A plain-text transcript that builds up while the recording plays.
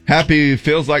Happy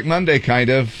feels like Monday kind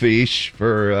of fish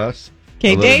for us.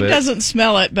 Okay, Dave doesn't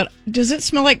smell it, but does it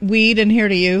smell like weed in here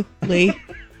to you, Lee?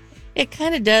 It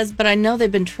kind of does, but I know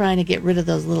they've been trying to get rid of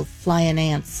those little flying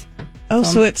ants. Oh,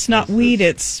 so it's not weed,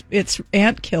 it's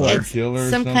ant killer. It's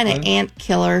some kind of ant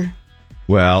killer.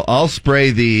 Well, I'll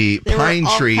spray the There pine were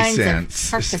all tree kinds scents.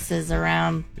 of carcasses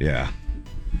around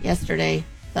yesterday,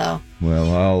 so.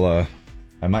 Well,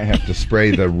 I might have to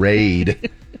spray the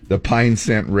Raid, the pine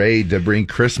scent Raid, to bring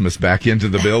Christmas back into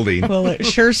the building. Well, it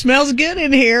sure smells good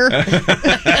in here.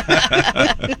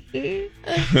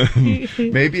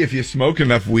 Maybe if you smoke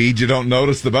enough weed, you don't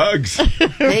notice the bugs.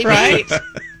 Right?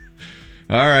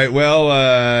 All right.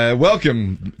 Well,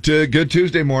 welcome to Good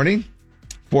Tuesday morning.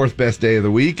 Fourth best day of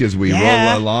the week as we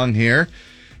roll along here.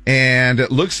 And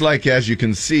it looks like, as you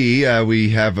can see, we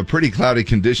have a pretty cloudy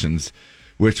conditions,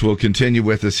 which will continue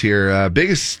with us here.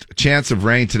 Biggest chance of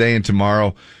rain today and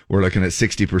tomorrow. We're looking at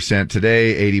 60%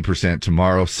 today, 80%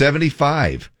 tomorrow.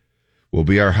 75 will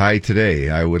be our high today.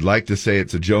 I would like to say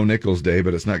it's a Joe Nichols day,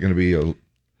 but it's not going to be a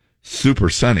super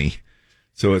sunny.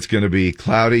 So it's going to be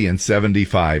cloudy and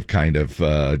 75, kind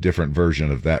of different version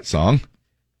of that song.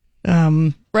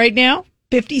 Right now,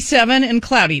 57 and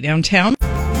cloudy downtown.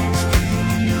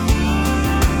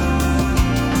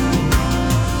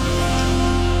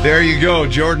 There you go,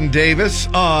 Jordan Davis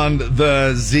on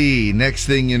the Z. Next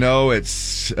thing you know,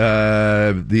 it's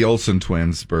the Olsen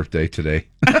twins' birthday today.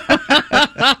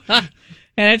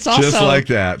 And it's also just like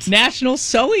that. National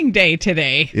Sewing Day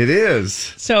today. It is.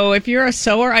 So if you're a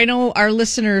sewer, I know our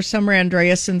listener, Summer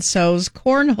Andreasen, sews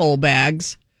cornhole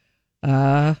bags.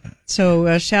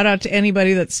 So shout out to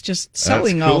anybody that's just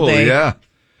sewing That's cool, all day. Yeah.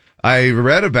 I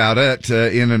read about it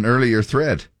in an earlier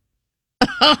thread.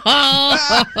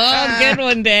 Good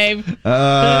one, Dave.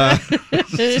 No,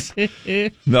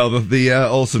 the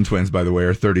Olsen twins, by the way,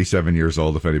 are 37 years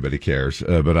old, if anybody cares.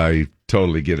 But I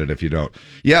totally get it if you don't.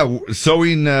 Yeah,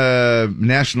 sewing,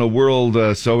 National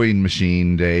World Sewing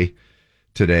Machine Day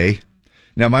today.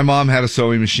 Now, my mom had a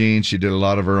sewing machine. She did a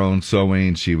lot of her own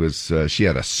sewing. She had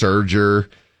a serger,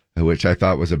 which I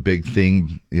thought was a big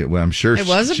thing. Well, I'm sure it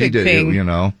was a she big did, thing. You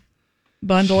know,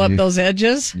 bundle up those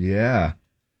edges. Yeah.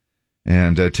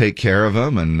 And take care of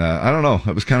them. And I don't know.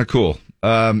 It was kind of cool.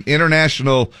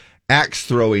 International Axe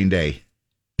Throwing Day.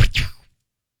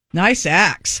 Nice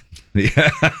axe. Yeah.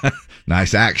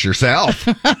 Nice axe yourself.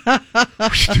 All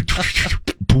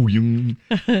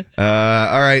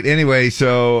right. Anyway,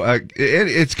 so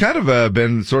it's kind of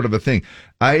been sort of a thing.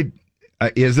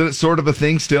 Is it sort of a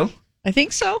thing still? I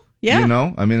think so. Yeah. You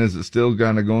know, I mean, is it still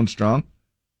kind of going strong?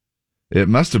 It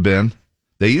must have been.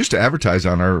 They used to advertise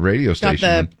on our radio station.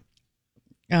 Got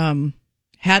the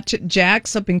Hatchet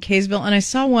Jacks up in Kaysville, and I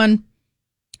saw one.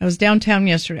 I was downtown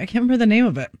yesterday. I can't remember the name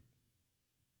of it.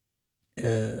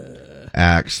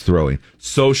 Axe throwing.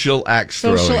 Social axe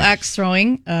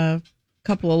throwing. A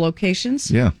couple of locations.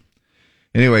 Yeah.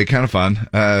 Anyway, kind of fun.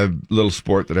 Little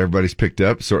sport that everybody's picked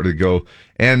up, sort of go.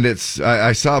 And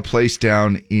I saw a place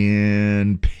down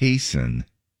in Payson.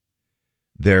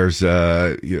 There's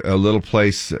a little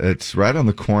place. It's right on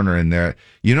the corner in there.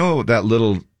 You know that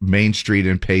little main street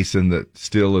in Payson that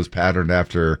still is patterned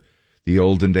after the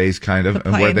olden days, kind of, the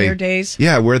pioneer days.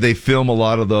 Yeah, where they film a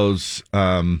lot of those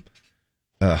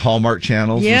Hallmark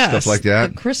channels and stuff like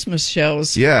that. The Christmas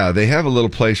shows. Yeah, they have a little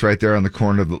place right there on the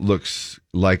corner that looks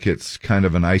like it's kind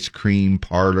of an ice cream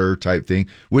parlor type thing,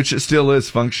 which it still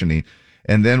is functioning.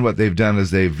 And then what they've done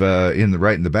is they've right in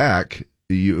the back,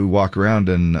 you walk around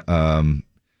and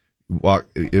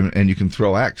you can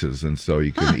throw axes, and so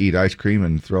you can eat ice cream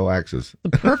and throw axes. The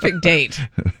perfect date.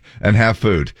 And have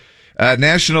food.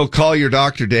 National Call Your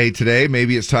Doctor Day today.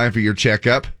 Maybe it's time for your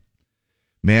checkup.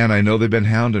 Man, I know they've been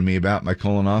hounding me about my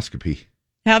colonoscopy.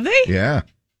 Have they? Yeah.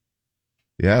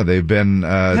 Yeah, they've been...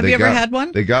 Have you ever had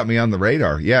one? They got me on the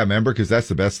radar. Yeah, remember? Because that's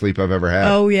the best sleep I've ever had.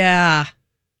 Oh, yeah.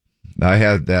 I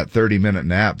had that 30-minute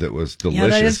nap that was delicious. Yeah,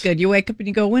 that is good. You wake up and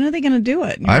you go, when are they going to do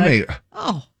it?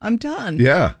 I'm done.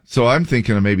 Yeah, so I'm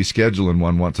thinking of maybe scheduling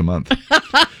one once a month.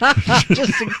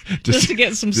 just to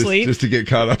get some sleep. Just to get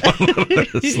caught up on a little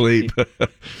bit of sleep.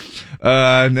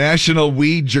 National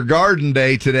Weed Your Garden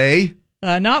Day today.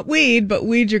 Not weed, but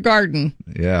weed your garden.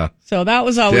 Yeah. So that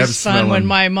was always Deb's fun when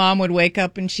my mom would wake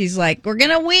up and she's like, we're going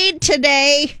to weed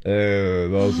today.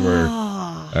 Those were,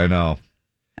 I know.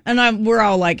 And we're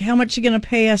all like, how much you going to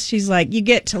pay us? She's like, you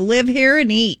get to live here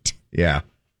and eat. Yeah.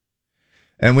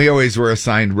 And we always were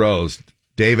assigned rows.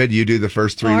 David, you do the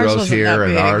first 3 rows here,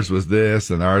 and ours was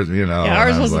this, and ours, you know. Yeah,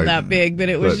 ours wasn't that big, but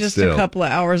it was just still a couple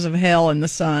of hours of hell in the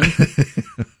sun.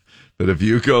 But if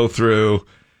you go through,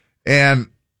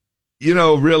 and, you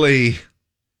know, really,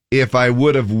 if I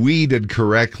would have weeded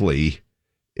correctly,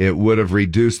 it would have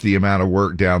reduced the amount of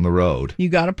work down the road. You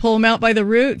got to pull them out by the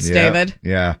roots, David.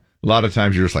 Yeah. A lot of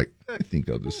times you're just like, I think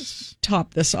I'll just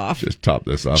top this off.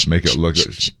 Make it look,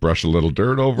 brush a little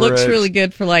dirt over it. Looks really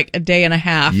good for like a day and a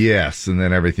half. Yes, and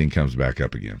then everything comes back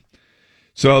up again.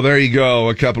 So there you go.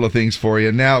 A couple of things for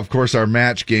you. Now, of course, our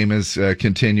match game is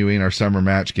continuing, our summer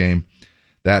match game.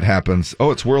 That happens.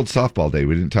 Oh, it's World Softball Day.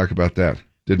 We didn't talk about that.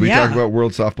 Did we talk about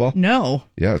World Softball? No.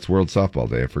 Yeah, it's World Softball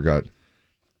Day. I forgot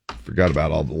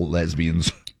about all the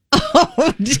lesbians.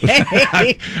 Oh,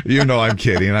 dang. You know I'm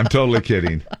kidding. I'm totally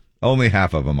kidding. Only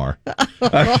half of them are.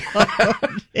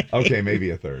 Okay,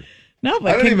 maybe a third. No,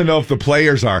 but I don't even know if the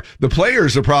players are. The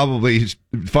players are probably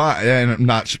fine, and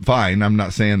not fine. I'm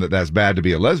not saying that that's bad to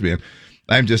be a lesbian.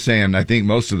 I'm just saying I think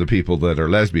most of the people that are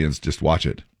lesbians just watch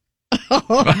it.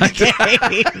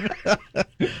 Okay.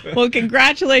 Well,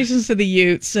 congratulations to the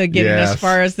Utes getting as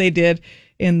far as they did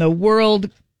in the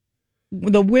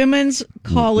Women's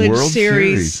College World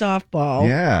Series softball.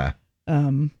 Yeah.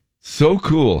 So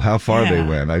cool how far they Yeah.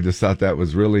 went. I just thought that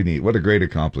was really neat. What a great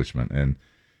accomplishment.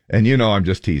 And you know I'm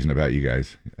just teasing about you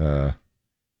guys.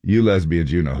 You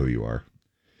lesbians, you know who you are.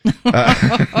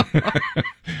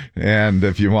 And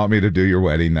if you want me to do your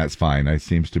wedding, that's fine. It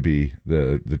seems to be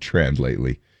the trend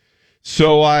lately.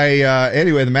 So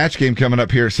anyway, the match game coming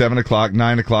up here at 7 o'clock,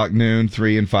 9 o'clock, noon,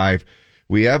 3 and 5.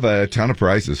 We have a ton of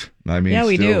prizes. I mean,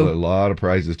 we still do. a lot of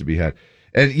prizes to be had.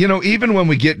 And, you know, even when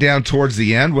we get down towards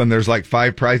the end, when there's like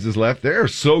 5 prizes left, they're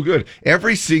so good.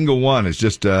 Every single one is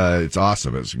just, it's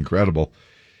awesome. It's incredible.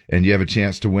 And you have a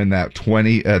chance to win that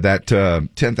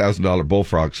 $10,000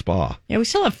 Bullfrog Spa. Yeah, we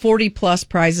still have 40 plus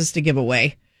prizes to give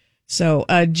away. So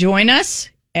join us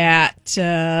at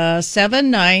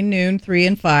 7, 9, noon, 3,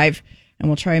 and 5, and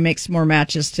we'll try and make some more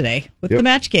matches today with the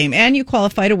match game. And you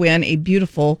qualify to win a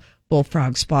beautiful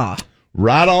Bullfrog Spa.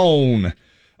 Right on.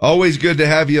 Always good to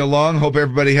have you along. Hope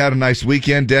everybody had a nice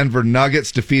weekend. Denver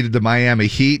Nuggets defeated the Miami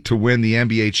Heat to win the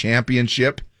NBA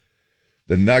championship.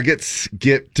 The Nuggets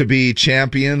get to be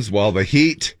champions while the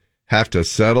Heat have to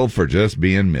settle for just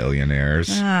being millionaires.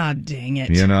 Ah, dang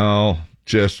it. You know,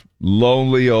 just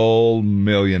lonely old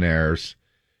millionaires.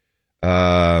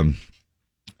 And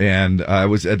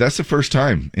that's the first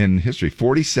time in history,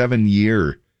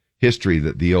 47-year history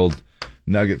that the old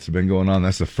Nuggets have been going on.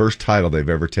 That's the first title they've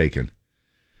ever taken.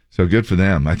 So good for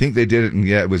them. I think they did it,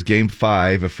 it was Game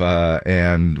 5,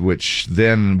 and which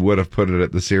then would have put it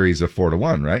at the series of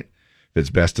 4-1, right? If it's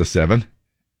best of 7,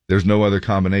 there's no other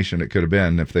combination it could have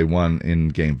been if they won in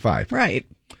Game 5. Right.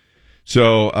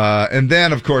 So, and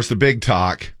then, of course, the big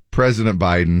talk, President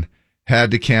Biden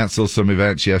had to cancel some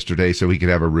events yesterday so he could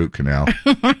have a root canal.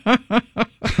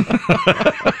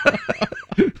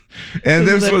 And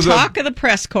this was the talk of the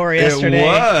press corps yesterday.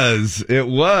 It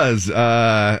was.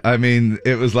 I mean,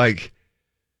 it was like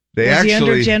they was actually. he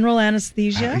under general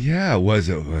anesthesia? Yeah, was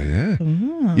it? Yeah.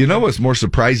 Mm-hmm. You know what's more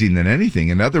surprising than anything?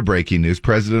 In other breaking news,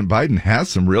 President Biden has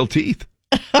some real teeth.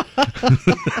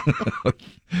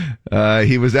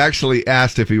 He was actually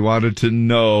asked if he wanted to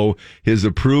know his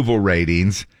approval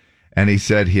ratings, and he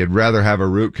said he'd rather have a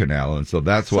root canal, and so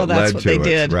that's what led to it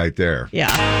did. right there.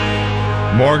 Yeah.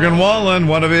 Morgan Wallen,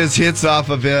 one of his hits off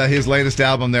of his latest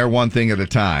album there, One Thing at a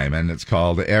Time, and it's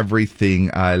called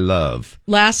Everything I Love.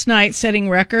 Last night, setting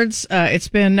records. It's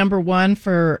been number 1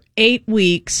 for 8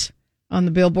 weeks on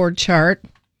the Billboard chart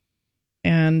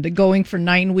and going for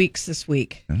 9 weeks this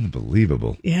week.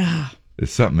 Unbelievable. Yeah.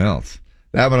 It's something else.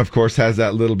 That one, of course, has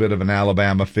that little bit of an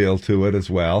Alabama feel to it as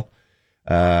well.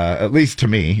 At least to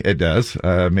me, it does.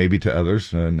 Maybe to others,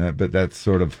 but that's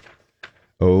sort of...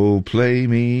 Oh, play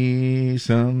me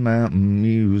some mountain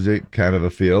music kind of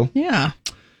a feel. Yeah.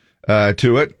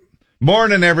 To it.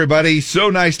 Morning, everybody.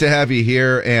 So nice to have you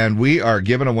here, and we are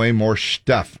giving away more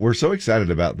stuff. We're so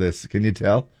excited about this. Can you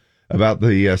tell about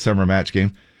the summer match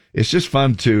game? It's just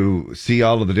fun to see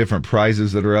all of the different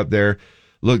prizes that are up there.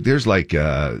 Look, there's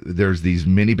there's these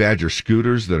Mini Badger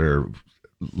scooters that are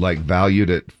like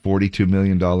valued at $42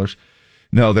 million.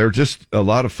 No, they're just a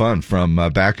lot of fun from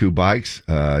Baku Bikes.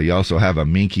 You also have a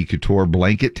Minky Couture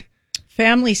blanket.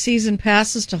 Family season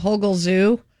passes to Hogel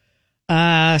Zoo.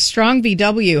 Strong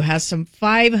VW has some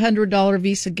 $500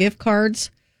 Visa gift cards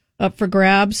up for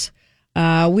grabs.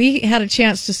 We had a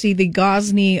chance to see the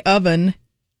Gosney oven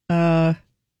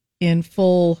in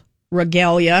full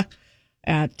regalia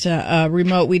at a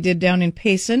remote we did down in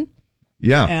Payson.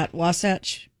 Yeah. At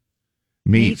Wasatch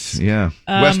Meats. Yeah.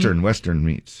 Western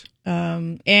Meats.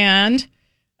 And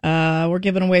we're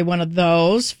giving away one of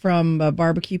those from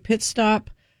Barbecue Pit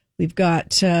Stop. We've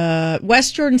got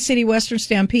West Jordan City Western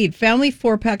Stampede, family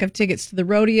 4-pack of tickets to the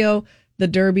rodeo, the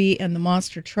Derby and the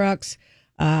monster trucks.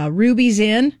 Ruby's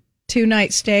Inn,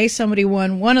 2-night stay. Somebody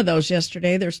won one of those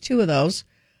yesterday. There's 2 of those.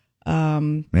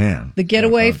 Man. The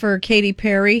Getaway for Katy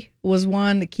Perry was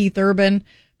one, the Keith Urban,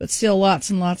 but still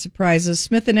lots and lots of prizes.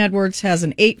 Smith & Edwards has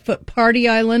an 8-foot party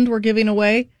island we're giving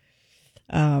away.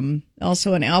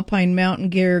 Also an Alpine Mountain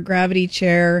Gear gravity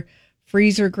chair,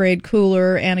 freezer grade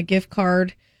cooler, and a gift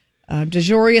card.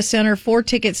 DeJoria Center, 4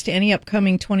 tickets to any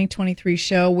upcoming 2023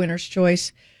 show, winner's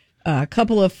choice. A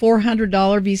couple of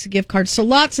 $400 Visa gift cards. So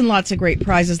lots and lots of great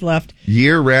prizes left.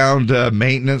 Year-round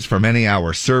maintenance for many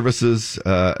hour services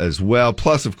as well.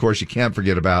 Plus, of course, you can't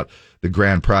forget about the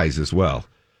grand prize as well.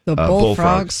 The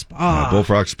Bullfrog Spa.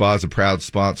 Bullfrog Spa is a proud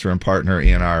sponsor and partner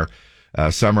in our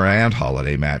summer and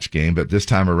holiday match game. But this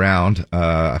time around,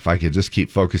 if I could just keep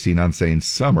focusing on saying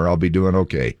summer, I'll be doing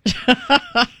okay.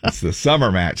 It's the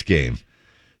summer match game.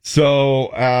 So,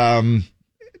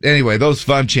 anyway, those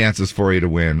fun chances for you to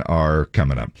win are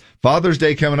coming up. Father's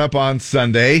Day coming up on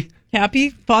Sunday. Happy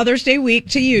Father's Day week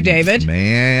to you, David.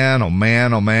 Man, oh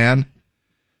man, oh man.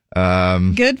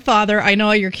 Good father. I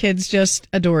know your kids just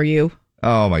adore you.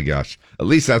 Oh my gosh. At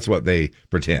least that's what they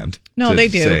pretend. No, they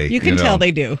do. Say, you can tell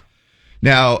they do.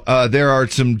 Now, there are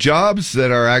some jobs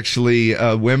that are actually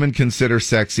women consider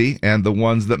sexy and the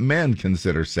ones that men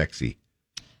consider sexy.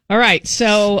 All right,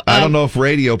 so I don't know if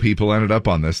radio people ended up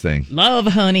on this thing.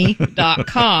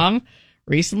 Lovehoney.com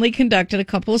recently conducted a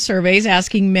couple of surveys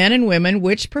asking men and women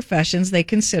which professions they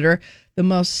consider the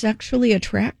most sexually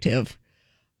attractive.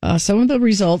 Some of the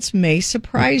results may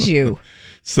surprise you.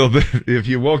 So if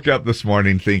you woke up this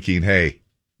morning thinking, hey,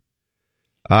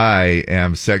 I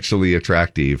am sexually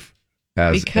attractive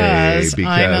because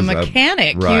I'm a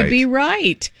mechanic, right. You'd be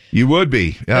right. You would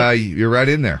be. You're right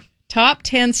in there. Top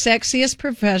 10 sexiest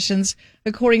professions,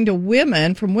 according to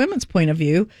women, from women's point of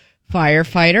view: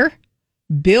 firefighter,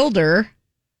 builder,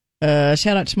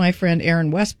 shout out to my friend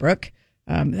Aaron Westbrook.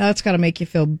 That's got to make you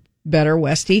feel better,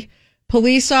 Westy.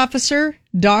 Police officer,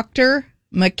 doctor,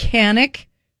 mechanic,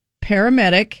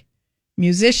 paramedic,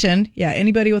 musician. Yeah,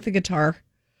 anybody with a guitar.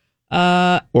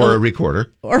 Or a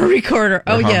recorder. Or a recorder.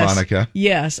 Or harmonica.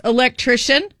 Yes.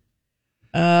 Electrician,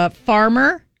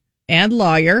 farmer, and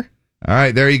lawyer. All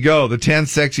right, there you go. The 10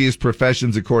 sexiest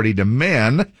professions according to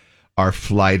men are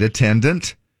flight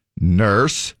attendant,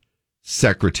 nurse,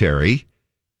 secretary,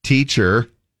 teacher,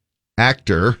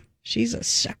 actor. She's a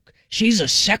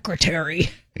secretary.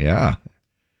 Yeah.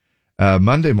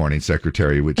 Monday morning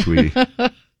secretary, which we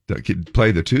could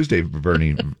play the Tuesday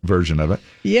version of it.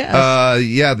 Yes.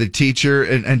 Yeah, the teacher.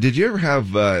 And did you ever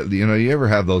have, you ever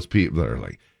have those people that are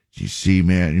like, you see,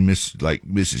 man, you miss like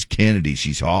Mrs. Kennedy.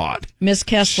 She's hot. Miss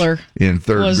Kessler in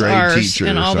third was grade ours, teacher,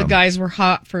 and all the guys were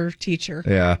hot for teacher.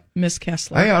 Yeah, Miss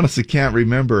Kessler. I honestly can't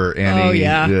remember any. Oh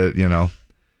yeah.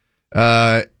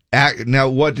 Now,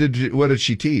 what did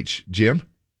she teach, Jim?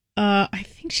 I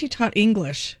think she taught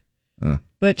English,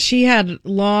 but she had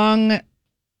long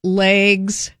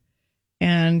legs,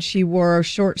 and she wore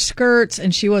short skirts,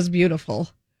 and she was beautiful,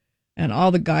 and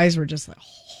all the guys were just like.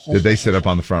 Oh. Did they sit up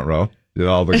on the front row? Did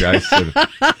all the guys sit up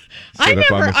on the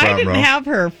front row? I didn't have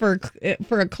her for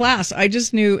a class. I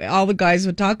just knew all the guys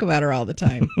would talk about her all the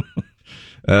time.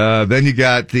 Then you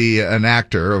got an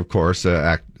actor, of course,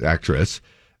 actress,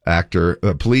 actor,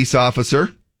 a police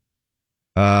officer.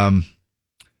 Oh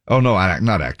no,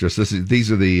 not actress.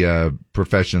 These are the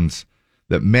professions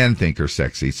that men think are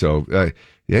sexy. So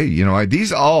yeah,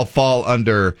 these all fall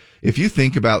under. If you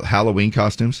think about Halloween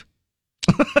costumes.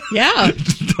 Yeah.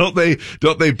 Don't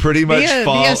they pretty much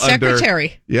fall be a secretary.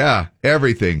 Under? Yeah,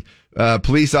 everything.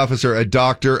 Police officer, a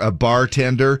doctor, a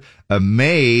bartender, a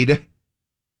maid,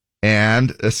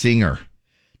 and a singer.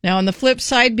 Now, on the flip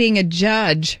side, being a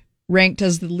judge ranked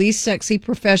as the least sexy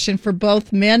profession for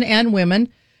both men and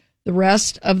women. The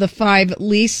rest of the 5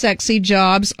 least sexy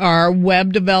jobs are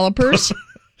web developers,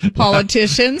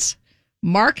 politicians,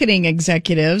 marketing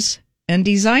executives, and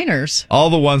designers. All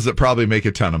the ones that probably make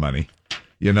a ton of money.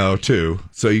 Too.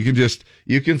 So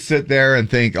you can sit there and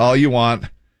think all you want.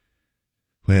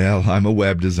 Well, I'm a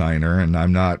web designer and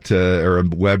I'm not, or a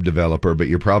web developer, but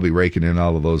you're probably raking in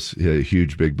all of those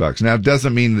huge big bucks. Now, it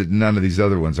doesn't mean that none of these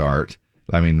other ones aren't.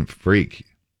 I mean, freak.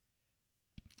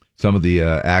 Some of the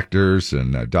actors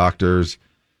and doctors,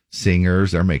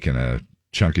 singers, they're making a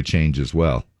chunk of change as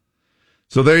well.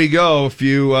 So there you go. If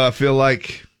you feel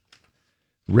like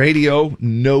radio,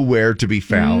 nowhere to be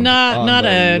found. Not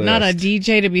a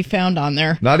DJ to be found on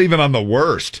there. Not even on the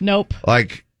worst. Nope.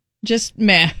 Like just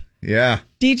meh. Yeah.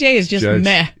 DJ is just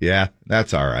meh. Yeah,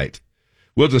 that's all right.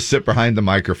 We'll just sit behind the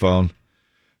microphone.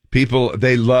 People,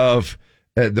 they love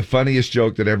the funniest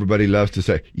joke that everybody loves to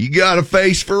say. You got a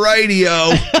face for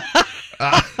radio.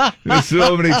 There's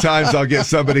so many times I'll get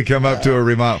somebody come up to a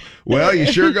remote. Well, you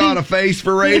sure got a face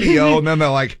for radio. And then they're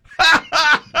like,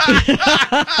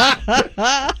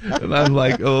 and I'm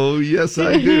like, oh, yes,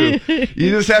 I do.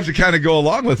 You just have to kind of go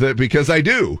along with it because I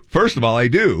do. First of all, I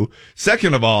do.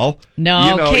 Second of all,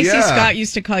 Casey Scott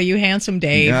used to call you Handsome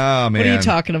Dave. Oh, man. What are you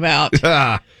talking about?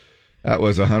 That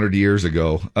was 100 years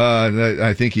ago.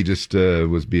 I think he just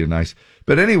was being nice.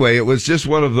 But anyway, it was just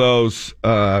one of those.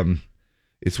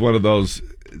 It's one of those.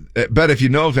 But if you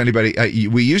know of anybody,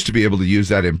 we used to be able to use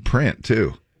that in print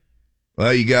too.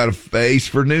 Well, you got a face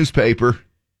for newspaper.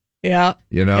 Yeah.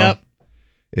 Yep.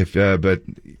 If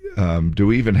do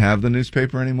we even have the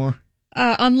newspaper anymore?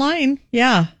 Online,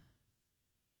 yeah.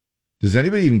 Does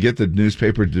anybody even get the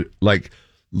newspaper, like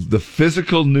the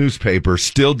physical newspaper,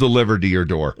 still delivered to your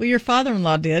door? Well, your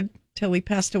father-in-law did till he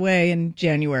passed away in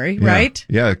January, right?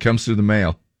 Yeah, it comes through the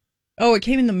mail. Oh, it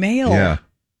came in the mail. Yeah.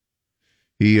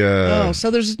 So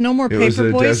there's no more Paper Boys? It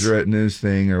was a Boys? Deseret News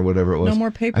thing or whatever it was. No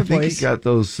more Paper Boys. I think he got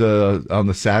those on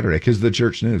the Saturday because of the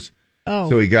church news. Oh.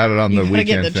 So he got it on the weekend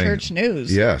get the thing. church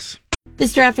news. Yes.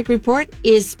 This traffic report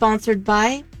is sponsored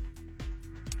by...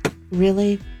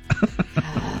 Really?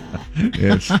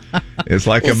 It's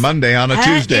like a Monday on a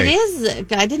Tuesday. It is.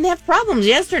 I didn't have problems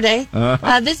yesterday.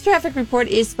 This traffic report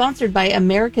is sponsored by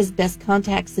America's Best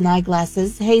Contacts and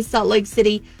Eyeglasses. Hey, Salt Lake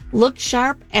City, look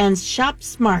sharp and shop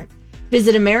smart.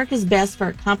 Visit America's Best for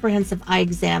a comprehensive eye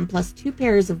exam plus 2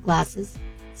 pairs of glasses,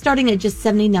 starting at just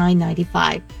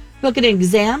 $79.95. Book an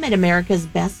exam at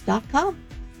americasbest.com.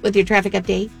 With your traffic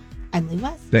update, I'm Lee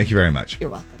West. Thank you very much.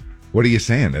 You're welcome. What are you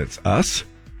saying? It's us?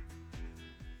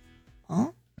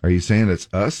 Huh? Are you saying it's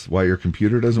us? Why your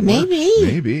computer doesn't work?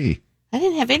 Maybe. I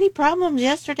didn't have any problems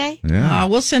yesterday. Yeah.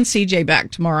 We'll send CJ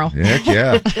back tomorrow. Heck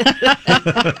yeah.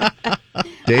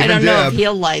 Dave I don't and know Deb, if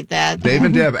he'll like that. Dave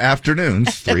and Deb,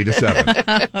 afternoons, 3 to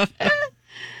 7.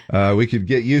 We could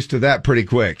get used to that pretty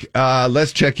quick.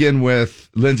 Let's check in with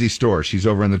Lindsay Storr. She's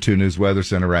over in the 2 News Weather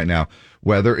Center right now.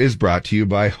 Weather is brought to you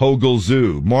by Hogle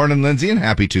Zoo. Morning, Lindsay, and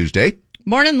happy Tuesday.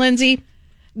 Morning, Lindsay.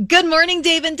 Good morning,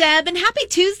 Dave and Deb, and happy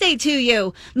Tuesday to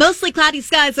you. Mostly cloudy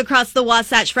skies across the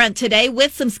Wasatch Front today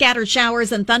with some scattered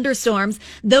showers and thunderstorms.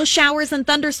 Those showers and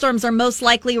thunderstorms are most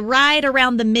likely right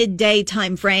around the midday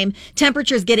time frame.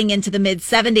 Temperatures getting into the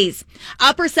mid-70s.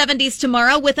 Upper 70s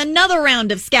tomorrow with another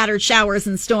round of scattered showers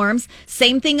and storms.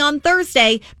 Same thing on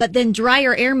Thursday, but then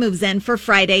drier air moves in for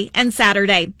Friday and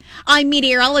Saturday. I'm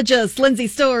meteorologist Lindsay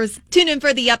Storrs. Tune in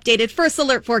for the updated First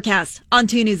Alert forecast on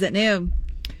 2 News at noon.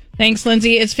 Thanks,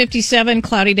 Lindsay. It's 57,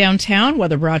 cloudy downtown.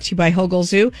 Weather brought to you by Hogle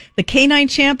Zoo. The Canine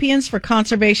Champions for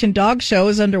Conservation Dog Show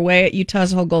is underway at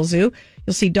Utah's Hogle Zoo.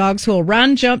 You'll see dogs who will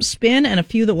run, jump, spin, and a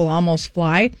few that will almost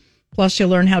fly. Plus, you'll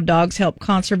learn how dogs help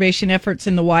conservation efforts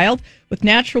in the wild with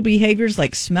natural behaviors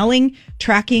like smelling,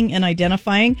 tracking, and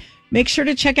identifying. Make sure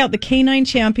to check out the Canine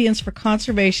Champions for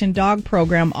Conservation Dog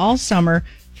program all summer,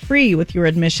 free with your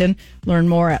admission. Learn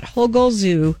more at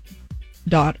hoglezoo.org.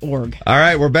 All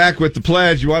right, we're back with the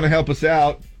pledge. You want to help us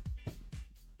out?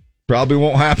 Probably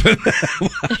won't happen.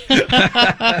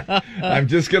 I'm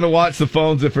just going to watch the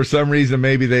phones. If for some reason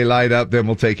maybe they light up, then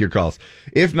we'll take your calls.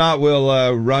 If not,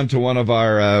 we'll run to one of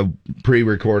our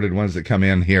pre-recorded ones that come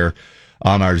in here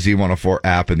on our Z104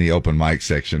 app in the open mic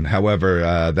section.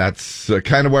 However, that's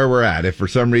kind of where we're at. If for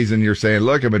some reason you're saying,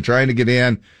 look, I've been trying to get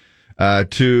in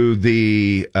to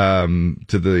the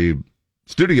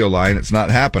studio line, it's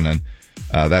not happening.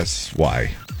 That's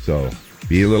why. So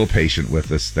be a little patient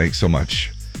with us. Thanks so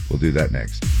much. We'll do that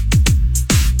next.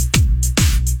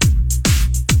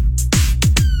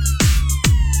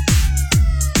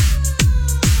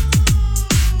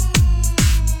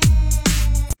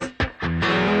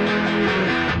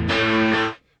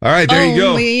 All right, there you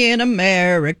go. Only in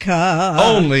America.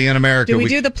 Only in America. Do we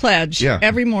do the pledge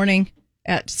every morning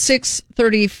at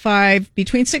 6:35,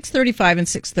 between 6:35 and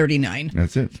 6:39.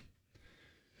 That's it.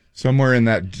 Somewhere in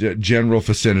that general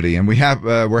vicinity, and we're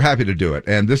happy to do it.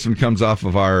 And this one comes off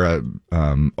of our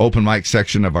open mic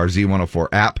section of our Z104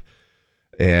 app,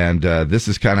 and this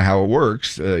is kind of how it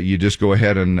works. You just go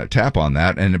ahead and tap on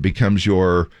that, and it becomes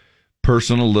your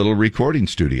personal little recording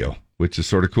studio, which is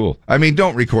sort of cool. I mean,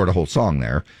 don't record a whole song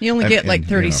there. You only get like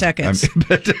 30 seconds,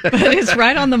 but it's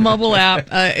right on the mobile app.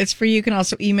 It's free. You can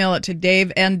also email it to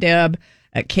Dave and Deb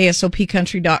at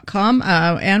ksopcountry.com,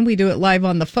 and we do it live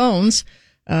on the phones.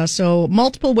 So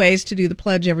multiple ways to do the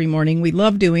pledge every morning. We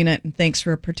love doing it, and thanks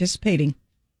for participating.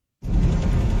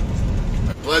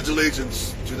 I pledge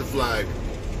allegiance to the flag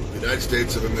of the United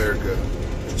States of America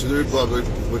and to the republic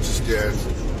for which it stands,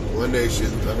 one nation,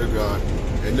 under God,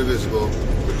 indivisible,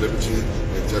 with liberty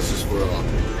and justice for all.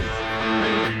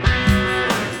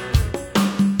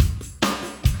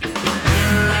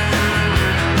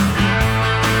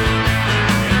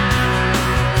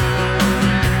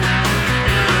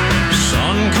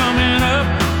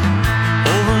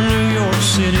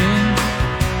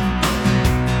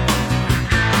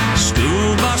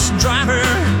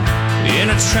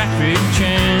 traffic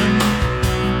jam.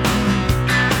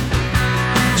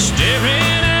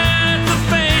 Staring at the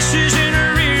faces in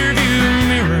a rearview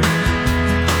mirror,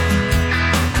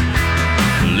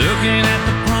 looking at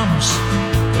the promise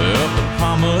of the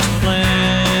promised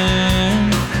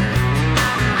land.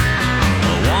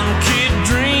 One kid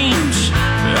dreams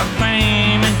of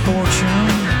fame and fortune.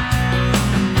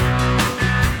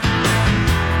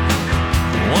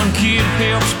 One kid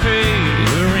helps pay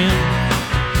the rent.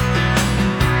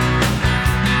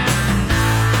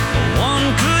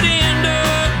 One could end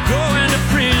up going to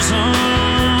prison.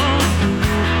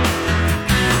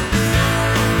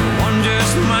 One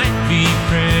just might be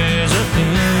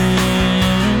president.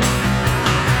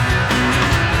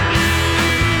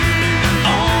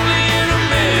 Only in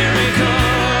America,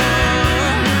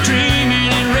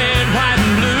 dreaming in red, white,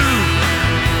 and blue.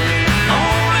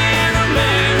 Only in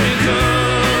America,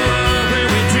 where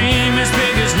we dream as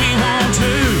big as we want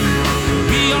to.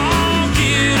 We all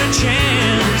get a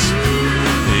chance.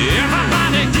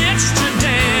 Everybody gets to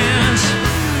dance.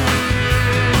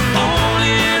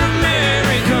 Only in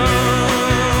America.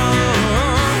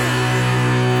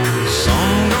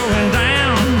 Sun going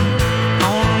down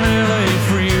on an LA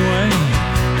freeway.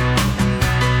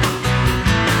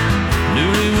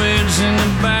 Newlyweds in the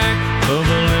back of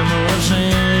a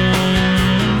limousine.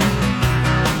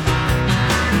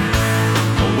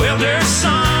 A welder's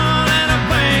son and a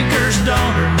banker's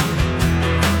daughter.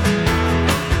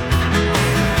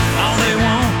 All they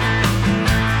want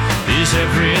is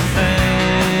everything.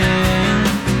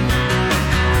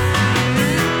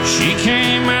 She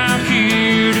came out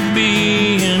here to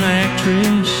be an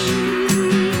actress.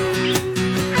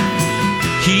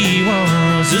 He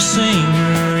was a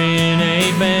singer in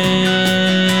a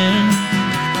band.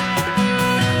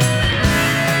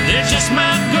 They just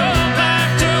might go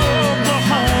back to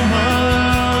Oklahoma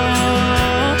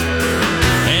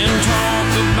and talk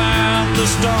about the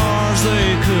stars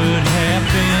they could have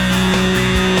been.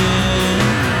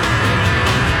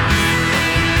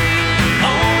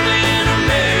 Only in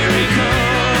America,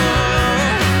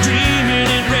 dreaming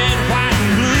in red, white,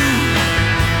 and blue.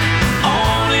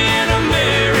 Only in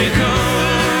America.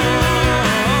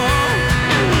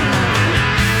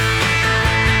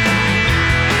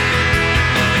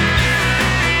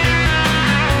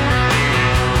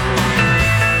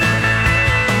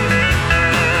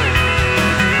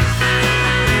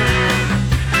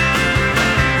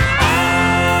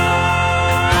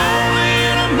 Only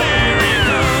in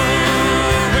America,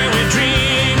 where we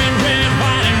dream in red,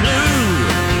 white, and blue.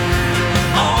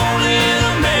 Only in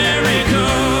America,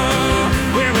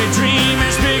 where we dream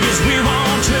as big as we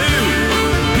want to.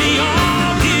 We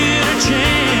all get a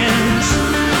chance.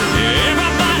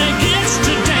 Everybody gets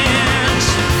to dance.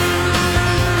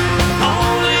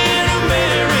 Only in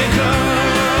America.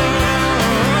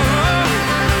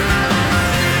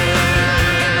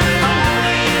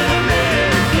 Only in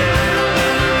America,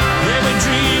 where we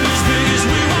dream as big as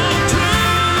we want to.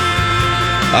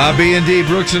 B&D,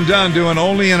 Brooks and Dunn doing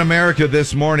Only in America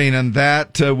this morning, and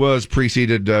that was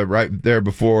preceded right there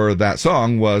before that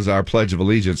song was our Pledge of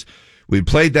Allegiance. We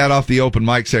played that off the open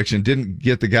mic section, didn't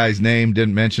get the guy's name,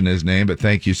 didn't mention his name, but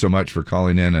thank you so much for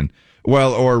calling in and,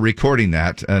 or recording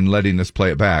that and letting us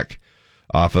play it back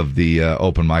off of the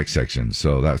open mic section.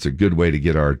 So that's a good way to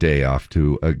get our day off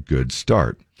to a good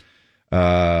start.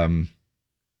 Another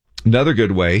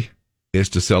good way is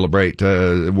to celebrate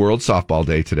World Softball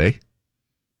Day today.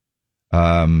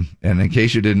 And in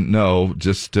case you didn't know,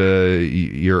 just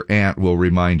your aunt will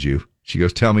remind you. She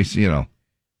goes, tell me, she'll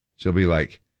be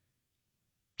like,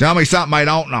 tell me something I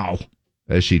don't know,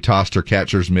 as she tossed her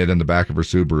catcher's mitt in the back of her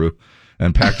Subaru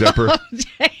and packed up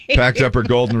her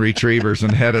golden retrievers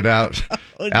and headed out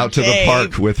to the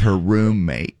park with her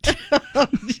roommate.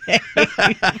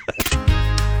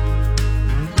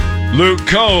 Luke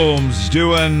Combs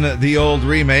doing the old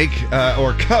remake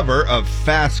or cover of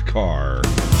Fast Car.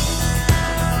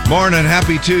 Morning,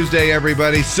 happy Tuesday,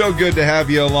 everybody. So good to have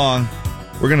you along.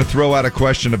 We're going to throw out a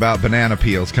question about banana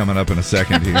peels coming up in a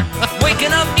second here.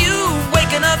 Waking up you,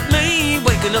 waking up me,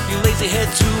 waking up you lazy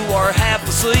heads who are half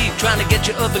asleep, trying to get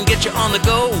you up and get you on the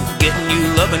go, getting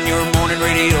you loving your morning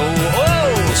radio.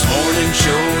 Oh, this morning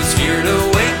show's here to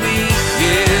wake me,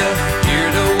 yeah,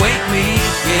 here to wake me,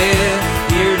 yeah,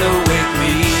 here to wake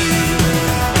me.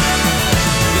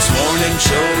 This morning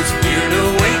show's here to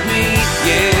wake me,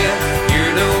 yeah,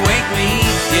 here to wake me,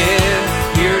 yeah,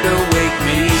 here to wake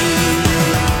me.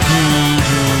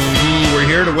 We're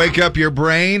here to wake up your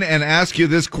brain and ask you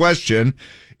this question.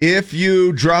 If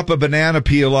you drop a banana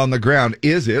peel on the ground,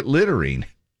 is it littering?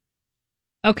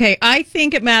 Okay, I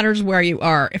think it matters where you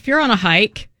are. If you're on a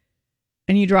hike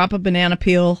and you drop a banana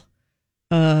peel,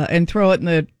 and throw it in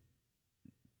the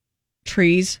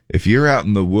trees. If you're out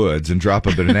in the woods and drop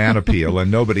a banana peel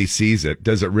and nobody sees it,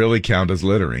 does it really count as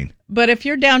littering? But if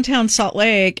you're downtown Salt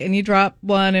Lake and you drop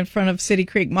one in front of City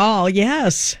Creek Mall,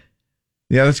 yes.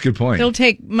 Yeah, that's a good point. It'll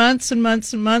take months and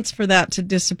months and months for that to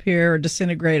disappear or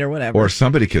disintegrate or whatever. Or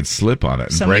somebody could slip on it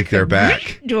and break their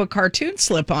back. Do a cartoon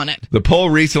slip on it. The poll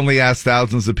recently asked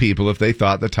thousands of people if they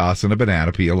thought that tossing a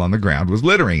banana peel on the ground was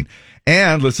littering.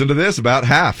 And listen to this, about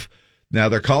half. Now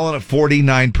they're calling it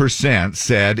 49%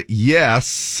 said,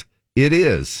 yes, it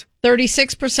is.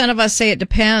 36% of us say it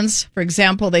depends. For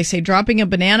example, they say dropping a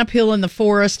banana peel in the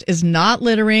forest is not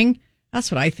littering.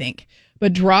 That's what I think.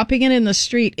 But dropping it in the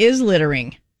street is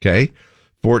littering. Okay.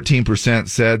 14%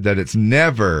 said that it's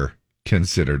never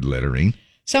considered littering.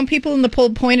 Some people in the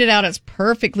poll pointed out it's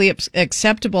perfectly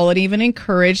acceptable and even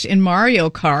encouraged in Mario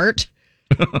Kart.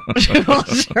 Well,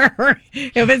 sure.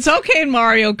 If it's okay in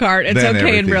Mario Kart, it's Then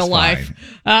okay in real everything's life.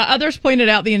 fine. Others pointed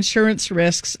out the insurance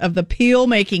risks of the peel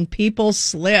making people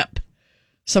slip.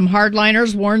 Some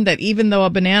hardliners warned that even though a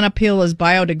banana peel is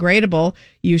biodegradable,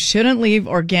 you shouldn't leave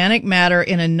organic matter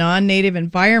in a non-native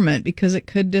environment because it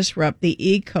could disrupt the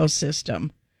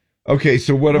ecosystem. Okay,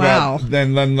 so what Wow. about,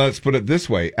 then let's put it this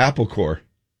way, apple core.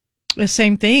 The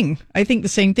same thing. I think the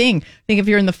same thing. I think if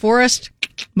you're in the forest,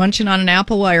 munching on an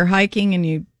apple while you're hiking and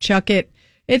you chuck it,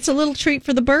 it's a little treat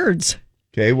for the birds.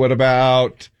 Okay, what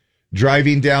about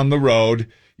driving down the road?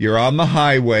 You're on the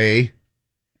highway.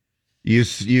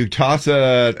 You toss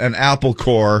an apple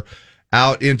core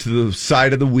out into the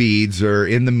side of the weeds or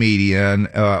in the median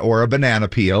or a banana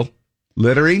peel.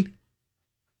 Littering?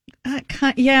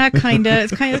 Yeah, kind of.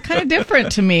 It's kind of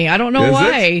different to me. I don't know Is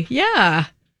why. Yeah.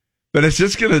 But it's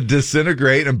just going to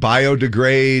disintegrate and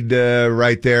biodegrade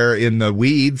right there in the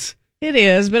weeds. It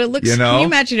is, but it looks. You know? Can you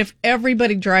imagine if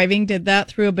everybody driving did that,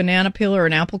 threw a banana peel or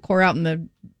an apple core out in the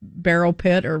barrel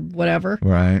pit or whatever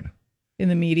Right. in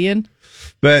the median?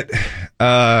 But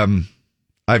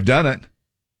I've done it.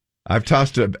 I've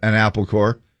tossed an apple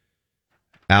core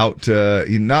out,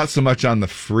 not so much on the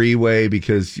freeway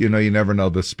because, you never know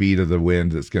the speed of the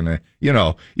wind that's going to, you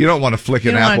don't want to flick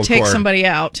You an don't apple want to take core. somebody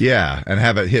out. Yeah, and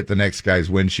have it hit the next guy's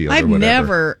windshield I've or whatever.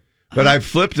 never. But I've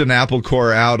flipped an apple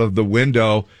core out of the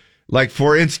window. Like,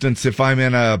 for instance, if I'm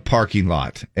in a parking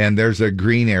lot and there's a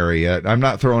green area, I'm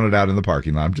not throwing it out in the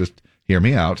parking lot. I'm just, hear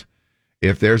me out.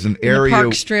 If there's an In the area,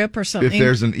 park strip or something.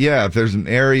 if there's an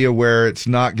area where it's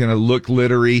not going to look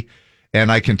littery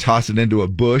and I can toss it into a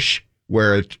bush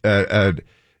where a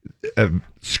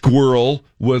squirrel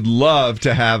would love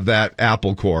to have that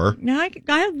apple core. No,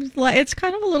 it's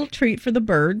kind of a little treat for the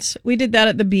birds. We did that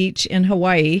at the beach in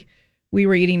Hawaii. We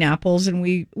were eating apples, and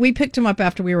we picked them up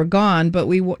after we were gone. But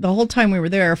the whole time we were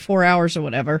there, 4 hours or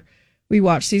whatever, we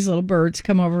watched these little birds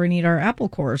come over and eat our apple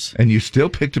cores. And you still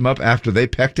picked them up after they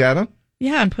pecked at them?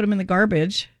 Yeah, and put them in the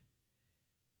garbage.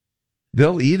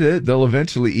 They'll eat it. They'll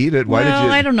eventually eat it. Why did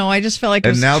you? I don't know. I just felt like it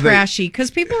And was now trashy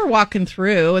because people were walking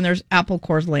through, and there's apple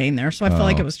cores laying there, so I felt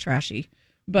like it was trashy.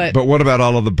 But what about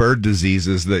all of the bird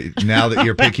diseases that now that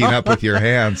you're picking up with your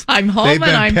hands? I'm home They've been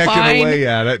and I'm pecking fine. away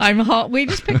at it. I'm home. We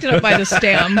just picked it up by the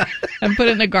stem and put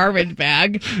it in a garbage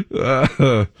bag.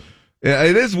 Yeah,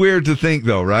 it is weird to think,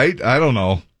 though, right? I don't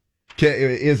know.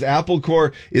 Is apple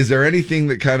core? Is there anything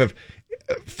that kind of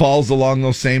falls along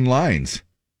those same lines?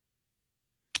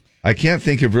 I can't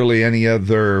think of really any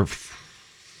other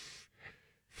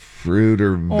fruit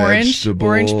or vegetable.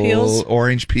 Orange peels.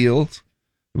 Orange peels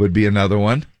would be another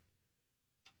one.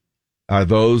 Are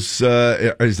those?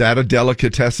 Is that a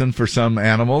delicatessen for some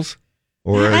animals,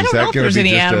 or I is don't know that if going there's to be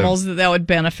any just animals that would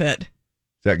benefit. Is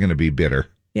that going to be bitter?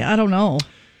 Yeah, I don't know.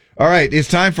 All right, it's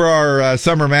time for our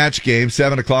summer match game.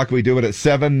 7:00. We do it at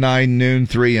 7, 9, noon,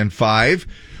 3, and 5.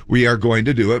 We are going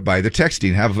to do it by the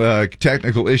texting. Have a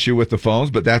technical issue with the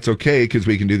phones, but that's okay because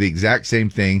we can do the exact same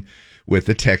thing with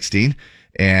the texting.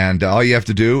 And all you have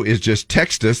to do is just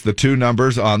text us the two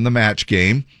numbers on the match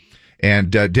game. And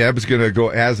Deb's going to go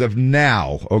as of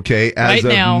now, okay? As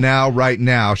right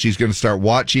now, she's going to start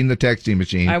watching the texting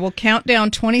machine. I will count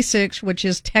down 26, which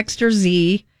is Texter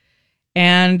Z,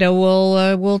 and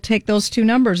we'll take those two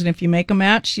numbers. And if you make a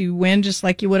match, you win just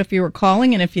like you would if you were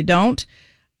calling. And if you don't,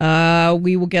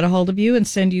 we will get a hold of you and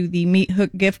send you the Meat Hook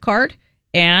gift card.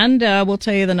 And we'll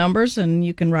tell you the numbers, and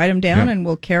you can write them down, and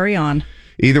we'll carry on.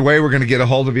 Either way, we're going to get a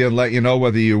hold of you and let you know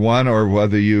whether you won or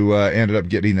whether you ended up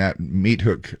getting that Meat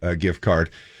Hook gift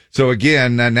card. So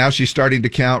again, now she's starting to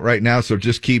count right now, so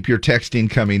just keep your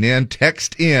texting coming in.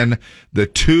 Text in the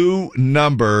two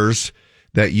numbers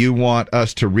that you want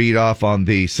us to read off on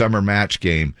the summer match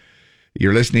game.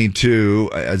 You're listening to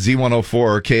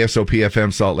Z104, KSOP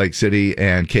FM Salt Lake City,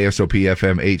 and KSOP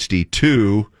FM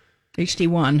HD2.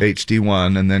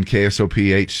 HD1, and then KSOP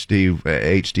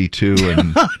HD2,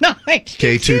 and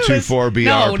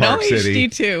K224BR Park City.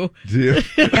 HD2.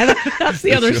 Yeah, that's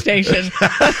the other station.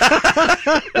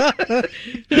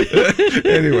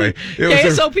 Anyway,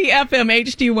 KSOP FM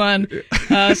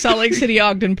HD1, Salt Lake City,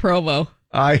 Ogden, Provo.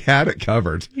 I had it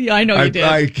covered. Yeah, I know you did.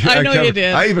 I know you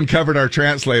did. I even covered our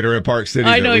translator at Park City.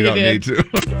 I know you did. Need to.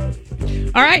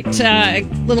 All right, a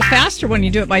little faster when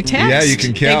you do it by text. Yeah, you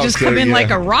can count. They just come in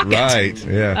like a rocket. Right,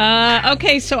 yeah.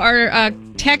 Okay, so our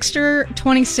texter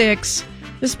 26,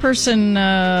 this person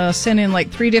sent in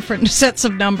like 3 different sets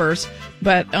of numbers,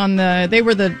 but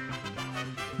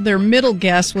their middle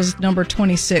guess was number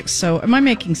 26. So am I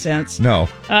making sense? No.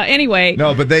 Anyway.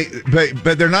 No, but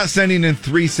they're not sending in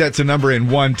 3 sets of number in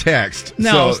one text.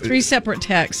 No, 3 separate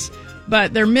texts.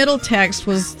 But their middle text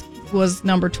was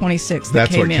number 26 that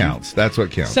That's came what in. counts. That's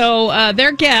what counts. So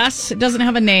their guess, it doesn't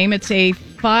have a name. It's a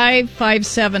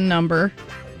 557 number.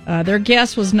 Their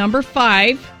guess was number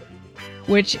 5,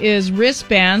 which is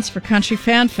wristbands for Country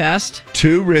Fan Fest.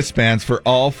 2 wristbands for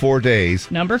all 4 days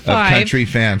number 5 of Country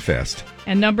Fan Fest.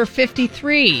 And number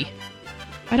 53,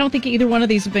 I don't think either one of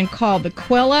these have been called. The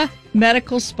Quella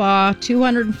Medical Spa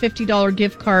 $250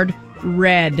 gift card,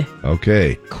 red.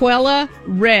 Okay. Quella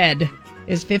red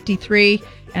is 53,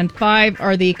 and 5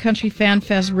 are the Country Fan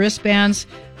Fest wristbands.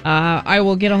 I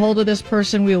will get a hold of this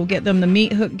person. We will get them the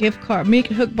Meat Hook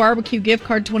barbecue gift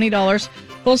card, $20.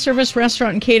 Full service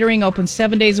restaurant and catering, open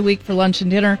 7 days a week for lunch and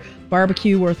dinner.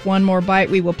 Barbecue worth one more bite.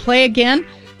 We will play again,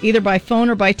 either by phone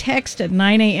or by text at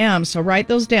 9 a.m. So write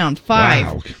those down. 5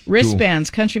 Wow. wristbands,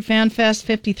 Country Fan Fest.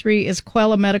 53 is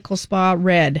Quella Medical Spa,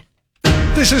 red.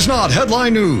 This is not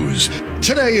headline news.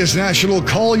 Today is National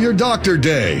Call Your Doctor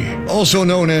Day, also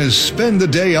known as Spend the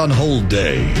Day on Hold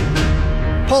Day.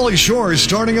 Pauly Shore is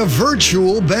starting a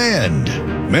virtual band.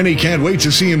 Many can't wait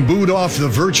to see him boot off the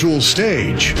virtual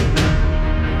stage.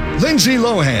 Lindsay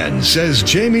Lohan says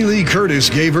Jamie Lee Curtis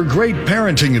gave her great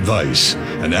parenting advice,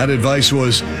 and that advice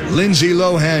was Lindsay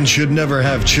Lohan should never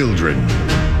have children.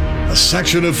 A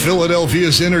section of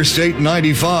Philadelphia's Interstate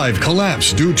 95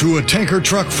 collapsed due to a tanker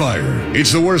truck fire.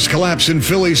 It's the worst collapse in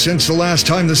Philly since the last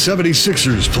time the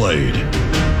 76ers played.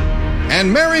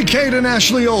 And Mary-Kate and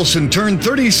Ashley Olsen turned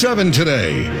 37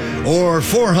 today, or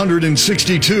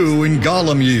 462 in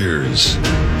Gollum years.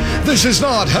 This is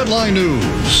not headline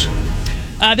news.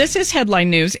 This is headline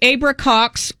news. Abra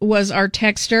Cox was our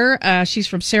texter. She's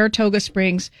from Saratoga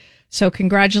Springs. So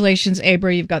congratulations,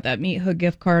 Abra. You've got that Meat Hook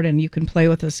gift card, and you can play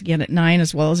with us again at 9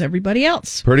 as well as everybody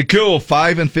else. Pretty cool.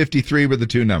 5 and 53 were the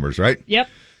 2 numbers, right? Yep.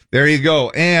 There you go.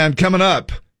 And coming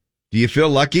up, do you feel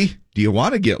lucky? Do you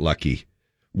want to get lucky?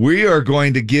 We are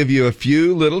going to give you a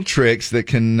few little tricks that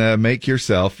can make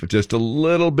yourself just a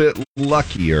little bit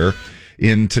luckier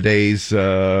in today's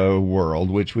world,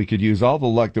 which we could use all the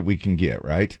luck that we can get,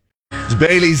 right? It's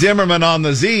Bailey Zimmerman on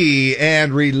the Z,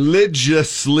 and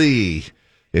religiously,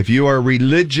 if you are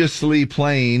religiously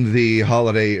playing the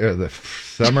the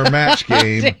summer match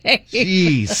game,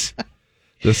 jeez,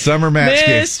 the summer match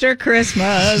game. Mr.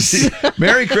 Christmas.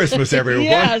 Merry Christmas, everyone.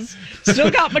 Yes,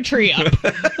 still got my tree up.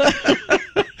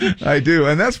 I do,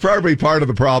 and that's probably part of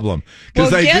the problem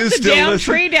because I do still damn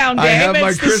listen. Tree down, Dave. I have my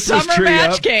it's Christmas the summer tree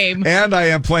match up, game, and I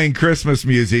am playing Christmas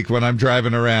music when I'm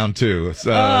driving around too.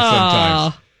 So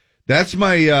sometimes that's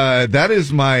my that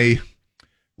is my,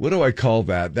 what do I call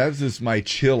that? That is my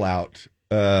chill out.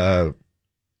 I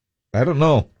don't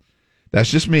know. That's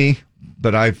just me,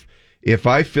 but if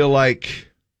I feel like,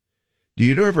 do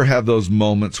you ever have those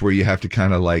moments where you have to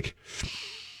kind of like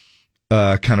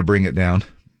bring it down?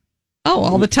 Oh,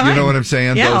 all the time. You know what I'm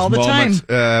saying? Yeah, those all the moments,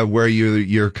 time. Where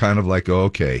you're kind of like, oh,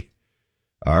 okay,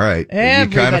 all right. Everybody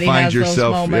you kind of find has those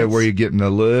yourself moments. where you're getting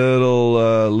a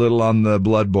little on the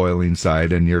blood boiling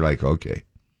side, and you're like, okay.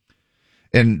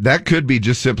 And that could be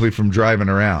just simply from driving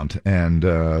around. And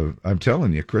I'm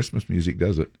telling you, Christmas music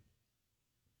does it.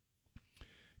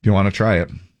 If you want to try it,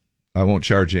 I won't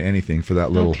charge you anything for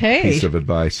that little piece of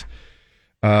advice.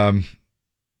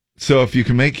 So if you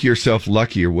can make yourself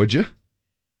luckier, would you?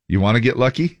 You want to get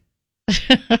lucky?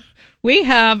 We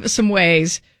have some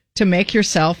ways to make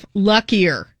yourself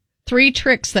luckier. 3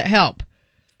 tricks that help.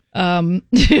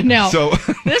 Now, so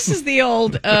this is the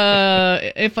old,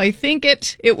 if I think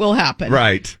it will happen.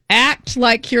 Right. Act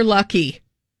like you're lucky.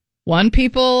 One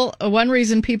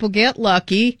reason people get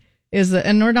lucky is that,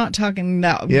 and we're not talking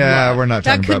that. Yeah, we're not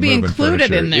talking that could about be moving included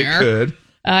furniture. in there. It could.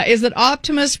 Is that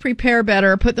optimists prepare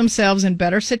better, put themselves in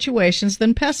better situations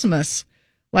than pessimists.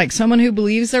 Like someone who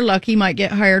believes they're lucky might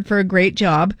get hired for a great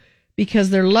job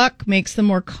because their luck makes them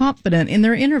more confident in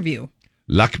their interview.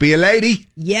 Luck be a lady.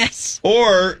 Yes.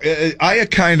 Or I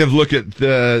kind of look at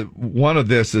one of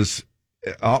this as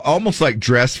almost like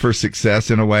dress for success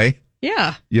in a way,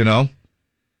 Yeah. you know?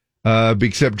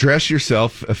 Except dress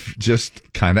yourself,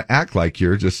 just kind of act like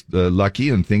you're just lucky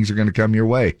and things are going to come your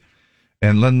way.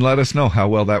 And then let us know how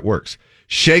well that works.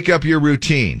 Shake up your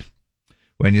routine.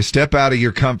 When you step out of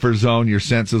your comfort zone, your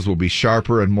senses will be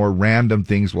sharper and more random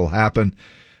things will happen.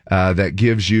 That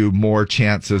gives you more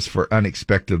chances for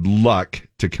unexpected luck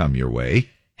to come your way.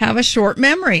 Have a short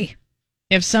memory.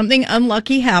 If something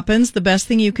unlucky happens, the best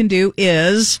thing you can do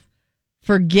is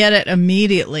forget it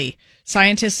immediately.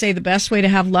 Scientists say the best way to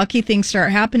have lucky things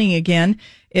start happening again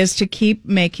is to keep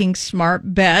making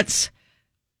smart bets,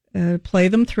 play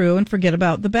them through, and forget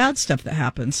about the bad stuff that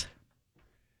happens.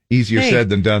 Easier said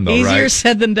than done, though, right? Easier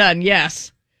said than done,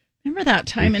 yes. Remember that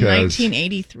time in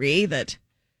 1983 that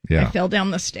I fell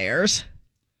down the stairs?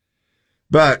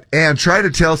 And try to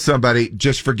tell somebody,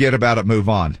 just forget about it, move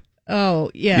on.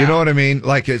 Oh, yeah. You know what I mean?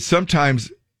 Like it's sometimes,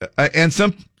 and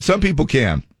some people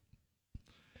can.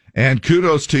 And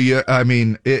kudos to you. I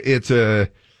mean, it's a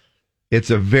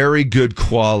very good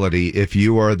quality if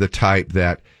you are the type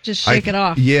that just shake it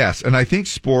off. Yes, and I think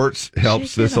sports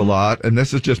helps this a lot. And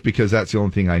this is just because that's the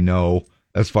only thing I know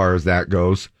as far as that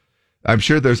goes. I'm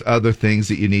sure there's other things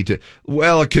that you need to.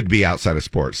 Well, it could be outside of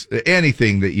sports.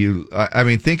 Anything that you. I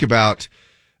mean, think about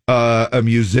a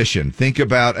musician. Think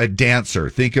about a dancer.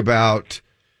 Think about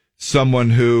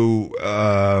someone who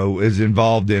is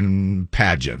involved in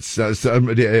pageants,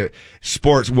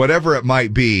 sports, whatever it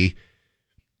might be.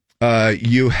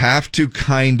 You have to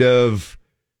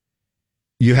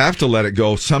let it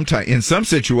go. Sometime in some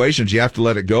situations, you have to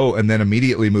let it go and then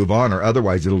immediately move on, or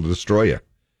otherwise it'll destroy you.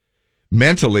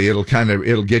 Mentally, it'll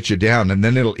get you down, and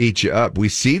then it'll eat you up. We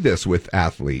see this with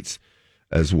athletes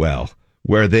as well,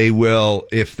 where they will,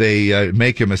 if they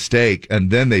make a mistake,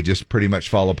 and then they just pretty much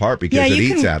fall apart because it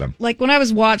eats at them. Like when I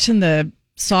was watching the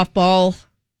softball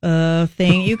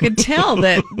thing, you could tell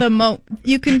that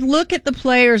you can look at the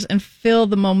players and feel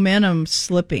the momentum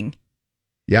slipping.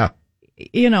 Yeah.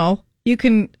 You know, you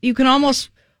can almost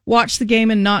watch the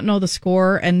game and not know the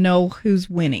score and know who's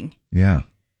winning. Yeah.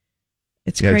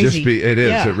 It's crazy. It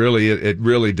is. Yeah. It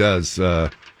really does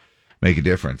make a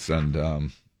difference.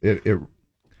 And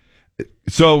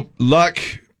so luck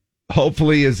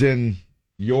hopefully is in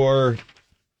your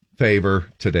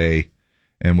favor today,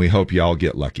 and we hope y'all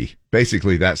get lucky.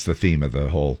 Basically, that's the theme of the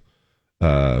whole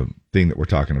thing that we're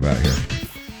talking about here.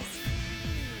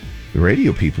 The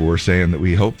radio people were saying that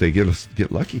we hope they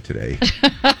get lucky today.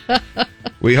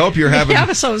 We hope you're having.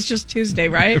 Yeah, so it's just Tuesday,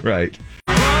 right? Right.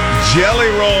 Jelly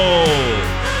roll.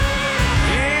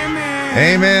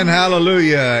 Amen.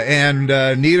 Hallelujah. And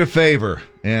need a favor.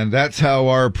 And that's how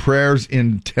our prayers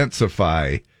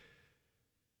intensify.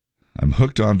 I'm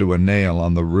hooked onto a nail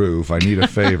on the roof. I need a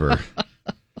favor.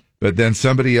 But then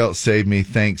somebody else saved me.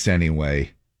 Thanks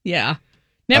anyway. Yeah.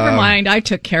 Never mind. I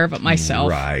took care of it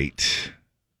myself. Right.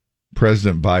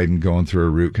 President Biden going through a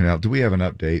root canal. Do we have an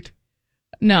update?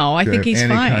 No, I think he's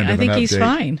fine. I think he's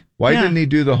fine. Why didn't he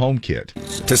do the home kit?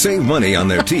 To save money on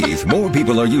their teeth, more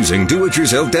people are using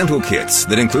do-it-yourself dental kits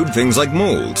that include things like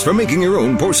molds for making your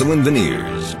own porcelain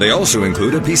veneers. They also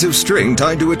include a piece of string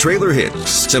tied to a trailer hitch.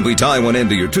 Simply tie one end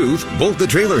to your tooth, bolt the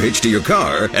trailer hitch to your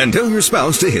car, and tell your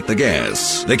spouse to hit the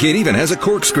gas. The kit even has a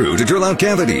corkscrew to drill out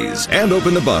cavities and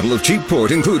open the bottle of cheap port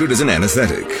included as an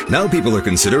anesthetic. Now people are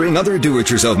considering other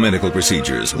do-it-yourself medical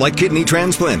procedures like kidney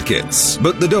transplant kits,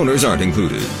 but the donors aren't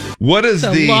included. What is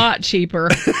it's a lot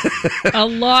cheaper. A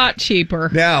lot cheaper.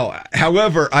 Now,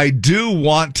 however, I do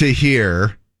want to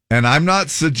hear, and I'm not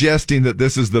suggesting that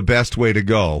this is the best way to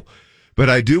go, but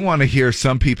I do want to hear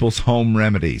some people's home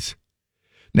remedies.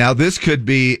 Now, this could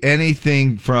be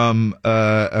anything from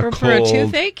a cold. For a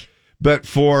toothache? But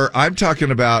I'm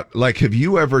talking about, like, have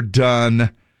you ever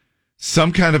done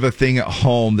some kind of a thing at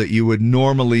home that you would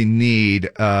normally need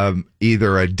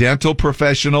either a dental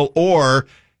professional or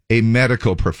a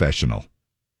medical professional?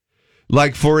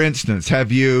 Like, for instance,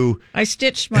 I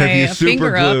stitched my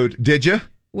finger up. Did you?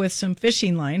 With some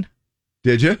fishing line.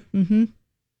 Did you? Mm-hmm.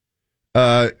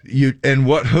 And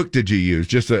what hook did you use?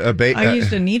 Just a bait? I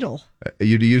used a needle.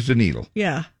 You used a needle?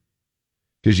 Yeah.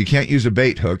 Because you can't use a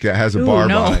bait hook that has a barb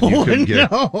on it. You couldn't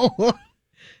get...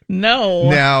 No.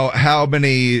 Now, how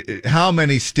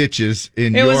many stitches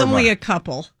in your... It was only a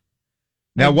couple.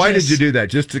 Now, why did you do that?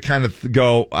 Just to kind of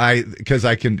go, because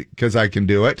I can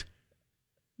do it?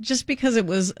 Just because it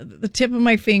was the tip of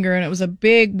my finger and it was a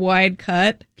big, wide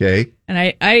cut. Okay. And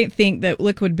I didn't think that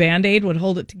liquid Band-Aid would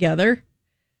hold it together.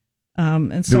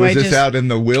 And so was this out in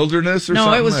the wilderness or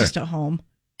something? No, it was just at home.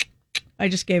 I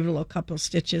just gave it a little couple of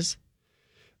stitches.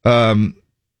 And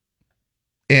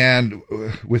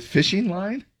with fishing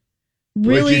line?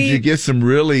 Really? Did you get some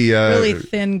really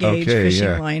thin gauge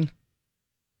fishing line?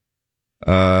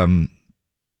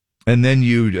 And then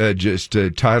you just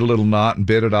tied a little knot and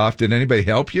bit it off. Did anybody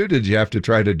help you? Did you have to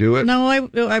try to do it? No, I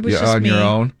was just on me. your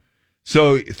own.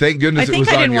 So thank goodness it was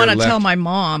on your left. I didn't want to tell my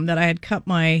mom that I had cut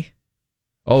my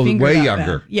finger way that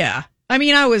younger. bad. Yeah. I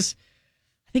mean, I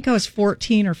think I was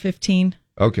 14 or 15.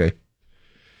 Okay.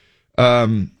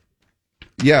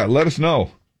 Yeah, let us know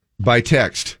by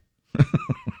text.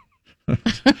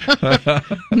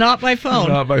 Not by phone.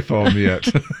 Not by phone yet.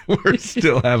 We're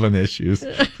still having issues.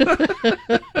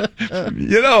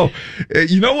 You know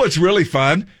what's really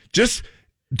fun? Just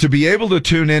to be able to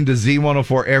tune in to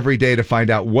Z104 every day to find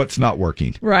out what's not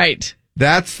working. Right.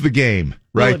 That's the game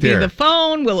right there. Will it be the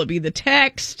phone? Will it be the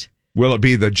text? Will it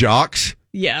be the jocks?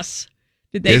 Yes.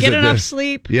 Did they get enough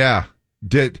sleep? Yeah.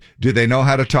 Do they know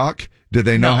how to talk? Do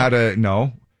they know how to?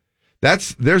 No.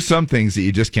 There's some things that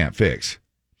you just can't fix.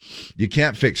 You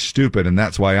can't fix stupid, and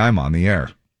that's why I'm on the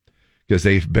air, because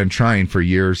they've been trying for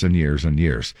years and years and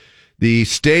years. The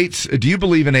states, do you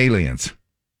believe in aliens?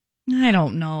 I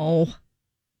don't know.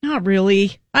 Not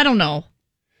really. I don't know.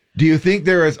 Do you think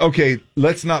there is, okay,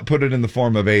 let's not put it in the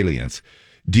form of aliens.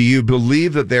 Do you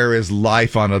believe that there is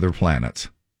life on other planets?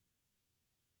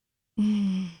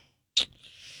 I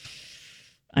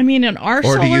mean, in our or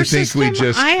solar do you system, think we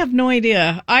just... I have no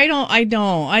idea. I don't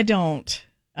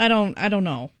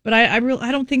know. But I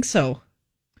don't think so.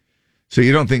 So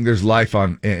you don't think there's life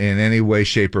in any way,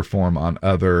 shape, or form on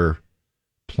other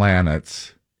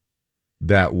planets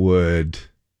that would...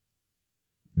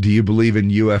 Do you believe in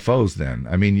UFOs then?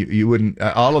 I mean, you wouldn't...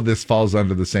 all of this falls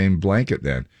under the same blanket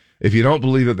then. If you don't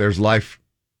believe that there's life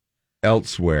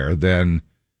elsewhere, then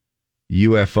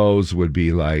UFOs would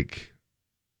be like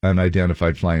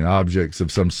unidentified flying objects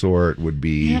of some sort, would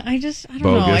be I don't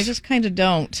bogus. know. I just kind of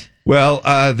don't. Well,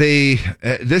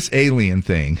 this alien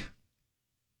thing,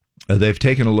 they've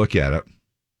taken a look at it.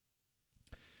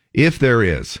 If there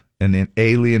is an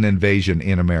alien invasion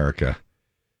in America,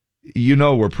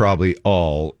 we're probably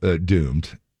all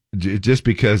doomed, just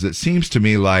because it seems to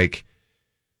me like,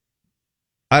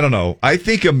 I don't know. I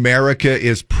think America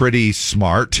is pretty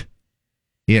smart.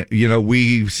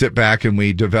 We sit back and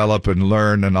we develop and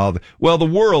learn and all the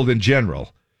world in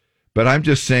general. But I'm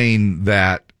just saying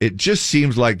that it just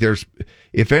seems like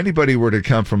if anybody were to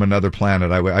come from another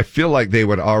planet, I feel like they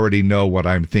would already know what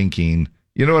I'm thinking.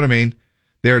 You know what I mean?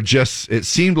 It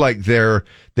seemed like they're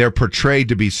portrayed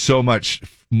to be so much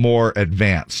more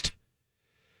advanced.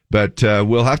 But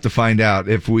we'll have to find out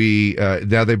if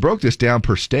now they broke this down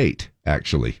per state,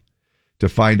 actually, to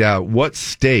find out what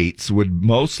states would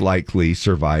most likely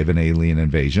survive an alien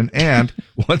invasion and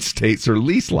what states are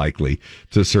least likely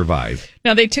to survive.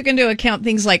 Now, they took into account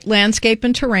things like landscape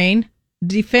and terrain,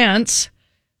 defense,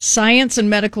 science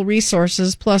and medical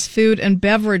resources, plus food and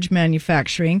beverage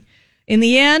manufacturing. In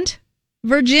the end,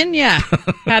 Virginia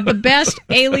had the best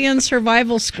alien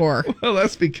survival score. Well,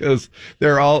 that's because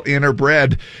they're all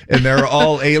interbred and they're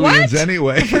all aliens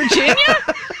anyway. Virginia?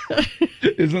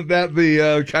 Isn't that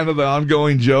the kind of the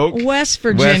ongoing joke? West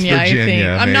Virginia, I think.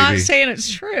 I'm not saying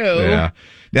it's true. Yeah.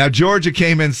 Now, Georgia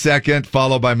came in second,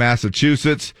 followed by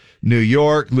Massachusetts, New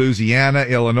York, Louisiana,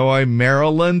 Illinois,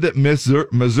 Maryland,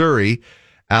 Missouri,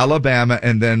 Alabama,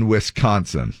 and then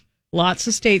Wisconsin. Lots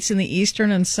of states in the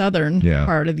eastern and southern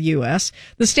part of the U.S.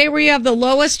 The state where you have the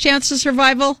lowest chance of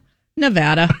survival,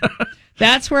 Nevada.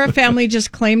 That's where a family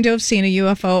just claimed to have seen a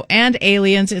UFO and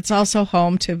aliens. It's also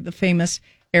home to the famous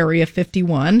Area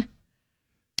 51.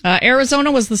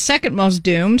 Arizona was the second most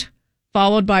doomed,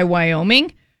 followed by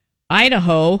Wyoming,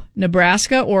 Idaho,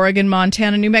 Nebraska, Oregon,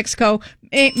 Montana, New Mexico,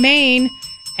 Maine,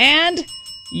 and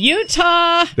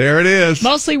Utah. There it is.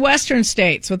 Mostly western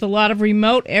states with a lot of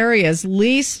remote areas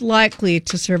least likely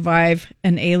to survive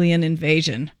an alien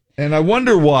invasion. And I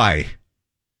wonder why.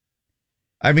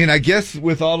 I mean, I guess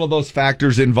with all of those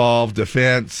factors involved,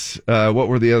 defense, what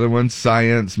were the other ones?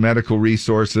 Science, medical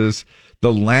resources,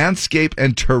 the landscape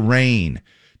and terrain.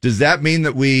 Does that mean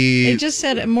that It just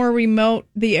said more remote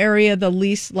the area, the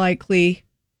least likely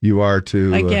you are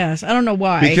to... I guess. I don't know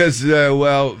why. Because, they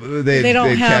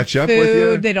don't have catch food, up with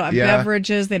you. They don't have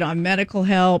beverages. They don't have medical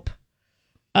help.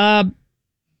 Asked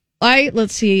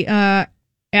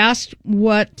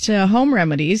what home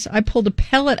remedies. I pulled a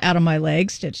pellet out of my leg,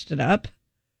 stitched it up.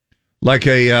 Like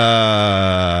a...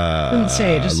 Didn't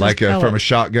say, it just like says from a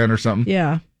shotgun or something?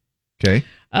 Yeah. Okay.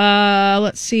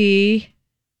 Let's see.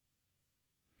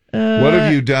 What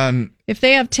have you done? If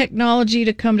they have technology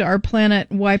to come to our planet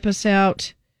and wipe us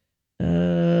out,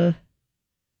 if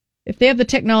they have the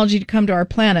technology to come to our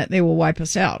planet, they will wipe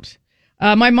us out.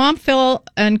 My mom fell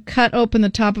and cut open the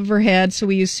top of her head, so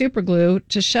we used super glue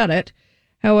to shut it.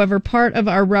 However, part of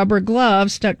our rubber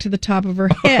glove stuck to the top of her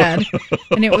head,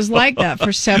 and it was like that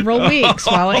for several weeks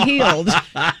while it healed.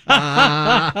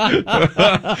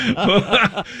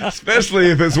 Especially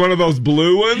if it's one of those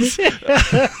blue ones.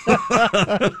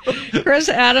 Chris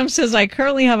Adams says, I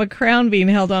currently have a crown being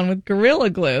held on with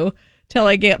Gorilla Glue till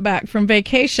I get back from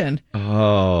vacation.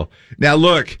 Oh, now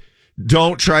look,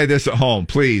 don't try this at home,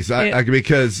 please.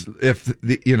 Because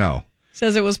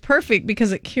Says it was perfect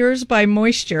because it cures by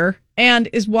moisture and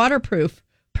is waterproof.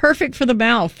 Perfect for the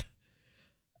mouth.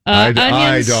 I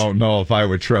Onions, don't know if I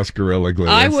would trust Gorilla Glue.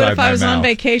 I would inside if my I was on mouth.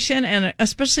 vacation, and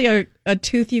especially a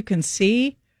tooth you can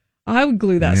see. I would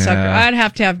glue that sucker. I'd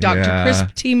have to have Dr. Chris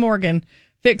T. Morgan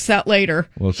fix that later.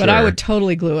 Well, but I sure. would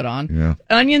totally glue it on. Yeah.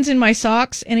 Onions in my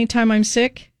socks anytime I'm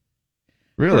sick.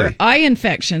 Really? For eye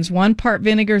infections, 1 part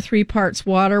vinegar, 3 parts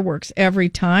water works every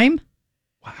time.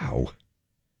 Wow.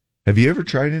 Have you ever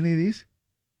tried any of these?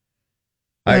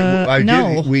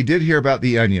 No. We did hear about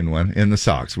the onion one in the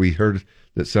socks. We heard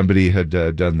that somebody had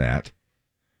done that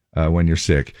when you're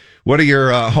sick. What are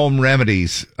your home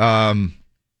remedies? But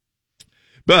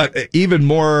even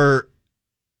more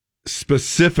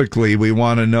specifically, we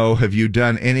want to know, have you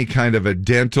done any kind of a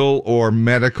dental or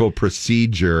medical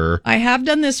procedure? I have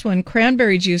done this one,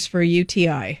 cranberry juice for a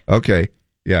UTI. Okay.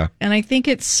 Yeah. And I think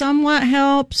it somewhat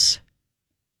helps.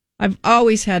 I've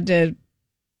always had to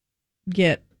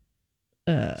get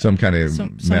some kind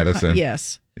of medicine.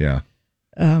 Yes. Yeah.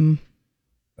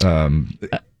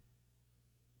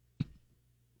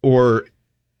 Or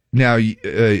now,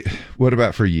 what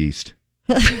about for yeast?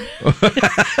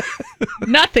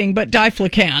 Nothing but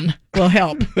Diflucan will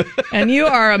help. And you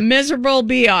are a miserable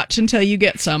biatch until you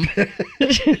get some.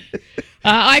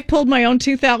 I pulled my own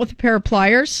tooth out with a pair of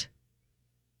pliers.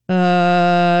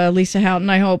 Lisa Houghton,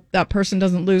 I hope that person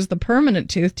doesn't lose the permanent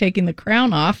tooth, taking the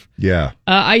crown off. Yeah.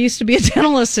 I used to be a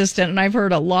dental assistant, and I've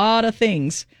heard a lot of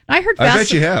things. I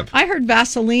bet you have. I heard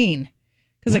Vaseline,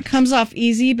 because it comes off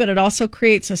easy, but it also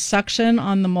creates a suction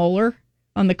on the molar,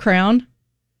 on the crown.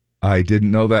 I didn't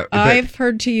know that. I've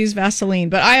heard to use Vaseline,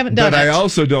 but I haven't done it. But I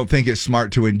also don't think it's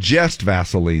smart to ingest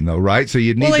Vaseline, though, right? So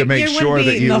you'd need to make sure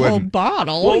that you the wouldn't. whole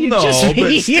bottle. Well, no,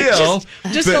 but still,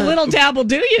 just a little dab will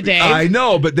do you, Dave. I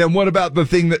know, but then what about the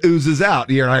thing that oozes out?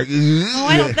 You're like,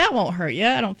 that won't hurt you.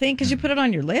 I don't think, because you put it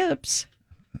on your lips.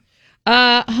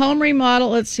 Home remodel.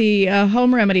 Let's see.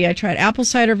 Home remedy. I tried apple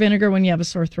cider vinegar when you have a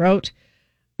sore throat.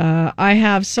 I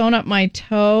have sewn up my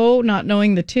toe, not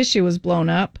knowing the tissue was blown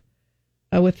up.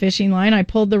 With fishing line. I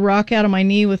pulled the rock out of my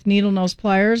knee with needle nose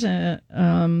pliers.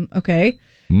 Okay.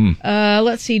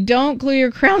 Let's see. Don't glue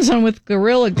your crowns on with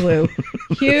Gorilla Glue.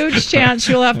 Huge chance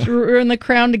you'll have to ruin the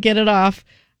crown to get it off.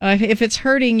 If it's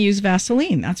hurting, use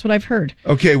Vaseline. That's what I've heard.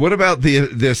 Okay, what about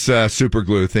this super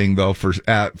glue thing though for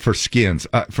skins?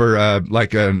 What's the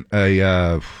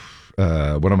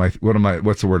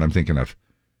word I'm thinking of?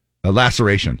 A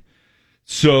laceration.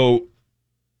 So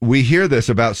we hear this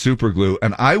about super glue,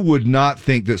 and I would not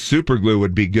think that super glue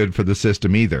would be good for the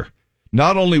system either.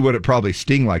 Not only would it probably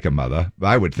sting like a mother,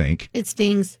 I would think. It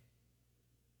stings.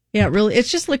 Yeah, really.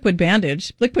 It's just liquid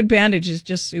bandage. Liquid bandage is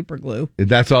just super glue.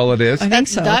 That's all it is? I think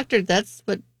so. That's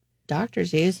what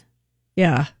doctors use.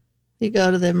 Yeah. You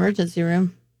go to the emergency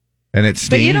room. And it stings.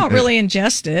 But you don't really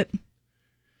ingest it.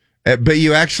 But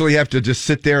you actually have to just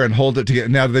sit there and hold it together.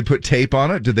 Now, do they put tape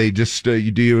on it? Do they just you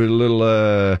do a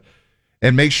little...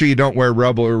 And make sure you don't wear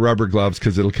rubber gloves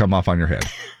because it'll come off on your head.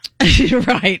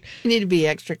 Right. You need to be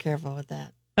extra careful with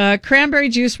that. Cranberry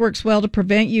juice works well to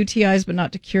prevent UTIs, but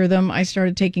not to cure them. I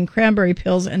started taking cranberry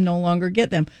pills and no longer get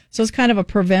them. So it's kind of a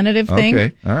preventative thing.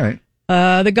 Okay, all right.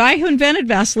 The guy who invented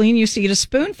Vaseline used to eat a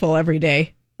spoonful every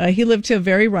day. He lived to a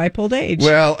very ripe old age.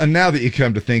 Well, and now that you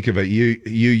come to think of it, you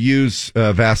use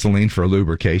Vaseline for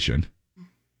lubrication.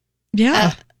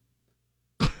 Yeah.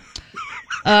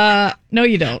 No,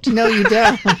 you don't. No, you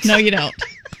don't. No, you don't.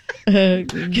 You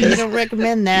don't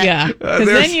recommend that. Yeah, because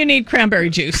then you need cranberry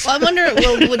juice. Well, I wonder,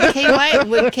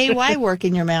 would KY work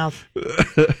in your mouth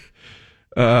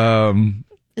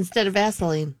instead of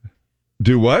Vaseline?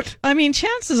 Do what? I mean,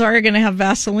 chances are you're going to have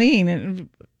Vaseline, and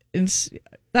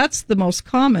that's the most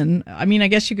common. I mean, I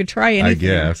guess you could try anything.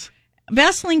 I guess.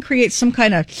 Vaseline creates some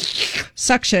kind of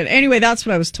suction. Anyway, that's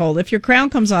what I was told. If your crown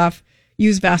comes off,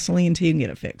 use Vaseline until you can get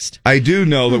it fixed. I do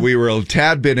know that we were a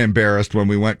tad bit embarrassed when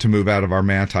we went to move out of our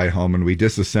Manti home and we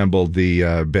disassembled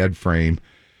the bed frame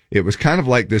It was kind of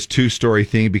like this 2-story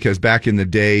thing because back in the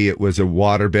day it was a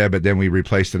water bed, but then we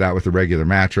replaced it out with a regular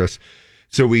mattress.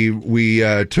 So we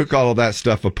took all of that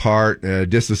stuff apart,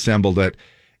 disassembled it,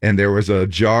 and there was a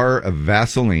jar of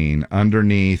Vaseline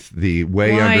underneath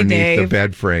underneath Dave? the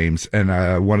bed frames,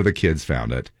 and one of the kids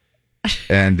found it.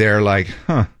 And they're like,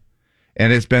 huh.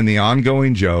 And it's been the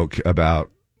ongoing joke about,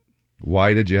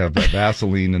 why did you have that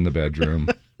Vaseline in the bedroom?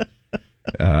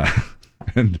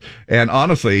 And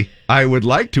honestly, I would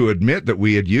like to admit that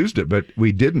we had used it, but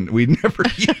we didn't. We never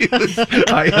used.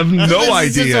 I have no This is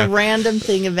idea. just a random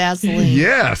thing of Vaseline.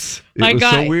 Yes, it was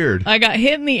so weird. I got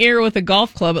hit in the ear with a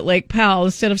golf club at Lake Powell.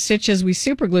 Instead of stitches, we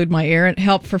superglued my ear, and it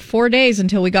helped for 4 days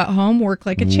until we got home. Worked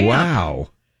like a champ. Wow.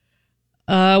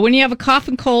 When you have a cough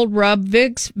and cold, rub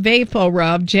Vicks Vapo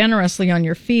Rub generously on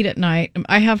your feet at night.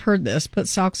 I have heard this. Put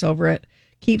socks over it.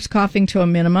 Keeps coughing to a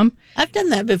minimum. I've done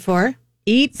that before.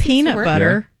 Eat peanut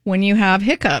butter when you have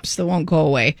hiccups that won't go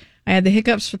away. I had the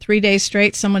hiccups for 3 days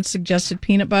straight. Someone suggested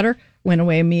peanut butter. Went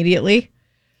away immediately.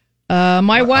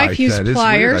 My wife used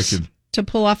pliers to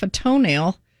pull off a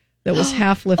toenail that was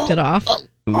half lifted off.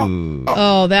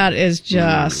 Oh, that is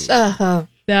just...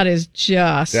 That is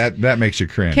just... That makes you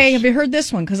cringe. Okay, have you heard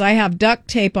this one? Because I have duct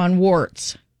tape on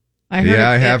warts. I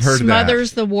have heard that. It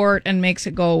smothers the wart and makes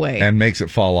it go away. And makes it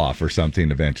fall off or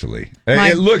something eventually.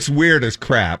 It looks weird as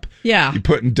crap. Yeah. You're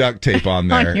putting duct tape on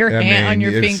there. On your hand, on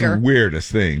your it's finger. It's the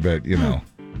weirdest thing, but,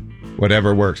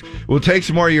 whatever works. We'll take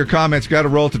some more of your comments. Got to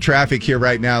roll to traffic here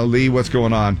right now. Lee, what's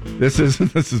going on? This is,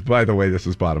 by the way, this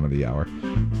is bottom of the hour.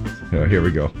 Here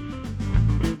we go.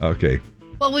 Okay.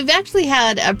 Well, we've actually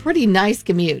had a pretty nice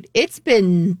commute. It's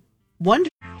been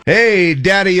wonderful. Hey,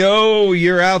 Daddy-O,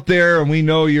 you're out there, and we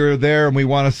know you're there, and we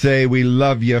want to say we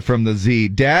love you from the Z.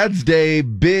 Dad's Day,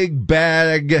 big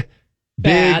bad ticket.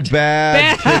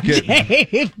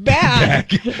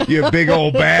 Bag. You big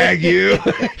old bag, you.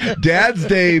 Dad's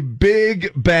Day,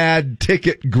 big bad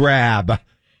ticket grab.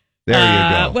 There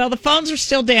you go. Well, the phones are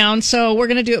still down, so we're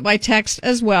going to do it by text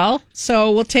as well.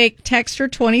 So we'll take Texter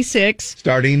 26.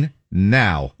 Starting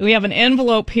now. We have an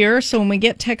envelope here, so when we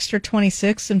get Texter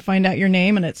 26 and find out your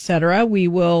name and etc., we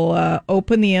will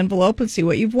open the envelope and see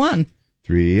what you've won.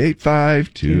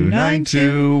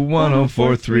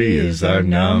 385-292-1043 is our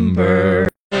number.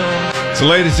 It's the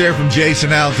latest here from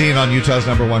Jason Aldean on Utah's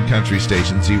 #1 country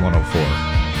station,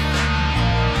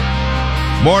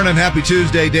 Z104. Morning, happy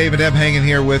Tuesday. Dave and Deb hanging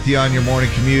here with you on your morning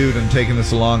commute and taking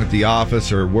us along at the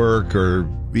office or work, or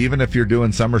even if you're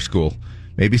doing summer school.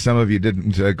 Maybe some of you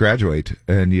didn't graduate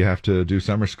and you have to do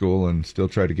summer school and still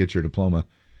try to get your diploma,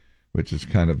 which is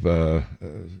kind of,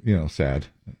 sad.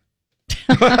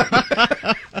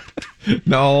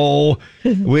 No,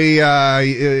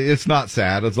 it's not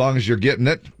sad. As long as you're getting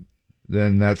it,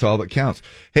 then that's all that counts.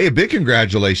 Hey, a big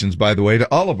congratulations, by the way, to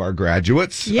all of our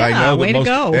graduates. Yeah, I know way to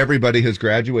go. Everybody has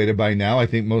graduated by now. I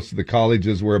think most of the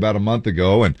colleges were about a month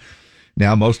ago, and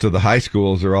now most of the high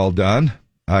schools are all done.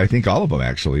 I think all of them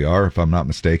actually are, if I'm not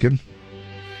mistaken.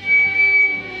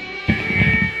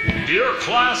 Dear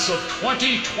class of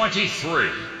 2023,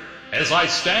 as I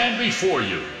stand before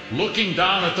you, looking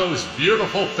down at those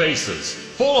beautiful faces,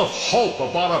 full of hope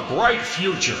about a bright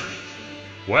future,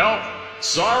 well,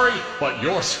 sorry, but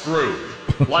you're screwed.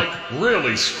 Like,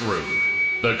 really screwed.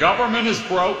 The government is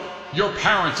broke, your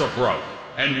parents are broke,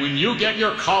 and when you get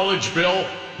your college bill,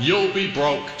 you'll be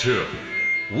broke too.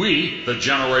 We, the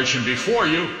generation before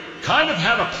you, kind of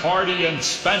had a party and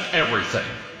spent everything.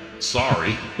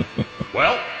 Sorry.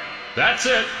 Well, that's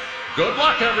it. Good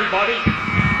luck, everybody.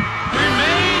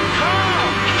 Remain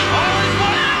calm.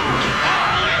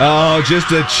 Oh,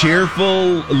 just a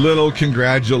cheerful little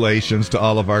congratulations to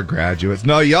all of our graduates.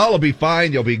 No, y'all will be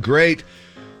fine. You'll be great.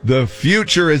 The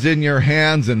future is in your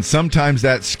hands, and sometimes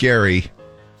that's scary.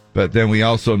 But then we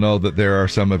also know that there are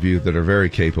some of you that are very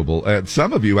capable. And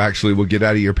some of you actually will get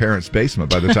out of your parents'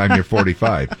 basement by the time you're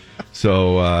 45.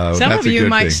 So some that's of you a good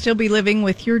might thing. still be living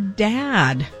with your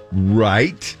dad.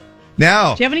 Right.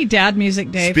 Now, do you have any dad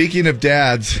music, Dave? Speaking of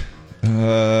dads,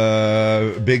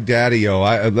 Big Daddy-O,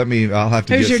 I'll have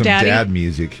to Who's get your some daddy? dad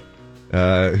music.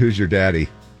 Who's your daddy?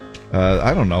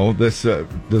 I don't know.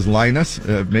 Does Linus?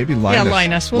 Maybe Linus. Yeah,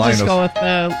 Linus. We'll just go with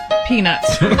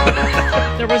Peanuts.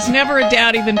 There was never a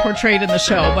dad even portrayed in the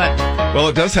show, but... Well,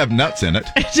 it does have nuts in it.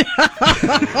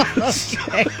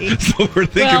 So we're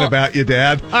thinking about you,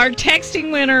 Dad. Our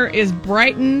texting winner is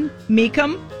Brighton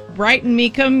Meekum. Brighton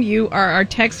Meekum, you are our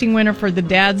texting winner for the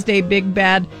Dad's Day Big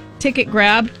Bad Ticket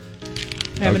Grab.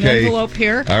 I have an envelope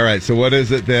here. All right, so what is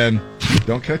it then?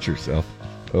 Don't cut yourself.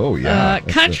 Oh, yeah.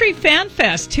 Country Fan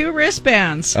Fest, 2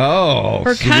 wristbands. Oh,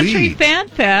 For sweet. Country Fan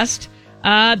Fest,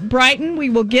 Brighton, we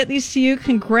will get these to you.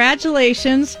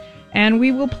 Congratulations. And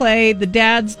we will play the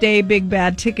Dad's Day Big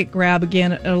Bad Ticket Grab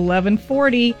again at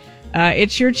 11:40.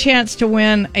 It's your chance to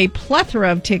win a plethora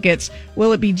of tickets.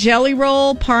 Will it be Jelly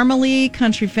Roll, Parmalee,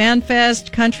 Country Fan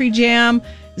Fest, Country Jam,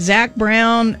 Zach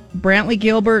Brown, Brantley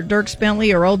Gilbert, Dierks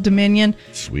Bentley, or Old Dominion?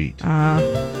 Sweet.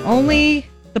 Only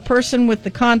the person with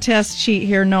the contest sheet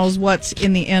here knows what's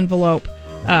in the envelope.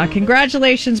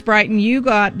 Congratulations, Brighton. You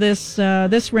got this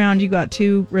round. You got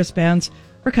 2 wristbands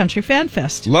for Country Fan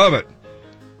Fest. Love it.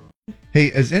 Hey,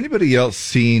 has anybody else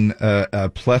seen a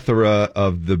plethora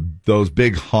of those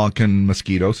big honkin'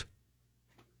 mosquitoes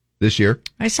this year?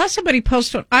 I saw somebody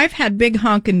post one. I've had big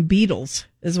honkin' beetles,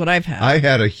 is what I've had. I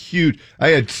had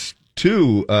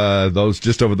 2 those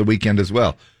just over the weekend as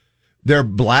well. They're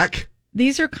black.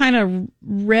 These are kind of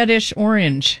reddish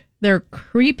orange. They're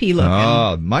creepy looking.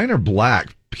 Oh, mine are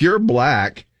black, pure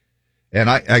black. And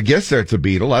I guess that's a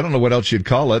beetle. I don't know what else you'd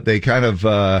call it. They kind of...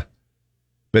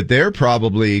 but they're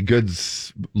probably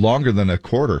longer than a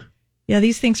quarter. Yeah,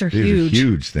 these things are These huge. are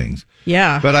huge things.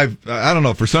 Yeah. But I don't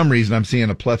know, for some reason I'm seeing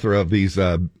a plethora of these,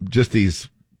 just these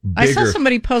bigger. I saw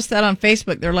somebody post that on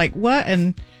Facebook. They're like, what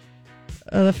in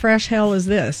the fresh hell is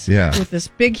this? Yeah. With this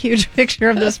big, huge picture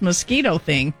of this mosquito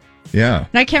thing. Yeah.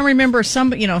 And I can't remember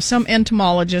some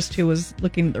entomologist who was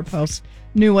looking at their post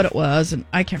knew what it was, and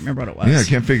I can't remember what it was. Yeah, I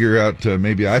can't figure out,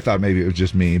 I thought maybe it was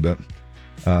just me, but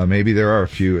maybe there are a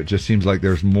few. It just seems like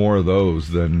there's more of those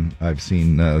than I've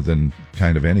seen than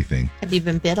kind of anything. Have you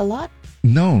been bit a lot?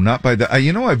 No, not by that.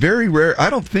 I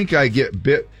don't think I get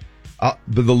bit.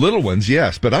 The little ones,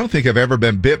 yes, but I don't think I've ever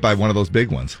been bit by one of those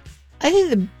big ones. I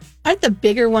think aren't the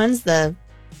bigger ones the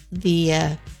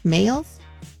males?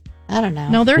 I don't know.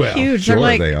 No, they're huge. Sure, they're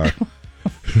like they are.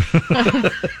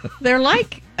 they're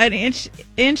like an inch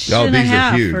Oh, and a these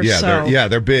half are huge. or Yeah, so.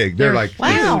 they're big. They're like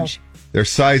huge. They're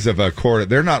size of a quarter.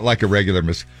 They're not like a regular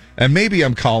and maybe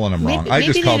I'm calling them wrong. I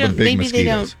just call them big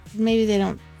mosquitoes. Maybe they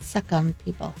don't suck on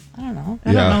people. I don't know.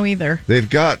 I don't know either. They've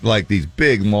got like these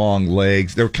big long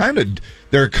legs. They're kind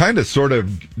of sort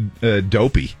of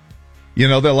dopey.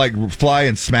 They'll like fly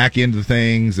and smack into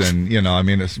things, and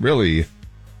it's really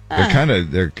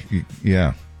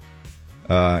yeah.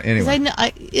 Anyway,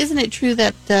 isn't it true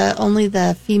that only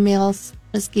the female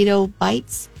mosquito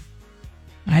bites?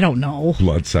 I don't know.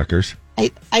 Bloodsuckers.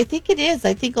 I think it is.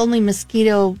 I think only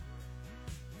mosquito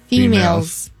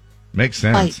females makes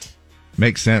sense. Bite.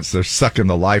 Makes sense. They're sucking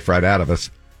the life right out of us.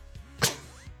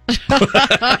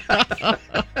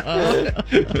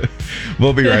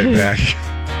 We'll be right back.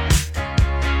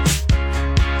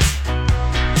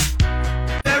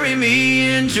 Bury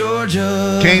me in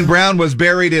Georgia. Kane Brown was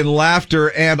buried in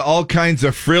laughter and all kinds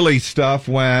of frilly stuff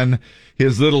when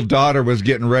his little daughter was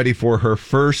getting ready for her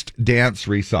first dance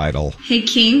recital. Hey,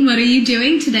 King, what are you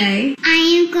doing today?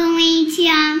 I am going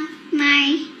to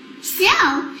my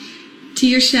show. To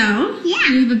your show? Yeah.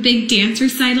 You have a big dance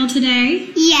recital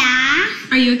today? Yeah.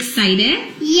 Are you excited?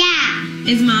 Yeah.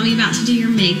 Is Mommy about to do your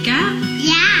makeup?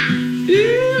 Yeah.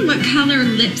 Ooh, what color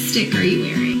lipstick are you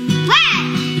wearing?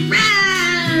 Red.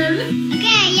 Red!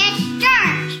 Okay, let's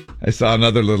start. I saw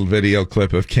another little video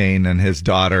clip of Kane and his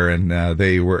daughter, and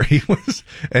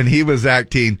he was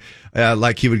acting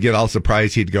like he would get all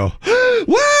surprised. He'd go,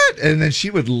 "What?" And then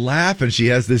she would laugh, and she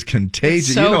has this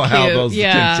contagious. So you know how cute. those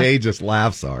contagious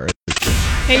laughs are.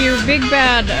 Hey, your big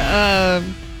bad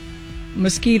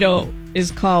mosquito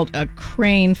is called a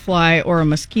crane fly or a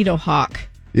mosquito hawk.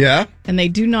 Yeah, and they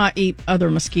do not eat other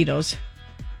mosquitoes.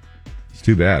 It's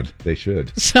too bad. They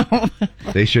should. So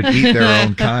they should eat their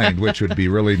own kind, which would be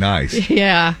really nice.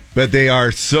 Yeah, but they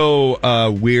are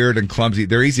so weird and clumsy.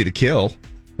 They're easy to kill.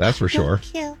 That's for sure.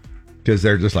 Because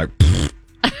they're just like.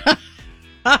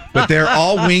 But they're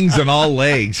all wings and all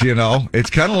legs, It's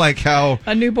kind of like how...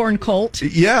 a newborn colt?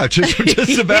 Yeah, just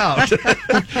about.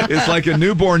 It's like a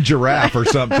newborn giraffe or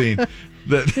something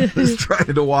that is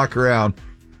trying to walk around.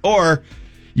 Or,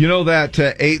 that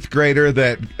 8th grader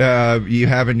that you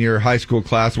have in your high school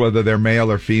class, whether they're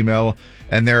male or female,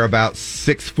 and they're about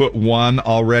 6'1"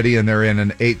 already, and they're in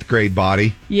an 8th grade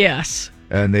body? Yes.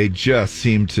 And they just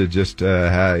seem to just,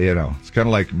 it's kind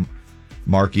of like...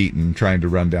 Mark Eaton trying to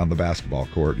run down the basketball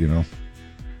court,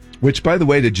 Which, by the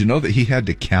way, did you know that he had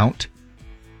to count?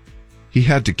 He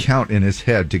had to count in his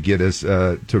head to get his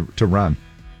to run.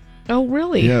 Oh,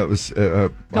 really? Yeah, it was.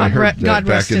 I heard that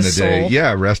back in the day. Soul.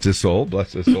 Yeah, rest his soul,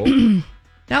 bless his soul.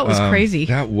 That was crazy.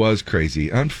 That was crazy.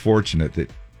 Unfortunate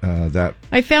that that.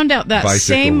 I found out that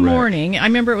same wreck. morning. I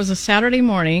remember it was a Saturday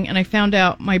morning, and I found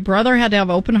out my brother had to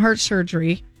have open heart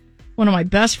surgery. One of my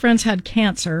best friends had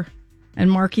cancer. And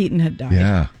Mark Eaton had died.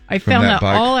 Yeah. I found that that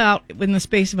bike? all out in the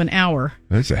space of an hour.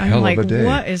 That's a I'm hell like, of a day.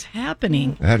 what is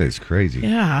happening? That is crazy.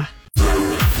 Yeah.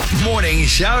 Morning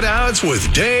shout-outs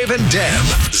with Dave and Deb.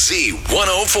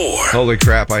 Z104. Holy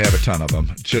crap, I have a ton of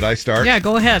them. Should I start? Yeah,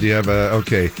 go ahead. Do you have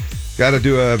okay. Got to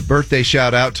do a birthday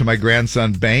shout out to my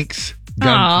grandson Banks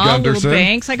Aw, little Gunderson.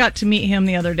 Banks. I got to meet him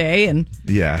the other day, and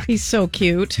Yeah. he's so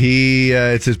cute.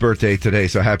 It's his birthday today,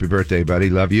 so happy birthday, buddy.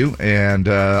 Love you. And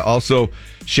also,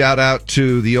 shout out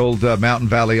to the old Mountain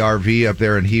Valley RV up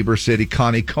there in Heber City,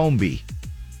 Connie Comby.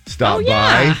 Stopped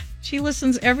by. She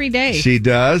listens every day. She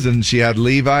does, and she had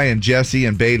Levi and Jesse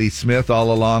and Bailey Smith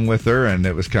all along with her, and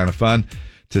it was kind of fun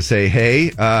to say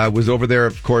hey. Was over there,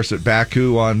 of course, at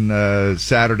Baku on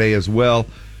Saturday as well.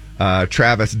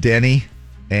 Travis Denny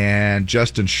and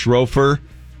Justin Schrofer.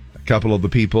 A couple of the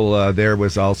people there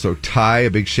was also Ty. A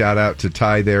big shout out to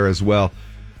Ty there as well.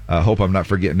 Hope I'm not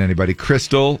forgetting anybody.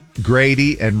 Crystal,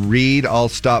 Grady, and Reed all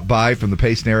stopped by from the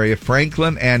Payson area.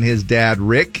 Franklin and his dad,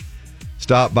 Rick,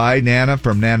 stopped by. Nana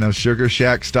from Nana's Sugar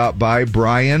Shack stopped by.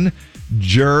 Brian,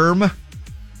 Germ,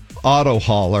 Auto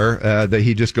Hauler, that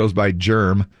he just goes by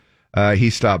Germ. He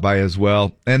stopped by as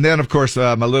well. And then, of course,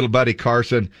 my little buddy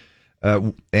Carson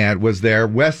and was there.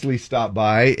 Wesley stopped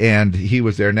by, and he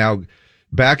was there. Now,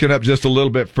 backing up just a little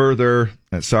bit further.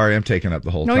 Sorry, I'm taking up the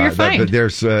whole time. No, you're fine. But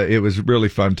there's, it was really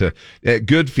fun to at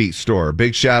Good Feet Store.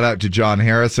 Big shout out to John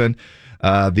Harrison,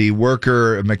 the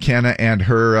worker McKenna, and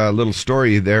her little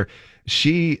story there.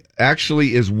 She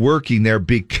actually is working there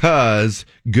because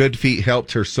Good Feet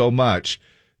helped her so much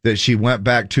that she went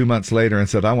back 2 months later and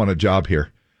said, I want a job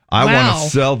here. I want to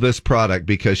sell this product,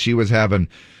 because she was having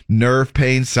nerve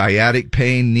pain, sciatic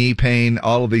pain, knee pain,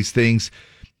 all of these things.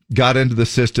 Got into the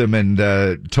system and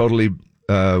totally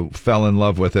fell in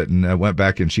love with it, and went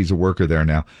back, and she's a worker there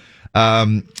now.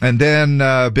 And then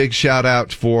big shout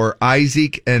out for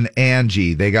Isaac and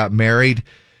Angie. They got married,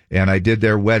 and I did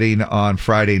their wedding on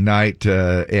Friday night.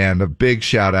 And a big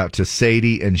shout out to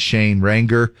Sadie and Shane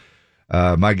Ranger.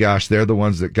 My gosh, they're the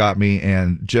ones that got me,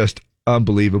 and just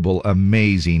unbelievable,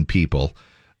 amazing people.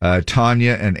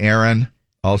 Tanya and Aaron.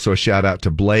 Also a shout out to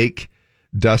Blake,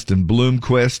 Dustin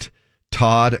Bloomquist,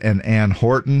 Todd and Ann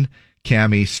Horton,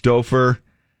 Cammie Stouffer,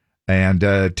 and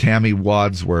Tammy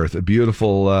Wadsworth. A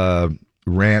beautiful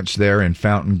ranch there in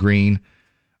Fountain Green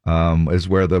is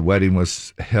where the wedding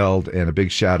was held, and a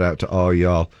big shout out to all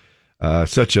y'all.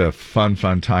 Such a fun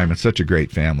time, and such a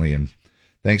great family, and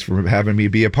thanks for having me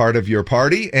be a part of your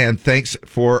party, and thanks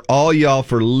for all y'all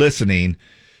for listening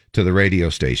to the radio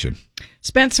station.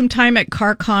 Spent some time at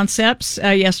Car Concepts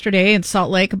yesterday in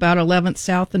Salt Lake, about 11th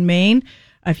South and Main.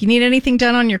 If you need anything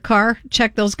done on your car,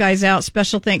 check those guys out.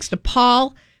 Special thanks to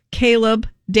Paul, Caleb,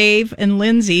 Dave, and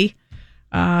Lindsay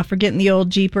for getting the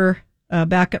old Jeeper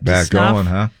back up to snuff. Going,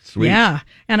 huh? Sweet. Yeah.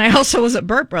 And I also was at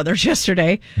Burt Brothers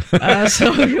yesterday.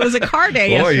 So it was a car day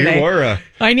yesterday. You were.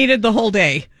 I needed the whole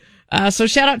day. So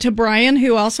shout out to Brian,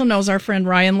 who also knows our friend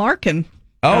Ryan Larkin.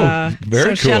 Very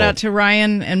cool. Shout out to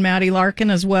Ryan and Maddie Larkin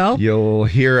as well. You'll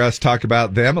hear us talk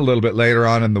about them a little bit later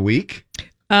on in the week.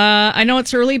 I know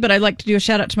it's early, but I'd like to do a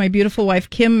shout out to my beautiful wife,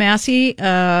 Kim Massey.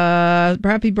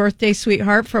 Happy birthday,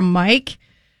 sweetheart, from Mike.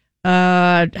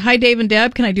 Hi, Dave and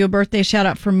Deb. Can I do a birthday shout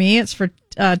out for me? It's for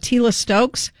Tila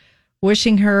Stokes.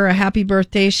 Wishing her a happy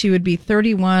birthday. She would be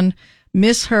 31.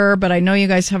 Miss her, but I know you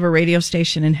guys have a radio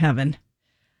station in heaven.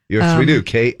 Yes, we do.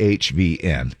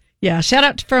 KHVN. Yeah, shout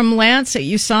out from Lance at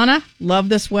USANA. Love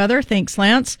this weather. Thanks,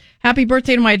 Lance. Happy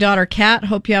birthday to my daughter, Kat.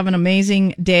 Hope you have an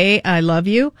amazing day. I love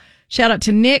you. Shout out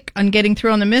to Nick on getting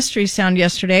through on the mystery sound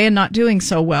yesterday and not doing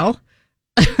so well.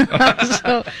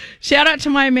 So, shout out to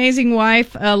my amazing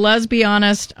wife. Let's be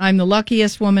honest, I'm the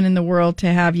luckiest woman in the world to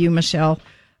have you, Michelle,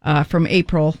 from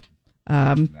April.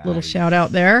 Nice. Little shout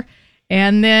out there.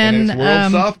 And then it's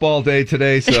World Softball Day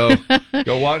today, so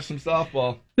go watch some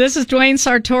softball. This is Dwayne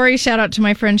Sartori. Shout out to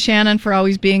my friend Shannon for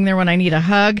always being there when I need a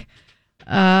hug.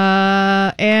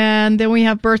 And then we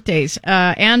have birthdays.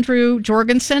 Andrew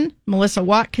Jorgensen, Melissa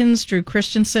Watkins, Drew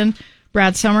Christensen,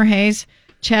 Brad Summerhays,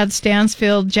 Chad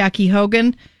Stansfield, Jackie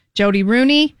Hogan, Jody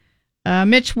Rooney,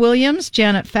 Mitch Williams,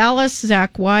 Janet Fallis,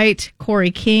 Zach White,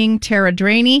 Corey King, Tara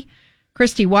Draney,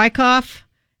 Christy Wyckoff,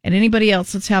 and anybody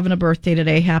else that's having a birthday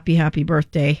today. Happy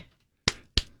birthday.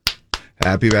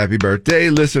 Happy birthday,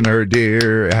 listener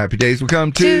dear. Happy days will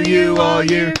come to you all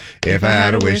year. If I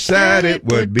had a wish that it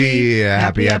would be a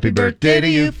happy birthday to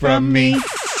you from me.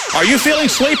 Are you feeling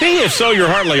sleepy? If so, you're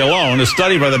hardly alone. A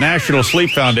study by the National Sleep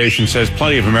Foundation says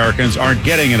plenty of Americans aren't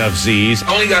getting enough Z's.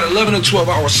 I only got 11 or 12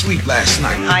 hours sleep last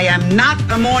night. I am not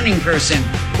a morning person.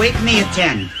 Wake me at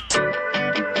 10.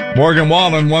 Morgan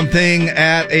Wallen, one thing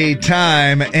at a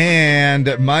time.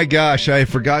 And my gosh, I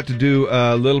forgot to do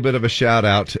a little bit of a shout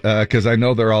out because I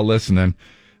know they're all listening.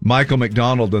 Michael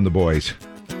McDonald and the boys.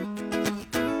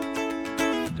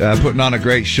 Putting on a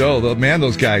great show. Man,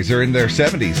 those guys are in their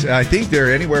 70s. I think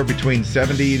they're anywhere between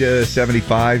 70 to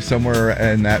 75, somewhere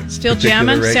in that Still particular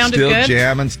jamming? range. Sounded still good?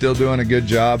 jamming, still doing a good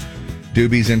job.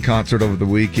 Doobie's in concert over the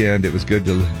weekend. It was good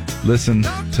to listen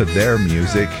to their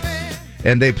music.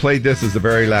 And they played this as the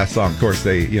very last song. Of course,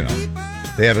 they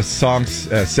have a song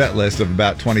set list of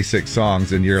about 26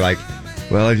 songs, and you're like,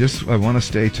 well, I want to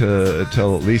stay till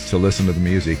at least to listen to the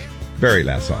music. Very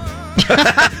last song.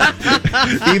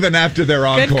 Even after their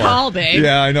encore. Good call, babe.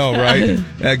 Yeah, I know, right?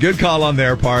 Good call on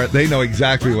their part. They know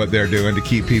exactly what they're doing to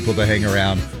keep people to hang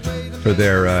around for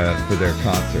their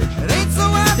concert.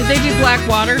 Did they do Black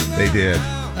Water? They did.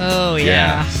 Oh,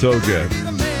 yeah. So good.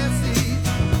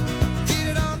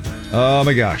 Oh,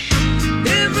 my gosh.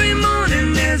 Every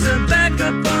morning there's a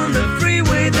backup on the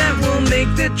freeway that will make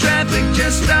the traffic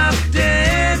just stop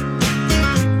dead.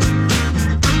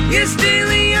 Yes,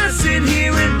 daily I sit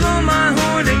here and blow my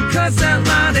horn and cuss out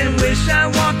loud and wish I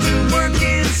walked to work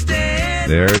instead.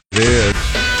 There it is.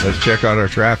 Let's check out our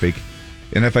traffic.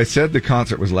 And if I said the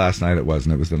concert was last night, it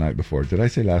wasn't. It was the night before. Did I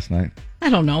say last night? I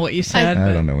don't know what you said.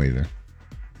 I don't know either.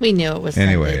 We knew it was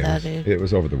Anyway, Sunday, though, it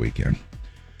was over the weekend.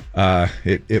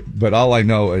 But all I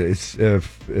know is,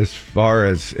 as far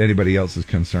as anybody else is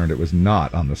concerned, it was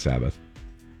not on the Sabbath.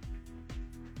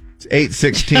 It's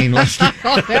 8:16.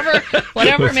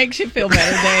 Whatever makes you feel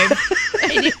better, Dave.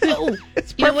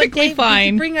 It's perfectly fine.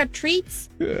 Did you bring our treats?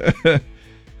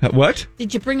 What?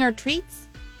 Did you bring our treats?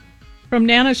 From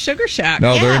Nana's Sugar Shack.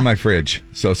 No, they're in my fridge.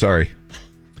 So sorry.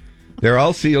 They're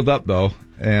all sealed up, though,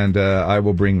 and I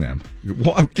will bring them.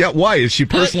 Why? Is she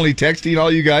personally texting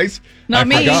all you guys? Not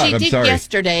me. Forgot. She I'm did sorry.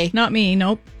 yesterday. Not me,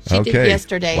 nope. She did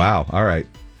yesterday. Wow. All right.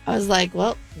 I was like,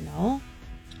 well, no.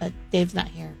 Dave's not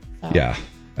here. So. Yeah.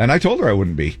 And I told her I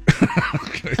wouldn't be.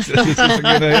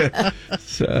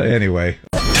 So, anyway.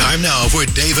 Time now for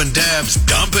Dave and Dab's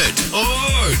Dump It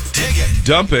or Dig It.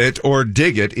 Dump It or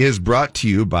Dig It is brought to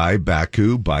you by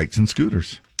Baku Bikes and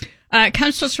Scooters. It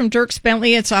comes to us from Dierks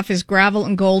Bentley. It's off his Gravel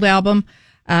and Gold album.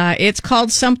 It's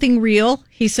called Something Real.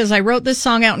 He says, I wrote this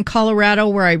song out in Colorado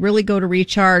where I really go to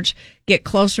recharge, get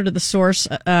closer to the source,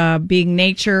 being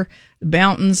nature, the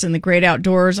mountains, and the great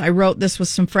outdoors. I wrote this with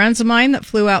some friends of mine that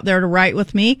flew out there to write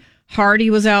with me. Hardy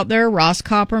was out there, Ross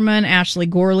Copperman, Ashley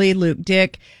Gorley, Luke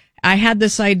Dick. I had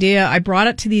this idea. I brought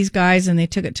it to these guys, and they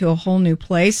took it to a whole new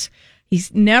place.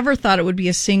 He's never thought it would be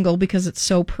a single because it's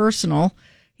so personal.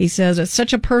 He says, it's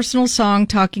such a personal song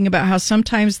talking about how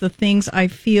sometimes the things I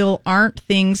feel aren't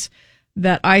things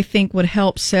that I think would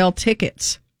help sell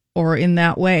tickets or in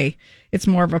that way. It's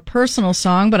more of a personal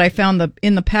song, but I found that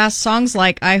in the past, songs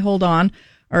like I Hold On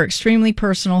are extremely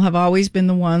personal, have always been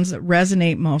the ones that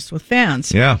resonate most with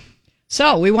fans. Yeah.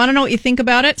 So we want to know what you think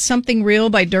about it. Something Real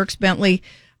by Dierks Bentley.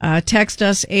 Text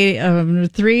us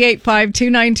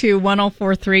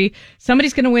 385-292-1043.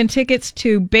 Somebody's going to win tickets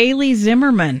to Bailey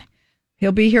Zimmerman.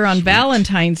 He'll be here on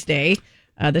Valentine's Day.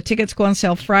 The tickets go on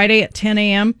sale Friday at 10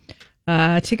 a.m.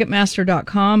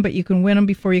 Ticketmaster.com, but you can win them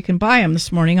before you can buy them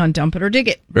this morning on Dump It or Dig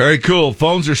It. Very cool.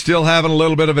 Phones are still having a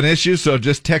little bit of an issue, so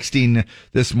just texting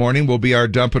this morning will be our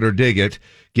Dump It or Dig It.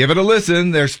 Give it a listen.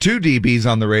 There's 2 DBs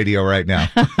on the radio right now.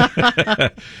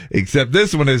 Except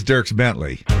this one is Dierks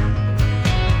Bentley.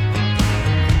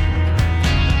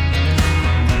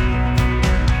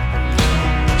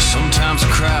 Sometimes a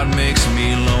crowd makes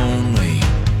me lonely.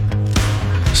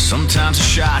 Sometimes a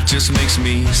shot just makes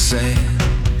me sad.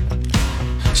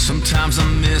 Sometimes I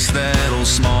miss that old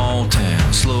small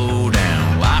town. Slow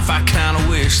down life I kinda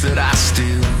wish that I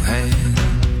still had.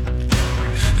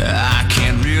 I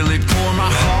can't really pour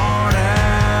my heart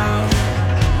out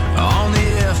on the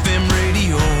FM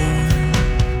radio,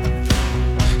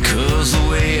 'cause the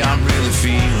way I'm really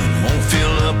feeling won't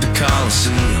fill up the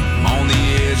Coliseum on the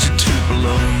edge of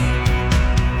Tupelo.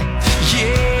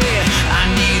 Yeah, I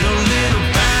need a little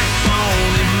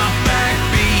backbone in my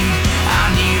backbeat. I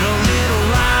need a little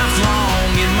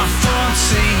lifelong in my front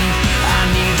seat. I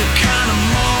need the kind of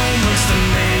moments that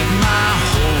make my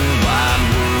whole wide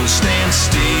world stand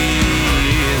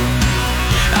still.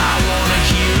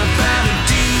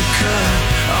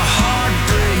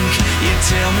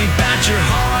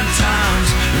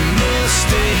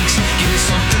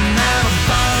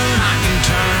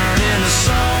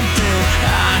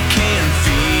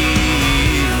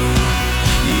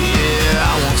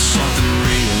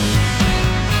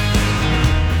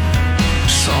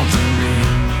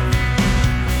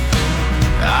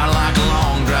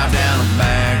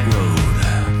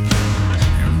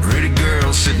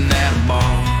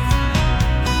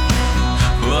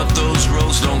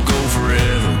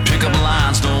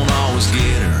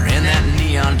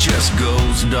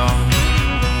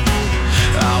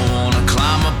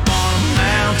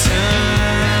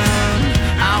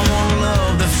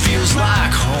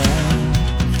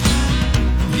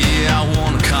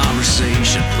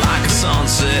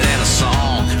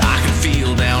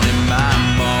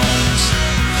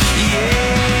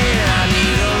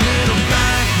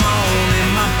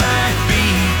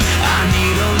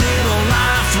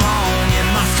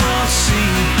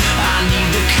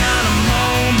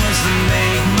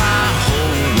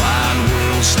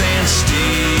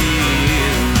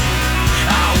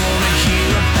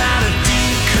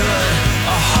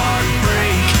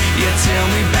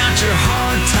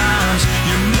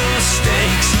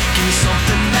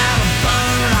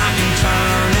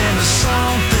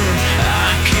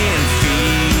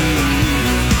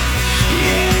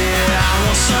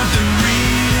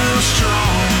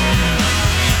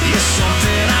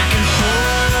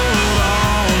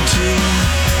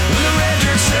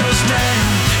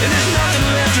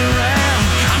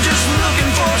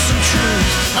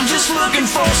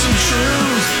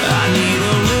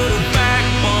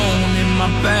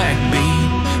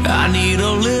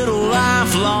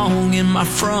 my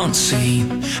front seat.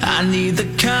 I need the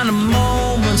kind of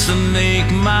moments that make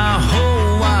my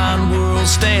whole wide world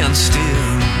stand still.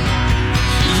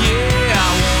 Yeah, I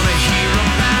wanna hear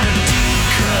about a deep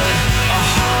cut, a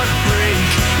heartbreak.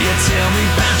 Yeah, tell me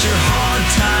about your hard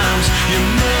times, your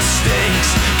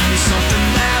mistakes. Give me something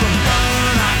that'll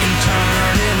burn, I can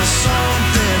turn into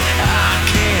something I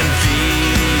can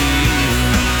feel.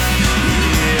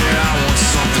 Yeah, I want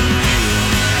something real.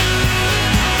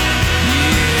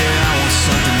 Yeah, I want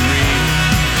something real.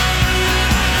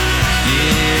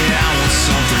 Yeah, I want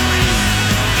something real.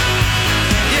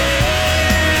 Yeah,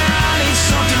 I need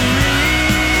something real.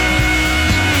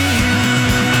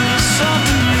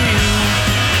 Something real.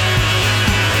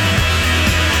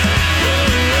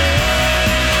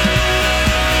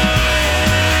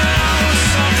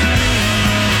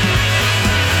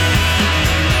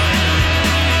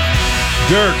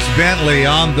 Dierks Bentley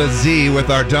on the Z with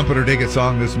our Dump It or Dig It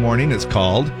song this morning. It's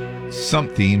called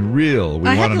Something Real.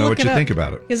 We want to know what you think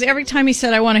about it. Because every time he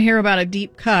said, I want to hear about a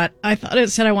deep cut, I thought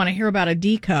it said, I want to hear about a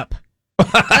D cup.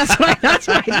 That's what I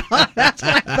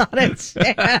thought it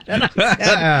said. And I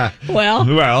said,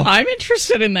 well, I'm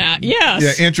interested in that. Yes.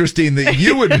 Yeah, interesting that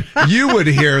you would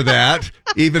hear that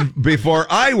even before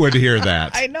I would hear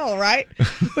that. I know, right?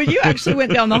 But you actually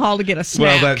went down the hall to get a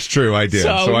snack. Well, that's true. I did.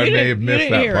 So I may have missed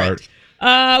that part.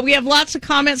 We have lots of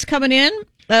comments coming in.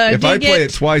 If I play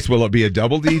it twice, will it be a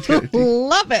double D?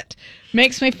 Love it.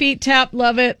 Makes my feet tap.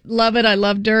 Love it. Love it. I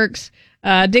love Dierks.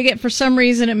 Dig It. For some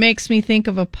reason, it makes me think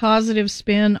of a positive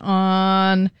spin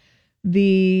on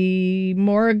the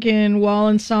Morgan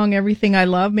Wallen song, Everything I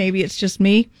Love. Maybe it's just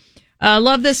me.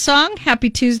 Love this song. Happy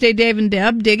Tuesday, Dave and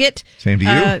Deb. Dig it. Same to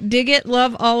you. Dig it.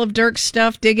 Love all of Dierks'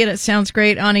 stuff. Dig it. It sounds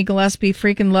great. Ani Gillespie,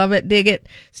 freaking love it. Dig it.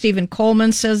 Stephen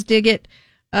Coleman says dig it.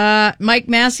 Mike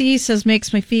Massey says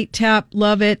makes my feet tap.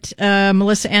 Love it.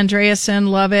 Melissa Andreasen,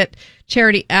 love it.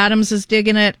 Charity Adams is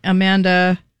digging it.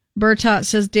 Amanda Bertot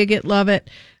says dig it. Love it.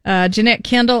 Jeanette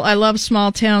Kendall, I love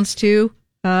small towns too.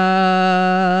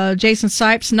 Jason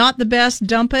Sipes, not the best.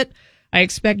 Dump it. I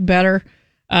expect better.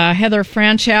 Heather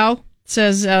Franchow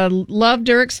says, love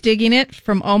Dierks, digging it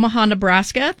from Omaha,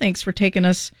 Nebraska. Thanks for taking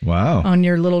us on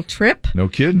your little trip. No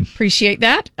kidding. Appreciate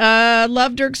that.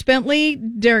 Love Dierks Bentley.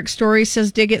 Derek Story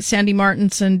says, dig it. Sandy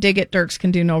Martinson, dig it. Dierks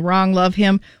can do no wrong. Love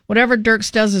him. Whatever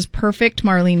Dierks does is perfect.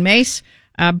 Marlene Mace.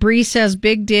 Bree says,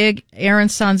 big dig. Aaron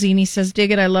Sanzini says,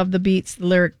 dig it. I love the beats.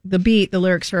 The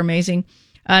lyrics are amazing.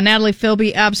 Natalie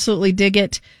Philby, absolutely dig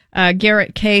it.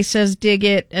 Garrett K says, dig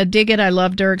it. Dig it. I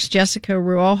love Dierks. Jessica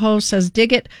Ruojo says,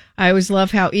 dig it. I always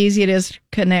love how easy it is to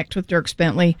connect with Dierks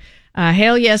Bentley.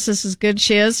 Hell yes, this is good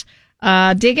shiz.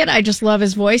 Dig it. I just love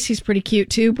his voice. He's pretty cute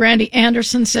too. Brandy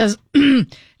Anderson says,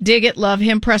 dig it. Love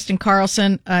him. Preston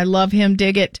Carlson, I love him.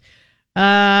 Dig it.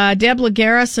 Deb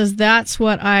Laguerra says, that's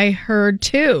what I heard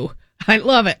too. I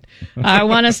love it. I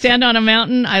want to stand on a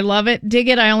mountain. I love it. Dig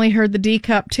it. I only heard the D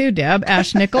cup too, Deb.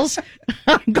 Ash Nichols.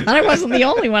 I'm glad I wasn't the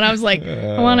only one. I was like,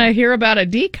 I want to hear about a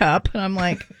D cup. And I'm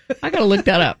like, I got to look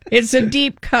that up. It's a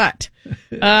deep cut.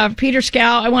 Peter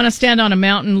Scow, I want to stand on a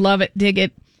mountain. Love it. Dig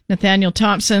it. Nathaniel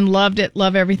Thompson, loved it.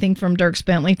 Love everything from Dierks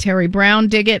Bentley. Terry Brown,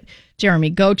 dig it. Jeremy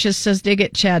Goches says, dig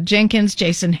it. Chad Jenkins,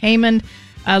 Jason Heyman,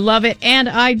 I love it. And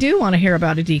I do want to hear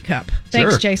about a D cup.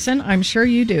 Thanks, Jason. I'm sure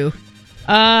you do.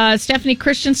 Stephanie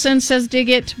Christensen says dig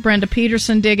it. Brenda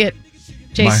Peterson, dig it.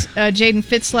 Jaden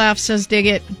Fitzlaff says dig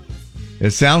it.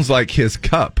 It sounds like his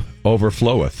cup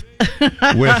overfloweth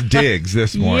with digs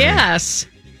this morning. Yes.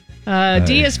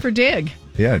 D is for dig.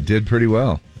 Yeah, it did pretty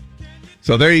well.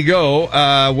 So there you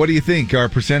go. What do you think our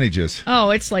percentages?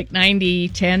 Oh, it's like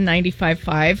 90-10,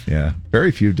 95-5. Yeah,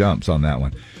 very few dumps on that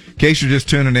one. In case you're just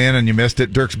tuning in and you missed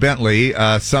it, Dierks Bentley,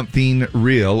 Something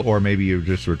Real, or maybe you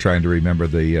just were trying to remember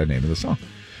the name of the song.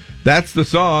 That's the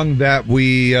song that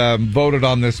we voted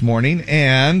on this morning,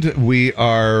 and we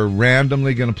are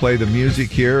randomly going to play the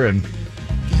music here,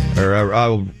 or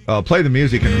I'll play the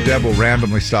music, and Deb will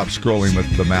randomly stop scrolling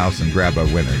with the mouse and grab a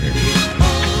winner here.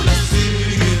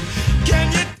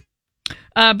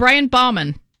 Brian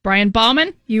Bauman. Brian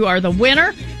Bauman, you are the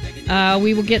winner.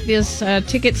 We will get these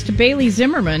tickets to Bailey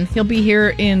Zimmerman. He'll be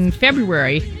here in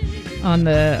February on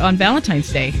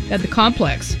Valentine's Day at the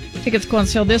Complex. Tickets go on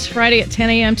sale this Friday at 10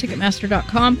 a.m.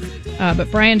 Ticketmaster.com. But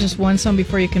Brian just won some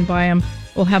before you can buy them.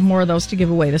 We'll have more of those to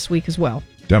give away this week as well.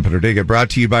 Dump It or Dig It, brought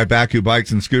to you by Baku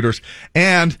Bikes and Scooters.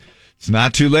 And it's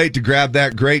not too late to grab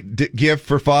that great gift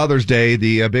for Father's Day.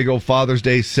 The big old Father's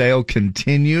Day sale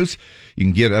continues. You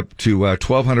can get up to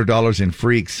 $1,200 in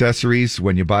free accessories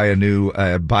when you buy a new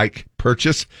bike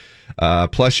purchase.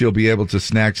 Plus, you'll be able to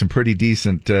snag some pretty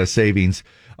decent savings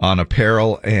on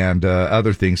apparel and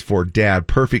other things for Dad.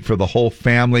 Perfect for the whole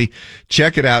family.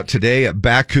 Check it out today at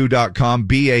Bakcou.com,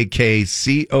 BAKCOU.com.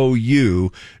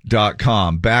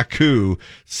 Bakcou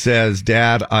says,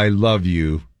 Dad, I love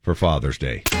you for Father's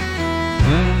Day.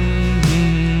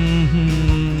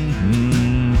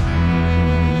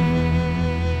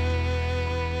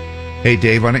 Hey,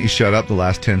 Dave, why don't you shut up the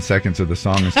last 10 seconds of the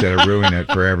song instead of ruining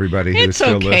it for everybody who's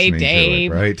still listening Dave.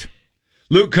 to it, right?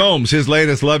 Luke Combs, his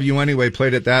latest Love You Anyway,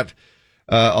 played at that.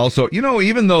 Also,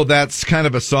 even though that's kind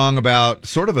of a song about,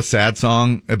 sort of a sad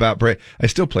song about, I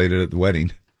still played it at the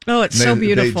wedding. Oh, it's so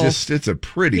beautiful. It's a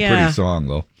pretty song,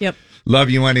 though. Yep. Love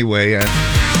You Anyway. And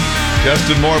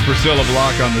Justin Moore, Priscilla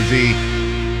Block on the Z.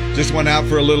 Just went out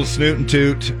for a little snoot and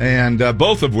toot, and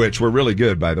both of which were really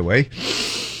good, by the way.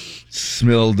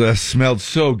 Smelled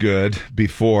so good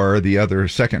before the other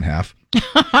second half.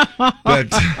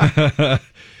 But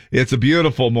it's a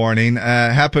beautiful morning.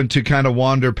 Happened to kind of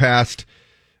wander past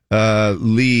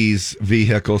Lee's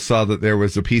vehicle, saw that there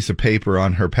was a piece of paper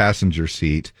on her passenger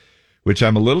seat, which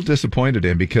I'm a little disappointed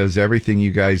in because everything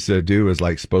you guys do is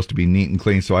like supposed to be neat and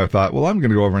clean. So I thought, well, I'm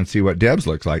going to go over and see what Deb's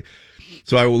looks like.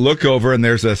 So I will look over, and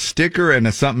there's a sticker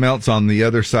and something else on the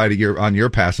other side of your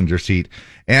passenger seat,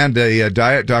 and a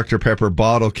Diet Dr. Pepper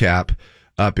bottle cap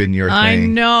up in your thing. I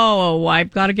know. I've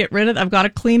got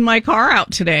to clean my car out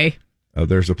today. Oh,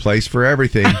 there's a place for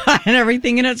everything. And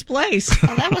everything in its place.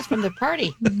 Oh, that was from the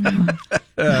party.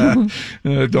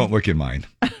 Don't look in mine.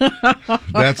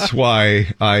 That's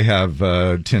why I have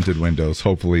tinted windows,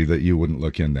 hopefully that you wouldn't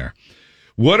look in there.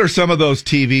 What are some of those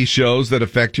TV shows that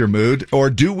affect your mood, or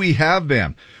do we have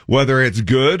them, whether it's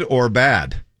good or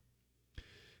bad?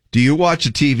 Do you watch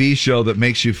a TV show that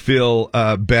makes you feel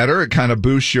better? It kind of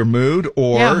boosts your mood,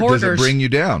 or does it bring you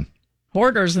down?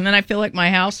 Hoarders, and then I feel like my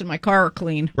house and my car are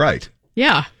clean. Right.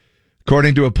 Yeah.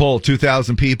 According to a poll,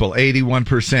 2,000 people,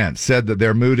 81% said that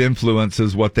their mood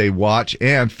influences what they watch,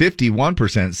 and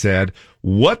 51% said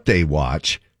what they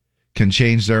watch can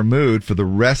change their mood for the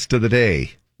rest of the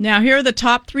day. Now, here are the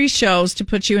top 3 shows to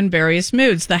put you in various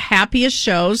moods. The happiest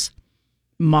shows: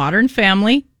 Modern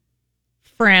Family,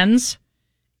 Friends,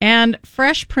 and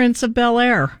Fresh Prince of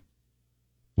Bel-Air.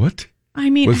 What? I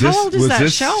mean, how old is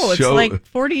that show? It's like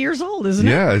 40 years old, isn't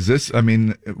it? Yeah,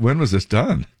 when was this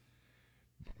done?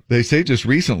 They say just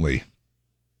recently.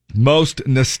 Most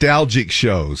nostalgic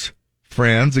shows: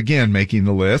 Friends, again, making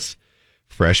the list.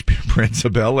 Fresh Prince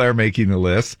of Bel-Air making the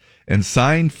list. And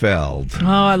Seinfeld. Oh,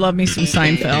 I love me some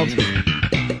Seinfeld.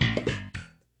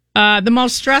 The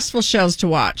most stressful shows to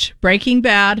watch: Breaking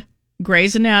Bad,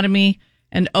 Grey's Anatomy,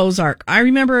 and Ozark. I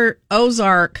remember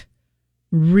Ozark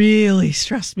really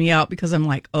stressed me out because I'm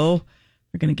like, oh,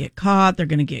 they're going to get caught. They're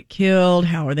going to get killed.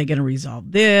 How are they going to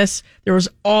resolve this? There was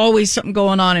always something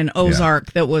going on in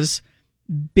Ozark that was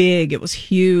big. It was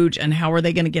huge. And how are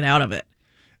they going to get out of it?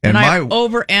 And I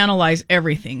overanalyze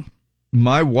everything.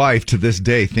 My wife to this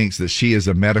day thinks that she is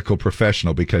a medical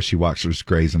professional because she watches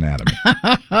Grey's Anatomy.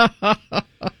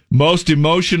 Most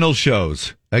emotional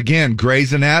shows. Again,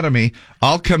 Grey's Anatomy.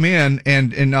 I'll come in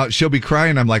and she'll be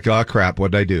crying. I'm like, oh, crap.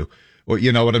 What'd I do? Well,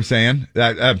 you know what I'm saying?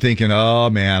 I'm thinking, oh,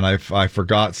 man, I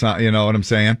forgot something. You know what I'm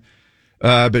saying?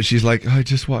 But she's like, oh, I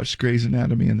just watched Grey's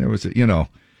Anatomy and there was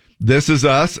This Is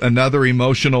Us, another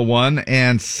emotional one,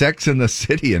 and Sex and the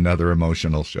City, another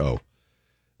emotional show.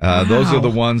 Wow. Those are the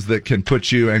ones that can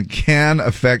put you and can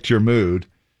affect your mood,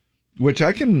 which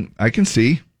I can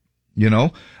see.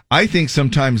 I think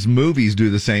sometimes movies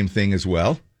do the same thing as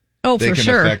well. Oh, they can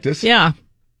affect us. Yeah.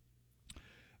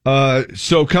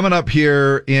 So coming up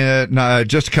here in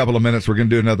just a couple of minutes, we're going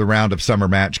to do another round of Summer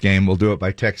Match Game. We'll do it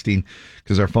by texting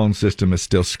because our phone system is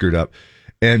still screwed up.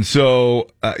 And so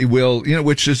we'll,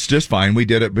 which is just fine. We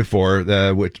did it before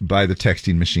by the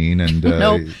texting machine. And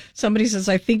nope. Somebody says,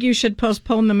 I think you should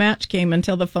postpone the match game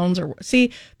until the phones are.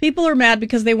 See, people are mad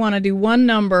because they want to do one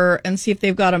number and see if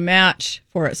they've got a match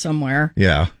for it somewhere.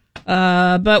 Yeah.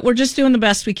 But we're just doing the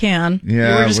best we can.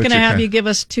 Yeah. We're just going to have you give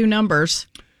us 2 numbers.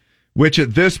 Which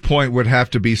at this point would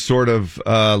have to be sort of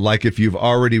like if you've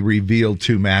already revealed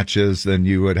 2 matches, then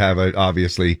you would have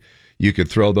obviously you could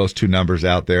throw those 2 numbers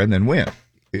out there and then win.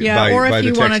 Yeah, or if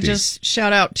you want to just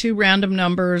shout out 2 random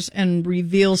numbers and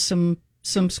reveal some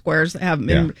squares that haven't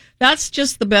been. Yeah. That's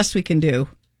just the best we can do.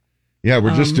 Yeah,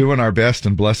 we're just doing our best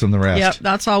and blessing the rest. Yep,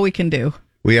 that's all we can do.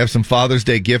 We have some Father's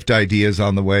Day gift ideas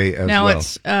on the way as now well.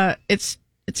 Now it's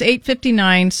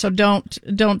 8:59, so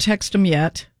don't text them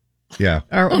yet. Yeah,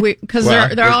 because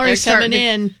they're already starting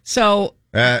in. So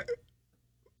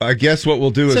I guess what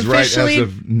we'll do is right as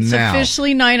of now. It's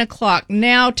officially 9:00.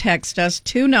 Now text us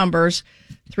 2 numbers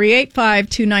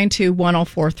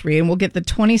 385-292-1043. And we'll get the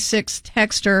 26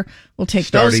 texter. We'll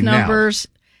take those Starting now. numbers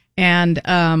and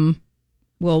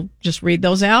we'll just read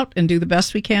those out and do the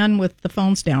best we can with the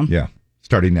phones down. Yeah,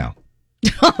 starting now.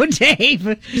 Oh, Dave.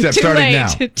 Except Too starting late. now.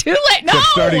 Too late. No.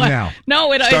 Except starting now.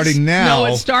 No, Starting now.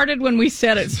 No, it started when we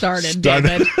said it started,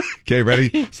 David. Okay,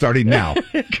 ready? Starting now.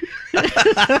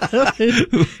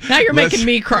 Now you're making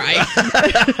me cry.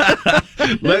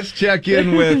 Let's check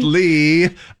in with Lee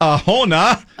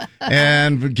Ahona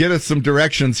and get us some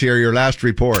directions here, your last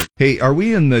report. Hey, are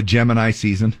we in the Gemini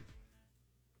season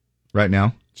right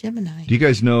now? Gemini. Do you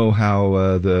guys know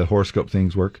how the horoscope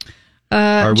things work?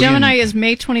 Are we Gemini in- is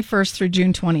May 21st through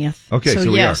June 20th. Okay,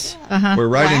 so yes. we are. We're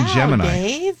right in Gemini.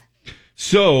 Dave.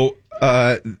 So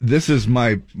this is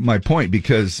my point,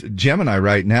 because Gemini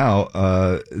right now,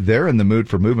 they're in the mood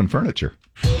for moving furniture.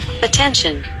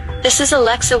 Attention. This is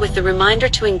Alexa with the reminder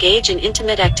to engage in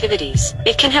intimate activities.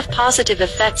 It can have positive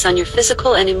effects on your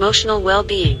physical and emotional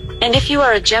well-being. And if you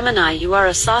are a Gemini, you are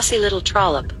a saucy little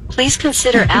trollop. Please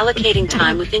consider allocating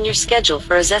time within your schedule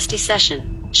for a zesty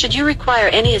session. Should you require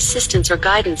any assistance or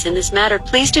guidance in this matter,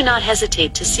 please do not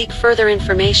hesitate to seek further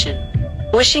information.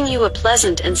 Wishing you a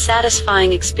pleasant and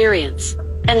satisfying experience.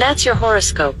 And that's your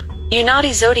horoscope. You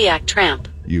naughty zodiac tramp.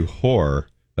 You whore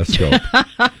a scope.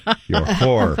 Your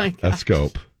whore my a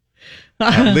scope.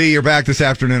 Lee, you're back this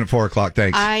afternoon at 4 o'clock.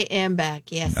 Thanks. I am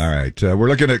back, yes. All right. We're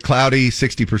looking at cloudy,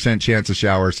 60% chance of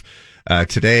showers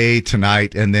today,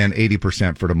 tonight, and then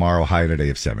 80% for tomorrow. High today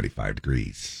of 75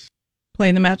 degrees.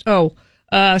 Playing the match.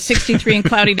 63 and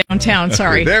cloudy downtown.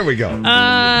 Sorry. There we go.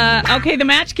 Okay, the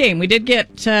match game. We did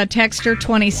get texter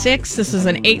 26. This is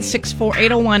an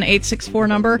 801-864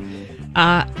 number.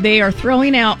 They are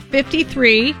throwing out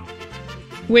 53,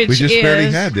 which We just is...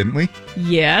 barely had, didn't we?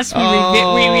 Yes, we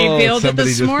revealed it somebody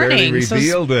this just morning. barely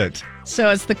revealed it. So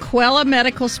it's the Quella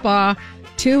Medical Spa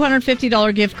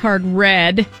 $250 gift card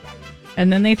red,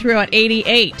 and then they threw out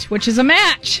 88, which is a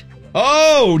match.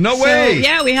 Oh, no way.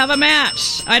 Yeah, we have a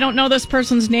match. I don't know this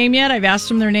person's name yet. I've asked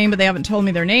them their name, but they haven't told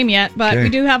me their name yet. But Okay. we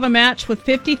do have a match with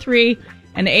 53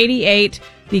 and 88.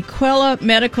 The Quella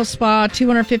Medical Spa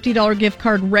 $250 gift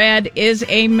card red is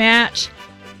a match.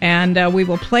 And we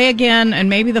will play again, and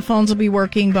maybe the phones will be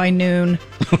working by noon.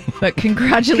 But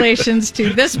congratulations to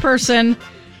this person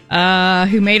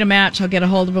who made a match. I'll get a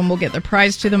hold of them. We'll get their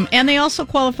prize to them. And they also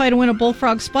qualify to win a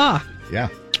Bullfrog Spa. Yeah.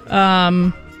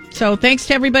 So thanks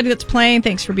to everybody that's playing.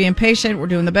 Thanks for being patient. We're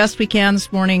doing the best we can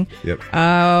this morning. Yep.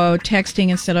 Texting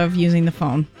instead of using the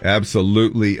phone.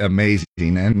 Absolutely amazing.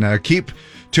 And keep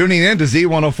tuning in to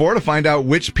Z104 to find out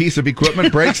which piece of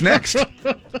equipment breaks next.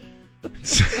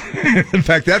 In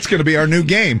fact, that's going to be our new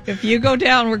game. If you go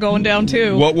down, we're going down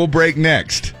too. What will break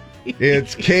next?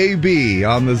 It's KB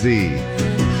on the Z.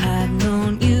 I've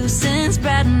known you since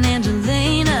Brad and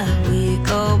Angelina. We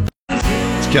go.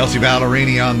 It's Kelsey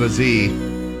Ballerini on the Z.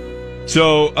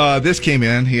 So this came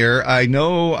in here. I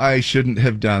know I shouldn't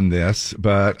have done this,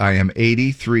 but I am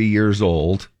 83 years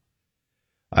old.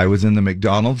 I was in the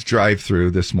McDonald's drive-thru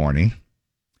this morning.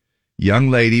 Young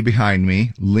lady behind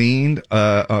me leaned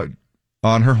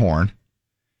on her horn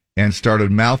and started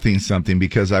mouthing something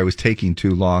because I was taking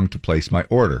too long to place my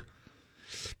order.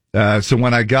 So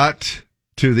when I got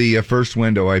to the first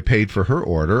window, I paid for her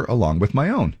order along with my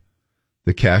own.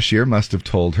 The cashier must have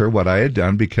told her what I had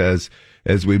done, because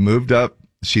as we moved up,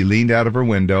 she leaned out of her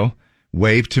window,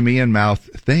 waved to me and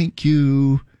mouthed, "Thank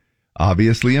you,"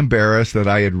 obviously embarrassed that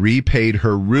I had repaid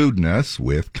her rudeness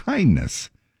with kindness.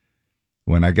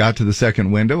 When I got to the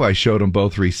second window, I showed them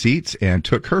both receipts and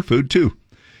took her food too.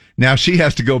 Now she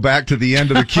has to go back to the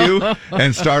end of the queue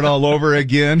and start all over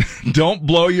again. Don't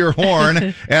blow your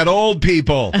horn at old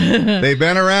people. They've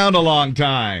been around a long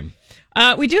time.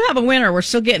 We do have a winner. We're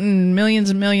still getting millions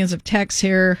and millions of texts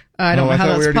here. I don't know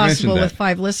how that's possible with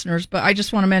 5 listeners, but I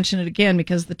just want to mention it again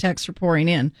because the texts are pouring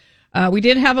in. We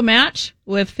did have a match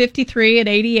with 53 and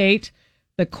 88,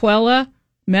 the Quella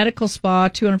Medical Spa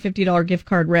 $250 gift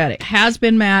card red. It has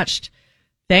been matched.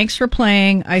 Thanks for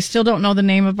playing. I still don't know the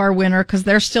name of our winner because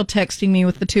they're still texting me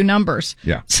with the 2 numbers.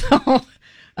 Yeah. So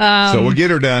we'll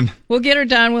get her done. We'll get her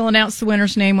done. We'll announce the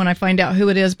winner's name when I find out who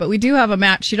it is. But we do have a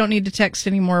match. You don't need to text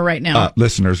anymore right now.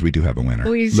 Listeners, we do have a winner.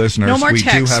 Listeners, no more we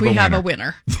texts. do have a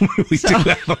winner. We do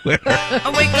have a winner. I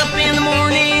wake up in the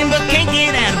morning but can't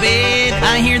get out of bed.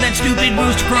 I hear that stupid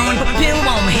rooster crowing, put my pillow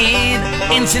on my head.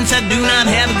 And since I do not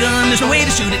have a gun, there's no way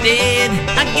to shoot it dead.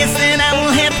 I guess then I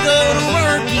will have to go to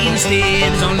work instead.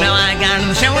 So now I got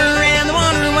in the shower and the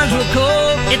water was real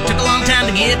cold. It took a long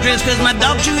time to get dressed cause my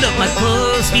dog chewed up my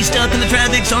clothes. He's stuck in the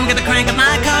traffic, so I'm gonna crank up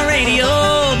my car radio,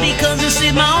 because this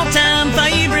is my all-time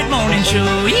favorite morning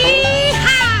show.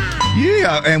 Yee-haw!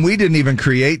 Yeah, and we didn't even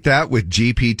create that with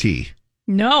GPT.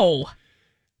 No.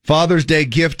 Father's Day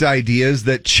gift ideas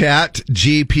that Chat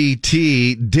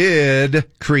GPT did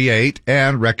create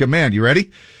and recommend. You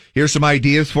ready? Here's some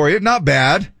ideas for you. Not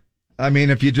bad. I mean,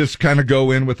 if you just kind of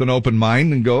go in with an open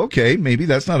mind and go, okay, maybe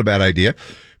that's not a bad idea.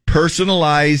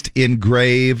 Personalized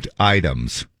engraved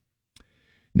items.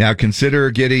 Now,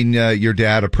 consider getting your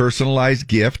dad a personalized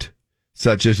gift,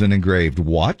 such as an engraved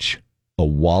watch, a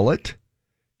wallet,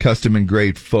 custom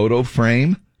engraved photo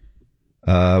frame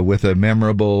with a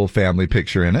memorable family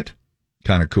picture in it.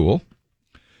 Kind of cool.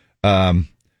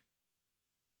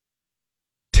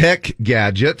 Tech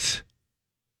gadgets.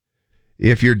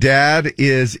 If your dad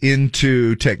is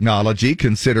into technology,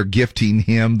 consider gifting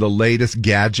him the latest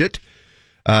gadget,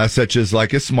 such as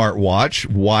like a smartwatch,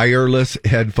 wireless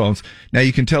headphones. Now,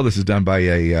 you can tell this is done by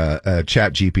a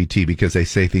Chat GPT because they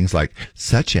say things like,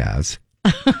 such as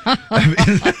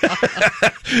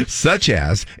such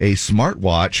as a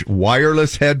smartwatch,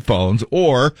 wireless headphones,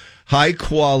 or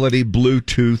high-quality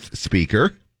Bluetooth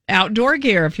speaker. Outdoor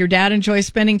gear. If your dad enjoys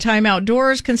spending time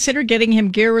outdoors, consider getting him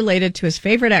gear related to his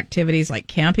favorite activities like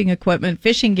camping equipment,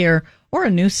 fishing gear, or a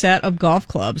new set of golf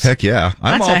clubs. Heck yeah.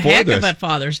 I'm That's all a for heck this. of a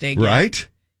Father's Day gift. Right?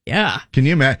 Yeah. Can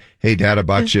you imagine? Hey, Dad, I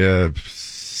bought you a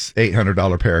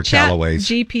 $800 pair of Callaways.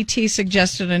 GPT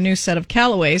suggested a new set of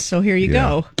Callaways, so here you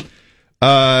go.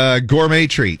 Gourmet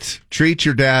treats. Treat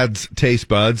your dad's taste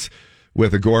buds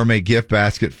with a gourmet gift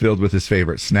basket filled with his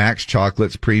favorite snacks,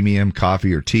 chocolates, premium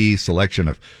coffee or tea, selection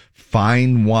of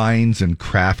fine wines and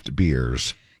craft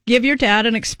beers. Give your dad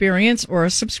an experience or a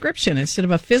subscription. Instead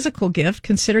of a physical gift,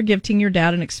 consider gifting your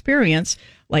dad an experience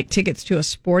like tickets to a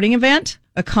sporting event,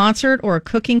 a concert, or a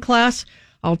cooking class.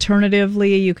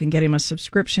 Alternatively, you can get him a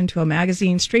subscription to a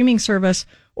magazine streaming service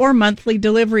or monthly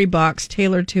delivery box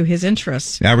tailored to his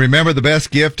interests. Now, remember, the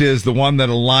best gift is the one that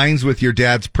aligns with your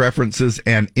dad's preferences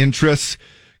and interests.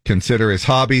 Consider his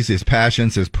hobbies, his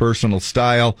passions, his personal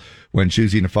style when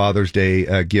choosing a Father's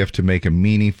Day gift to make him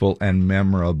meaningful and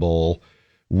memorable,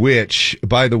 which,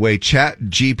 by the way, Chat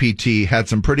GPT had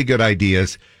some pretty good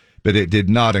ideas, but it did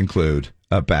not include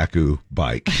a Baku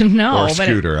bike No, or but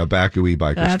scooter, a Baku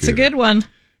e-bike or That's scooter. a good one.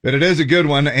 But it is a good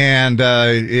one, and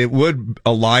it would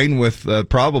align with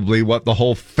probably what the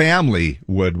whole family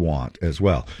would want as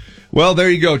well. Well, there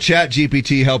you go. Chat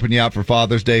GPT helping you out for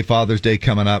Father's Day. Father's Day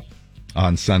coming up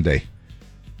on Sunday,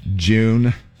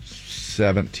 June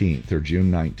 17th or June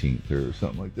 19th or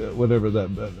something like that. Whatever that.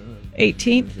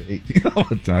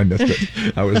 18th. I missed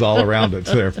it. I was all around it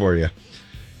there for you.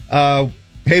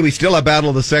 Hey, we still have Battle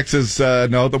of the Sexes.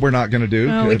 No, that we're not going to do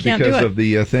No, we can't because do it. of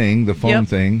the thing, the phone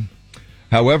thing.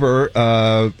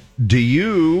 However, do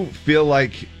you feel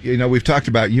like, we've talked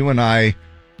about you and I,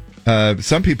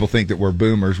 some people think that we're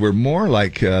boomers. We're more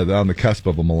like on the cusp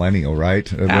of a millennial,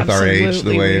 right? With our age,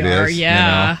 the way it is.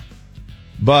 Yeah.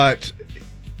 But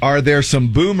are there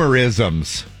some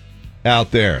boomerisms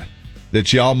out there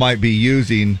that y'all might be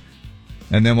using?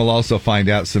 And then we'll also find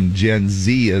out some Gen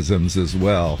Z-isms as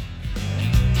well.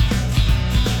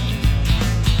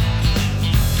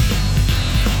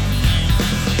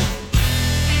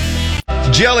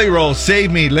 Jelly Roll,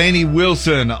 Save Me, Lainey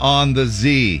Wilson on the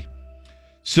Z.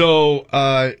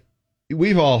 So,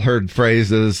 we've all heard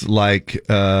phrases like,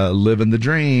 living the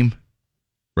dream,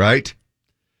 right?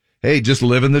 Hey, just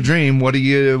living the dream. What are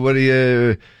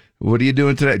you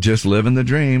doing today? Just living the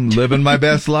dream, living my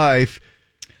best life.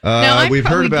 Now, I'm we've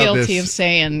probably heard about guilty this. of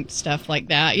saying stuff like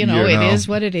that. It is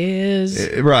what it is.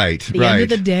 Right, the right. end of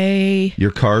the day.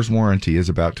 Your car's warranty is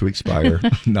about to expire.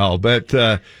 No,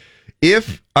 but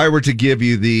if I were to give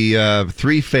you the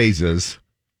 3 phases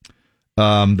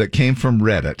that came from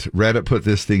Reddit put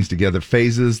these things together.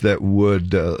 Phases that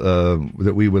would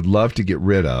that we would love to get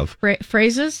rid of.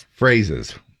 Phrases.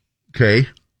 Okay.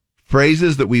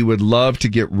 Phrases that we would love to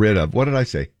get rid of. What did I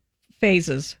say?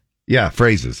 Phases. Yeah,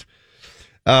 phrases.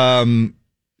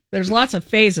 There's lots of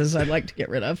phases I'd like to get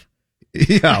rid of.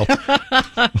 Yeah.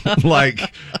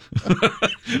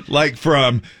 like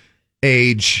from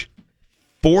age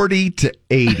 40 to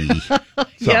 80.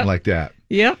 Something like that.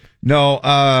 Yep.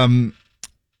 No,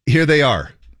 here they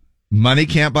are. Money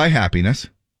can't buy happiness.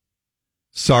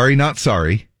 Sorry, not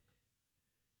sorry.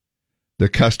 The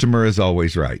customer is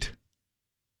always right.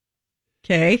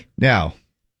 Okay. Now,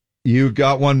 you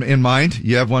got one in mind?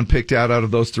 You have one picked out of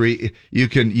those 3? You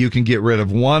can get rid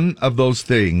of one of those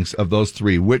things, of those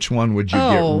 3. Which one would you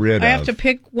get rid of? I have to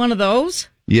pick one of those?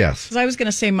 Yes. Because I was going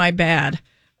to say my bad.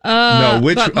 No,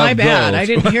 which but my of bad. those? I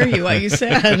didn't hear you what you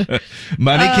said.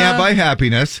 Money can't buy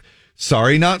happiness.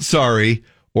 Sorry, not sorry.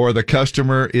 Or the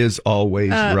customer is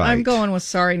always right. I'm going with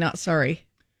sorry, not sorry.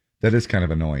 That is kind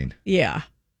of annoying. Yeah.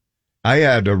 I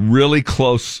had a really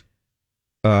close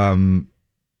battle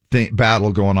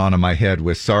going on in my head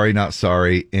with sorry, not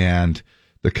sorry, and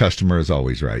the customer is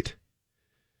always right.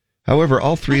 However,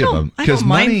 all three of them, because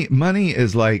money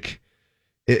is like,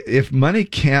 if money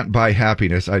can't buy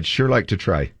happiness, I'd sure like to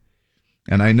try.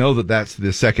 And I know that that's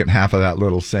the second half of that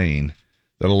little saying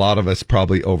that a lot of us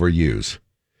probably overuse.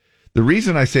 The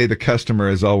reason I say the customer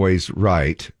is always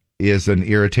right is an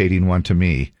irritating one to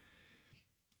me.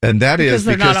 And that is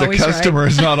because the customer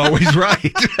is not always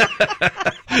right.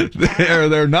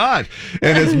 They're not.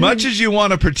 And as much as you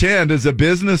want to pretend as a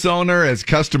business owner, as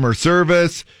customer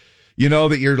service, you know,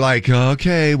 that you're like,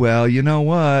 okay, well, you know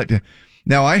what?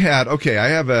 Now I had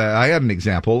an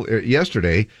example.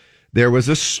 Yesterday, there was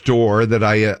a store that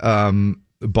I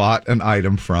bought an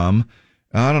item from,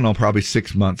 I don't know, probably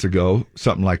 6 months ago,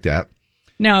 something like that.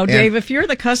 Now, Dave, if you're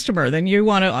the customer, then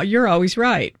you're always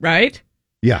right, right?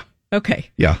 Yeah. Okay.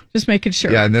 Yeah. Just making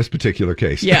sure. Yeah, in this particular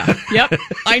case. Yeah. Yep.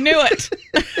 I knew it.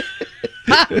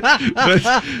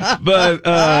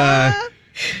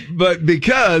 But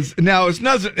because now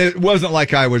it wasn't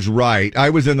like I was right. I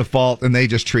was in the fault, and they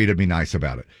just treated me nice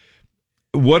about it.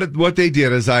 What they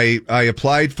did is I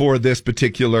applied for this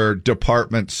particular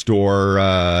department store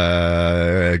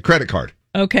credit card.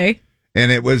 Okay. And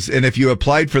if you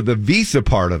applied for the Visa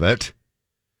part of it,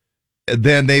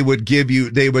 then they would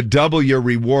double your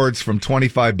rewards from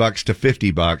 $25 to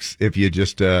 $50 if you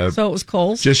just so it was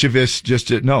Kohl's?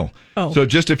 No. Oh. So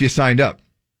just if you signed up.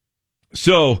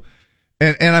 So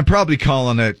and I'm probably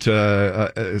calling it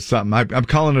something. I'm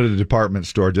calling it a department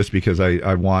store just because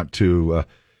I want to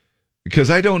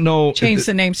because I don't know. Change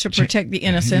the names to protect the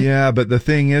innocent. Yeah, but the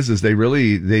thing is they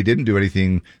didn't do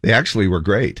anything. They actually were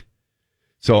great.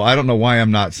 So I don't know why I'm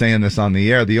not saying this on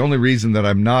the air. The only reason that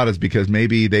I'm not is because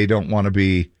maybe they don't want to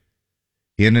be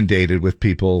inundated with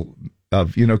people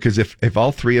because if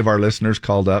all three of our listeners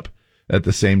called up at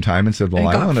the same time and said, well,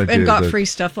 I want to do got free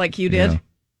stuff like you did.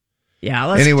 Yeah,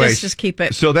 let's just keep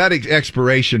it. So that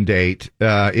expiration date,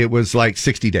 it was like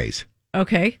 60 days.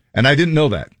 Okay. And I didn't know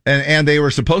that. And they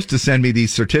were supposed to send me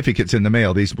these certificates in the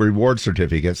mail, these reward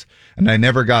certificates, and I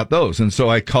never got those. And so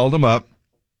I called them up.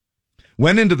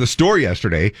 Went into the store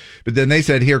yesterday, but then they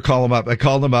said, here, call them up. I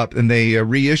called them up, and they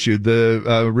reissued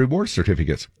the reward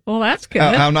certificates. Well, that's good.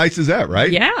 How nice is that, right?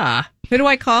 Yeah. Who do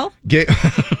I call?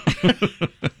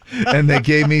 And they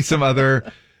gave me some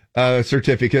other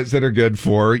certificates that are good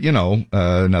for,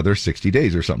 another 60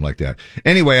 days or something like that.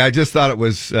 Anyway, I just thought it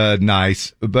was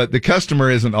nice, but the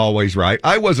customer isn't always right.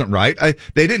 I wasn't right.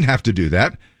 They didn't have to do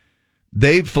that.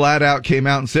 They flat out came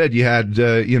out and said you had,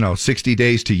 60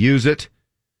 days to use it.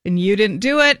 And you didn't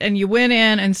do it, and you went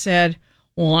in and said,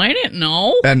 well, I didn't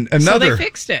know. And so they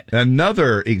fixed it.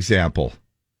 Another example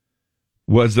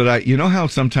was that you know how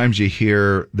sometimes you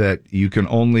hear that you can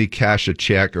only cash a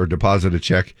check or deposit a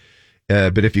check,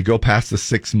 but if you go past the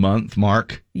 6-month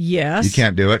mark, yes, you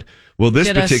can't do it. Well, this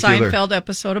did particular a Seinfeld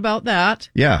episode about that.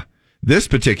 Yeah. This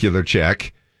particular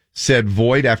check said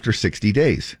void after 60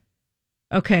 days.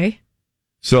 Okay.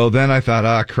 So then I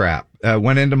thought, crap.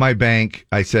 Went into my bank.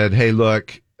 I said, hey,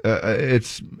 look,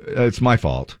 it's my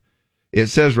fault. It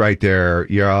says right there,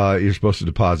 you're supposed to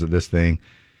deposit this thing.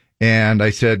 And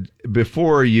I said,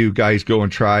 before you guys go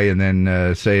and try and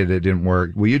then say that it didn't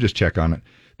work, will you just check on it?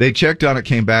 They checked on it,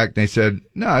 came back, and they said,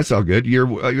 no, it's all good. You're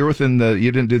within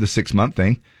you didn't do the 6-month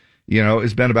thing.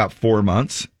 It's been about 4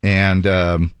 months, and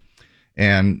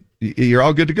you're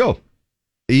all good to go.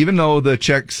 Even though the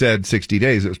check said 60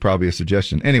 days, it was probably a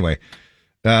suggestion. Anyway,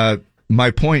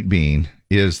 my point being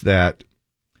is that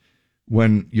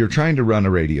when you're trying to run a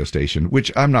radio station,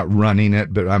 which I'm not running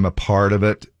it, but I'm a part of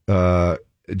it,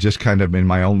 just kind of in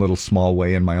my own little small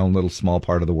way, in my own little small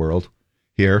part of the world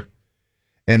here.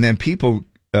 And then people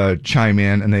chime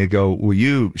in and they go, well,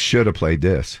 you should have played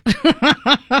this.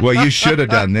 Well, you should have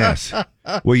done this.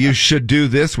 Well, you should do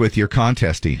this with your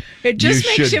contesting. It just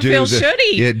makes you feel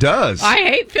shitty. It does. I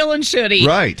hate feeling shitty.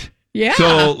 Right. Yeah.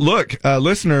 So look,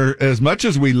 listener, as much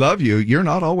as we love you, you're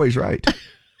not always right.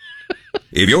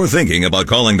 If you're thinking about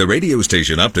calling the radio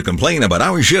station up to complain about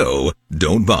our show,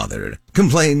 don't bother.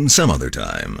 Complain some other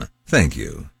time. Thank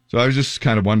you. So I was just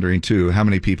kind of wondering, too, how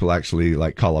many people actually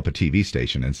call up a TV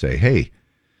station and say, hey,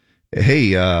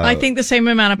 I think the same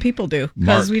amount of people do,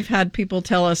 because we've had people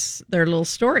tell us their little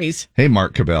stories. Hey,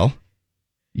 Mark Cabell,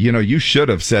 you should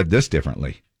have said this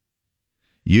differently.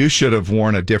 You should have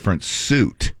worn a different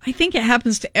suit. I think it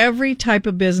happens to every type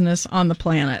of business on the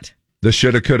planet. The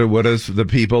shoulda, coulda, wouldas, the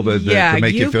people that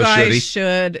make you feel shitty. Yeah, you guys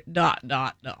should ...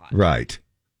 Right.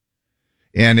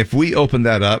 And if we open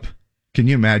that up, can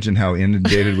you imagine how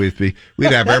inundated we'd be?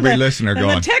 We'd have every listener going.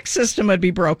 And the text system would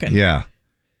be broken. Yeah.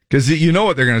 Because you know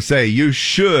what they're going to say. You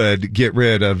should get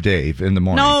rid of Dave in the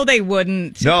morning. No, they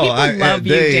wouldn't. No, people love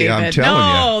you, David. I'm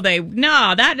telling you.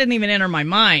 No, that didn't even enter my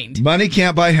mind. Money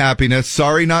can't buy happiness.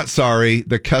 Sorry, not sorry.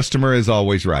 The customer is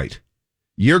always right.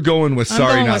 You're going with sorry,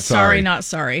 I'm going not with sorry. Sorry, not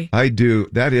sorry. I do.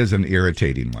 That is an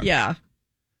irritating one. Yeah.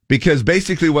 Because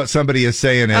basically what somebody is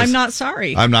saying is, I'm not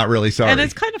sorry. I'm not really sorry. And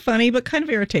it's kind of funny, but kind of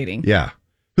irritating. Yeah.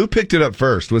 Who picked it up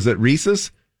first? Was it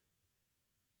Reese's?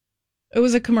 It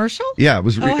was a commercial? Yeah, it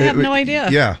was. Oh, I have no idea.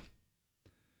 Yeah.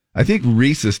 I think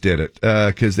Reese's did it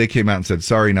because they came out and said,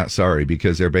 sorry, not sorry,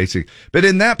 because they're basic. But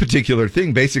in that particular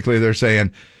thing, basically they're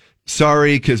saying,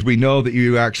 sorry, because we know that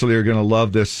you actually are going to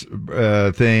love this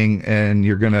thing and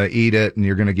you're going to eat it and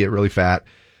you're going to get really fat.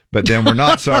 But then we're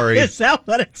not sorry. Is that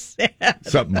what it said?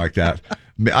 Something like that.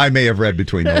 I may have read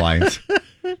between the lines.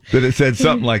 But it said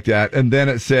something like that. And then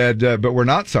it said, but we're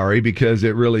not sorry because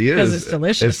it really is. Because it's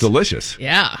delicious. It's delicious.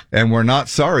 Yeah. And we're not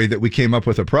sorry that we came up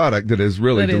with a product that is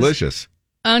really That is delicious.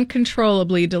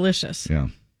 Uncontrollably delicious. Yeah.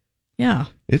 Yeah.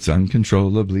 It's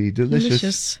uncontrollably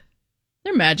delicious.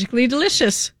 They're magically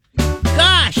delicious.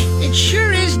 Gosh, it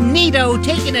sure is neato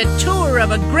taking a tour of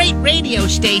a great radio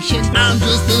station. I'm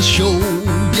just a show,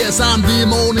 yes, I'm the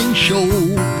morning show,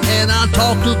 and I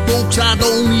talk to folks I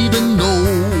don't even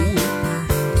know.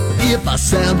 If I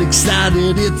sound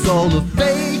excited, it's all a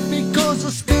fake, because I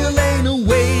still ain't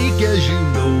awake, as you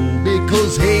know,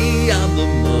 because hey, I'm the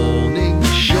morning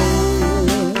show.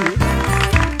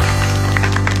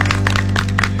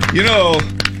 You know,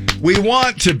 we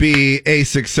want to be a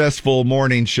successful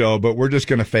morning show, but we're just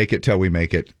going to fake it till we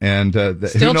make it. And Still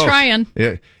who knows? trying.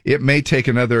 It may take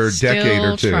another decade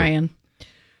or two. Still trying.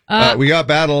 We got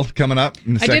battle coming up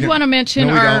in a second. I did want to mention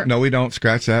No, we don't.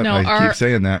 Scratch that. No, I keep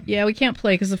saying that. Yeah, we can't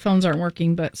play because the phones aren't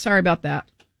working, but sorry about that.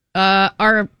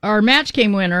 Our match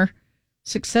game winner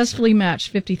successfully matched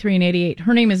 53 and 88.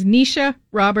 Her name is Nisha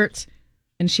Roberts,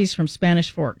 and she's from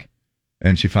Spanish Fork.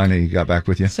 And she finally got back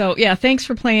with you? So, yeah, thanks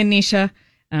for playing, Nisha,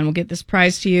 and we'll get this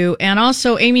prize to you. And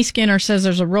also, Amy Skinner says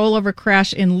there's a rollover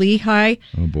crash in Lehigh.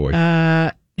 Oh, boy.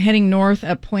 Heading north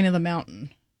at Point of the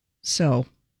Mountain. So...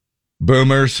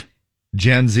 Boomers,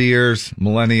 Gen Zers,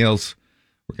 millennials,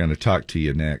 we're going to talk to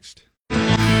you next.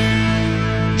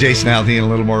 Jason Aldean, a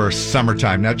little more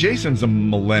summertime. Now, Jason's a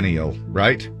millennial,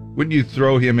 right? Wouldn't you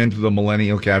throw him into the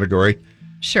millennial category?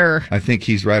 Sure. I think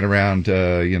he's right around,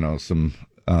 some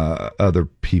other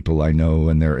people I know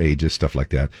and their ages, stuff like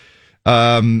that.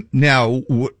 Now,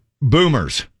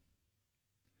 boomers.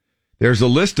 There's a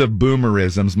list of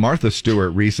boomerisms. Martha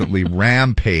Stewart recently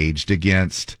rampaged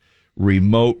against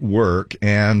remote work,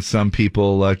 and some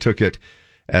people took it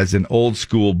as an old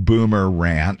school boomer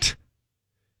rant.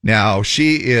 Now,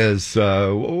 she is,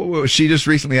 she just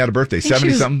recently had a birthday,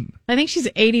 70-something? I think she's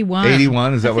 81.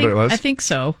 81, is that what it was? I think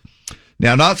so.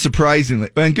 Now, not surprisingly,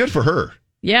 and good for her.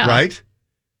 Yeah. Right?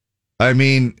 I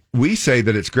mean, we say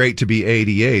that it's great to be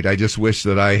 88. I just wish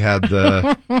that I had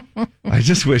I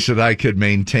just wish that I could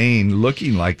maintain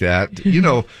looking like that,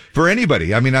 for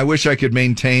anybody. I mean, I wish I could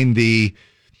maintain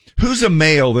who's a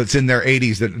male that's in their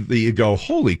 80s that you go,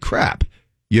 holy crap,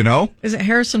 Is it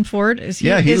Harrison Ford? Is he,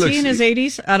 he in his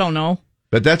 80s? I don't know.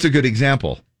 But that's a good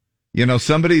example.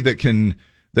 Somebody that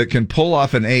can pull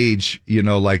off an age,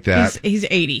 like that. He's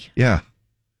 80. Yeah.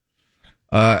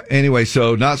 Anyway,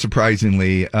 so not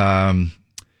surprisingly, that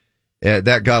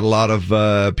got a lot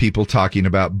of people talking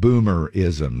about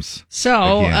boomerisms.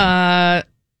 So,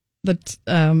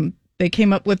 they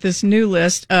came up with this new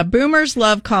list. Boomers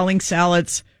love calling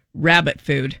salads rabbit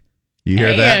food. You hear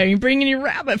that? Yeah, you're bringing your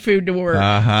rabbit food to work.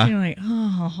 Uh-huh. You're like,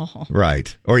 oh.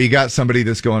 Right. Or you got somebody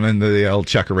that's going into the old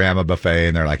Chuckarama buffet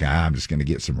and they're like, I'm just going to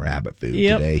get some rabbit food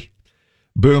today.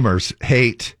 Boomers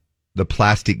hate the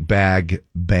plastic bag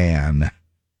ban.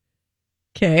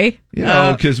 Okay.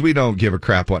 Because we don't give a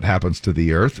crap what happens to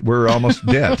the earth. We're almost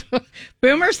dead.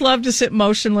 Boomers love to sit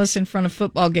motionless in front of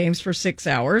football games for 6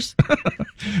 hours.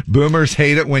 Boomers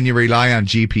hate it when you rely on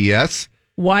GPS.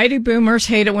 Why do boomers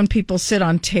hate it when people sit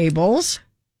on tables?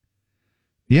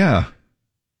 Yeah.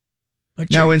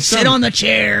 Sit on the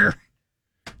chair.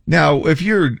 Now, if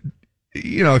you're,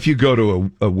 if you go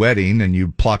to a wedding and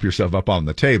you plop yourself up on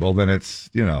the table, then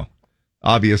it's,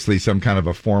 obviously some kind of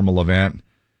a formal event.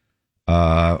 And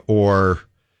I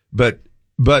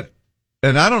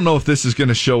don't know if this is going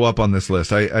to show up on this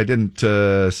list. I didn't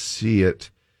see it,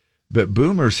 but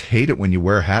boomers hate it when you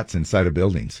wear hats inside of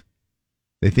buildings.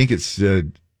 They think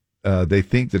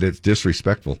that it's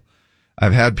disrespectful.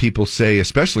 I've had people say,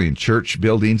 especially in church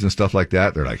buildings and stuff like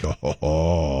that, they're like,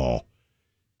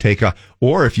 take off.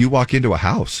 Or if you walk into a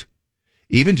house,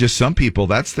 even just some people,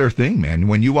 that's their thing, man.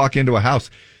 When you walk into a house,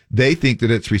 they think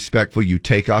that it's respectful. You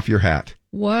take off your hat.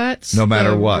 What's No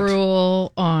matter the what.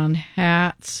 rule on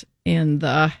hats in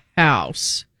the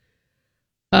house?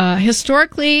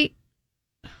 Historically,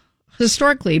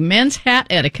 men's hat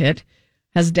etiquette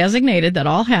has designated that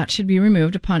all hats should be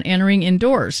removed upon entering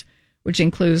indoors, which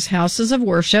includes houses of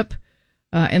worship,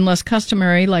 unless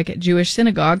customary, like at Jewish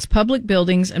synagogues, public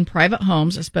buildings, and private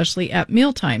homes, especially at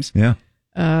mealtimes. Yeah.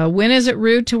 When is it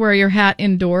rude to wear your hat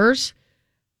indoors?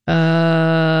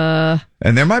 And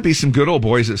there might be some good old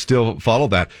boys that still follow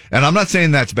that. And I'm not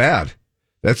saying that's bad.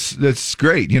 That's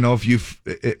great.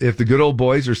 If the good old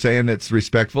boys are saying it's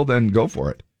respectful, then go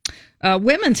for it.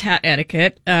 Women's hat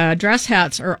etiquette. Dress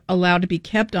hats are allowed to be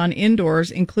kept on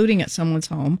indoors, including at someone's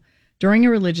home, during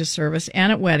a religious service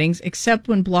and at weddings, except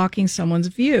when blocking someone's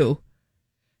view.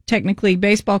 Technically,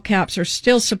 baseball caps are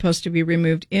still supposed to be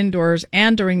removed indoors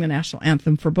and during the national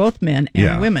anthem for both men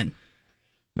and women.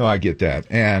 No, I get that.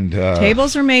 And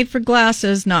tables are made for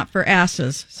glasses, not for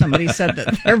asses. Somebody said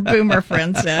that. Their boomer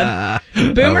friend said.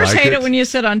 Boomers hate it when you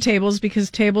sit on tables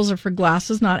because tables are for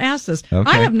glasses, not asses.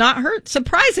 Okay. I have not heard,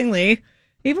 surprisingly,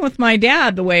 even with my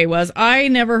dad the way he was, I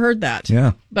never heard that.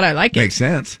 Yeah. But I like it. Makes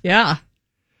sense. Yeah.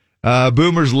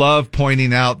 Boomers love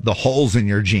pointing out the holes in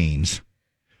your jeans.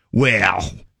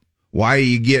 Well, why do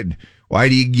you get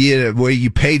it? Well, you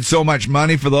paid so much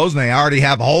money for those and they already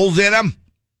have holes in them?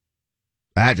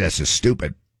 That just is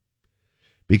stupid.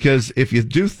 Because if you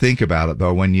do think about it,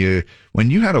 though, when you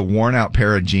had a worn out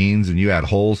pair of jeans and you had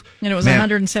holes, and it was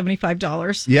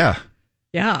 $175. Yeah,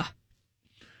 yeah.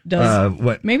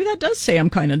 Maybe that does say I'm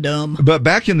kind of dumb. But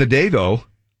back in the day, though,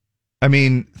 I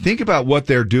mean, think about what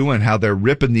they're doing, how they're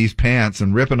ripping these pants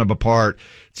and ripping them apart,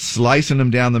 slicing them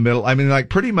down the middle. I mean, like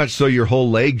pretty much so your whole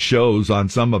leg shows on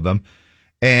some of them,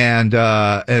 and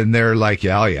they're like,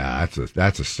 yeah,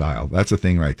 that's a style, that's a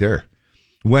thing right there.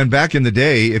 When back in the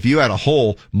day, if you had a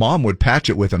hole, mom would patch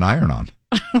it with an iron-on.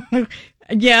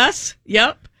 Yes.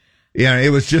 Yep. Yeah, it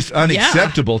was just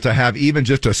unacceptable to have even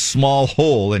just a small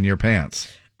hole in your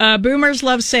pants. Boomers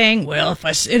love saying, well, if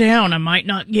I sit down, I might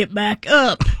not get back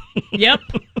up. Yep.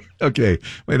 Okay,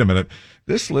 wait a minute.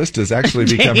 This list is actually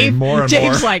becoming more and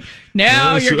Dave's more. like,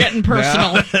 now you're getting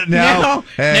personal. Now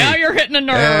you're hitting a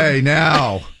nerve. Hey,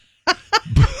 now.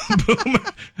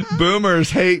 Boomers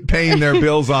hate paying their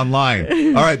bills online.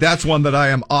 All right, that's one that I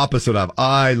am opposite of.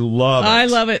 I love it. I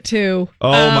love it too.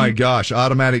 Oh my gosh,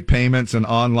 automatic payments and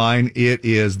online, it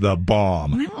is the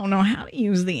bomb. I don't know how to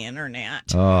use the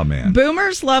internet. Oh man.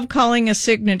 Boomers love calling a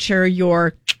signature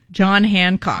your John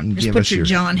Hancock. Just put your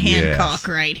John Hancock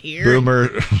right here. Boomer.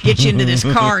 Get you into this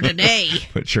car today.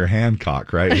 Put your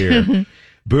Hancock right here.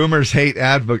 Boomers hate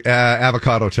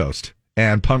avocado toast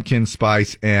and pumpkin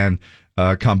spice and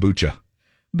kombucha.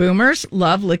 Boomers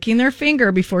love licking their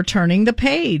finger before turning the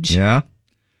page. Yeah.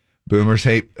 Boomers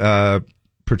hate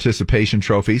participation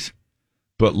trophies,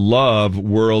 but love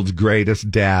world's greatest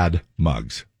dad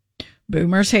mugs.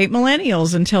 Boomers hate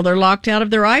millennials until they're locked out of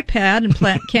their iPad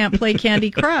and can't play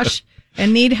Candy Crush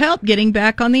and need help getting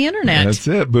back on the internet. That's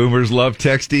it. Boomers love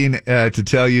texting to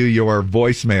tell you your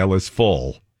voicemail is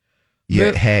full.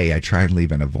 Yeah, hey, I tried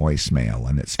leaving a voicemail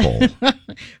and it's full.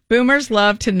 Boomers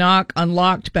love to knock on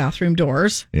locked bathroom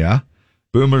doors. Yeah.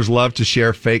 Boomers love to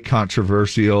share fake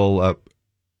controversial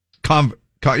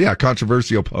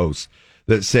controversial posts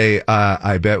that say,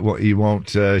 I bet you won't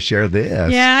share this.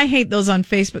 Yeah, I hate those on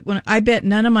Facebook. I bet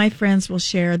none of my friends will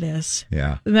share this.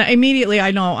 Yeah. Immediately,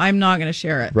 I know I'm not going to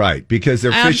share it. Right, because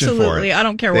they're fishing for it. Absolutely, I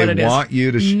don't care what it is. They want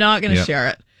you to not going to share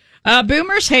it.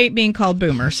 Boomers hate being called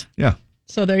boomers. Yeah.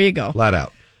 So there you go. Flat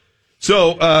out.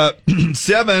 So,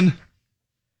 7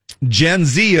 Gen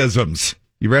Z-isms.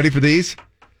 You ready for these?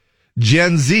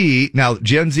 Gen Z. Now,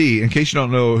 Gen Z, in case you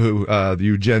don't know who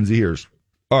you Gen Zers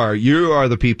are, you are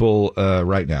the people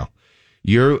right now.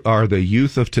 You are the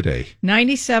youth of today.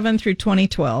 97 through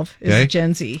 2012 is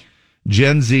Gen Z.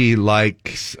 Gen Z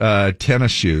likes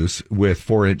tennis shoes with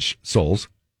 4-inch soles.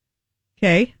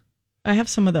 Okay. I have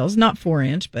some of those. Not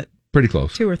 4-inch, but pretty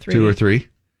close. 2 or 3. 2 or 3.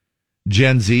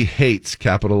 Gen Z hates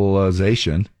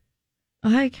capitalization.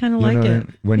 I kind of like it.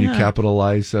 When you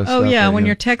capitalize stuff. Oh, yeah, when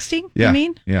you're texting, you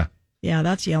mean? Yeah. Yeah,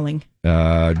 that's yelling.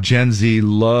 Gen Z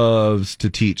loves to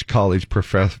teach college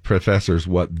professors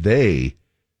what they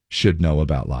should know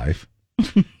about life.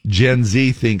 Gen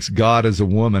Z thinks God is a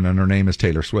woman and her name is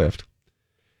Taylor Swift.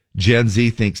 Gen Z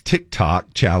thinks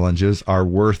TikTok challenges are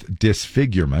worth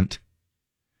disfigurement.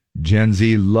 Gen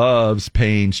Z loves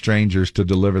paying strangers to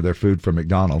deliver their food from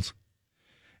McDonald's.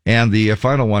 And the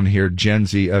final one here, Gen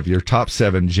Z, of your top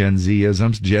 7 Gen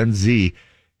Z-isms, Gen Z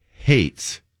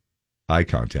hates eye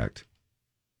contact.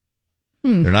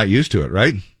 They're not used to it,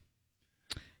 right?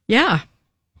 Yeah.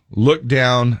 Look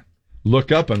down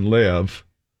look up and live.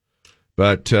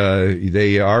 But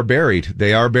they are buried.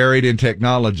 They are buried in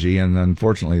technology, and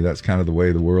unfortunately, that's kind of the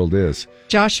way the world is.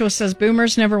 Joshua says,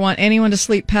 boomers never want anyone to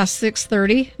sleep past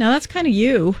 6:30. Now, that's kind of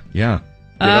you. Yeah.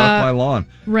 Get off my lawn.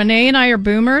 Renee and I are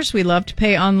boomers. We love to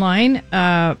pay online.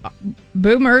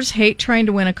 Boomers hate trying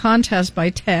to win a contest by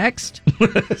text.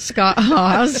 Scott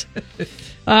Hawes.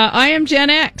 I am Gen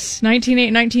X,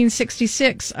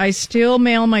 1966. I still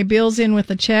mail my bills in with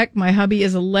a check. My hubby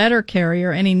is a letter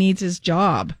carrier, and he needs his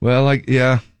job. Well, I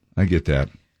get that.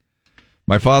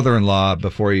 My father-in-law,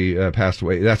 before he passed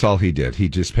away, that's all he did. He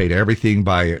just paid everything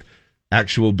by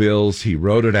actual bills. He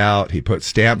wrote it out. He put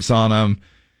stamps on them.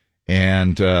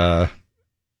 And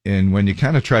when you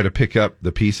kind of try to pick up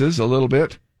the pieces a little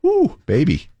bit, whoo,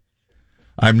 baby.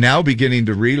 I'm now beginning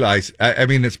to realize, I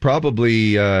mean, it's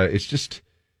probably, it's just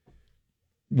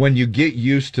when you get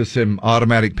used to some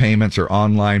automatic payments or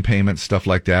online payments, stuff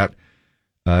like that,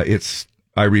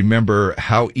 I remember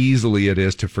how easily it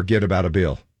is to forget about a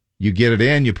bill. You get it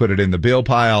in, you put it in the bill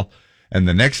pile, and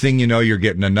the next thing you know, you're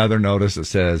getting another notice that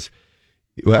says,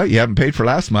 well, you haven't paid for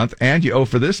last month, and you owe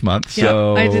for this month.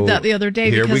 So I did that the other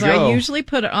day here because we go. I usually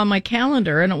put it on my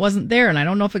calendar, and it wasn't there, and I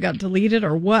don't know if it got deleted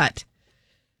or what.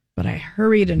 But I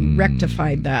hurried and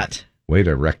rectified that. Way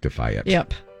to rectify it.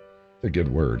 Yep. It's a good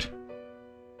word.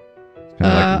 It's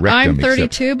kind of like rectum, I'm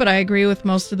 32, but I agree with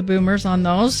most of the boomers on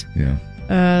those. Yeah.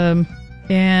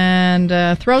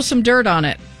 And throw some dirt on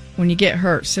it when you get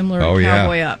hurt, similar to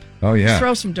Cowboy Up. Oh, yeah. Just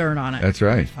throw some dirt on it. That's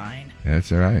right. Fine.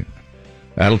 That's all right.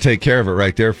 That'll take care of it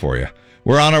right there for you.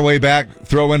 We're on our way back.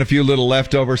 Throw in a few little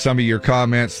leftover, some of your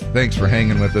comments. Thanks for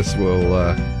hanging with us. We'll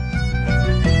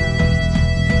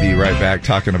be right back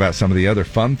talking about some of the other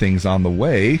fun things on the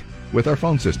way with our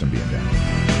phone system being down.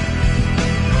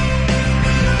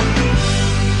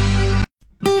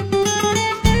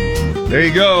 There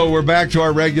you go. We're back to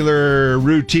our regular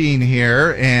routine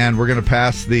here, and we're going to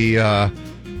pass the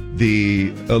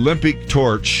Olympic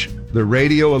torch, the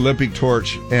radio Olympic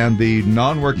torch, and the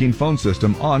non-working phone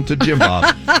system on to Jim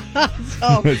Bob.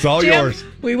 It's all Jim, yours.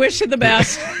 We wish you the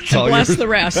best and bless the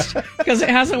rest, because it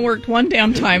hasn't worked one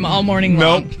damn time all morning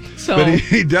long. Nope. So. But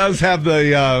he does have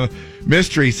the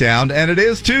mystery sound, and it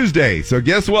is Tuesday. So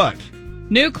guess what?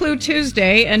 New Clue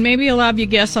Tuesday, and maybe you'll have you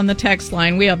guess on the text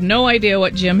line. We have no idea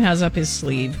what Jim has up his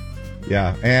sleeve.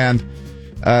 Yeah, and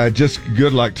just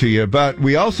good luck to you. But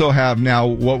we also have now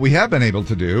what we have been able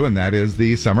to do, and that is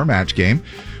the summer match game.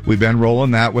 We've been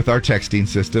rolling that with our texting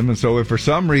system, and so if for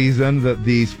some reason that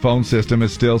the phone system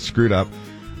is still screwed up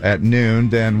at noon,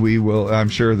 then we will, I'm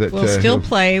sure that... We'll still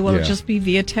play. Will it just be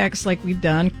via text like we've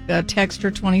done?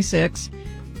 Texter 26,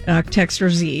 Texter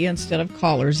Z instead of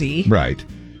caller Z. Right.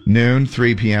 Noon,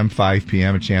 3 p.m., 5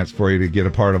 p.m., a chance for you to get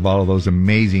a part of all of those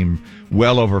amazing,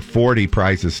 well over 40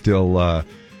 prizes still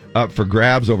up for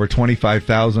grabs, over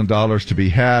 $25,000 to be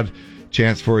had.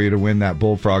 Chance for you to win that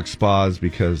Bullfrog Spas,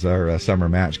 because our summer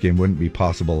match game wouldn't be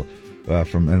possible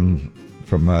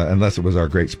unless it was our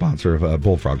great sponsor of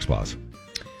Bullfrog Spas.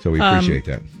 So we appreciate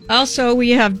that. Also, we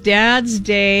have Dad's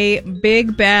Day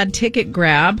Big Bad Ticket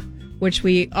Grab, which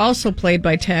we also played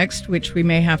by text, which we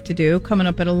may have to do, coming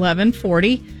up at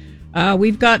 11:40.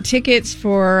 We've got tickets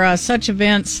for such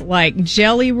events like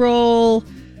Jelly Roll,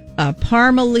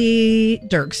 Parmalee,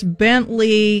 Dierks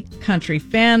Bentley, Country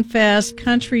Fan Fest,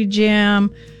 Country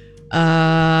Jam,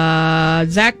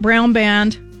 Zach Brown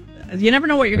Band. You never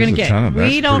know what you're going to get.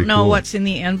 We don't know what's in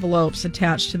the envelopes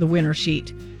attached to the winner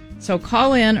sheet. So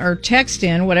call in or text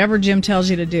in, whatever Jim tells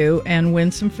you to do, and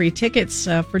win some free tickets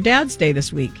for Dad's Day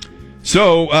this week.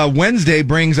 So Wednesday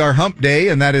brings our hump day,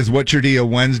 and that is What's Your Deal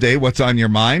Wednesday. What's on your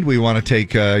mind? We want to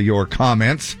take your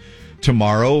comments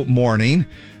tomorrow morning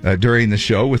during the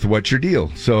show with What's Your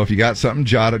Deal. So if you got something,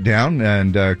 jot it down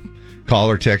and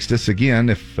call or text us again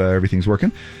if everything's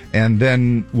working. And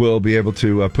then we'll be able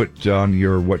to put on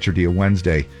your What's Your Deal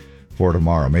Wednesday for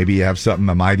tomorrow. Maybe you have something,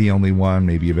 am I the only one?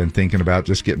 Maybe you've been thinking about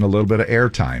just getting a little bit of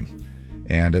airtime.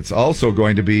 And it's also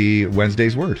going to be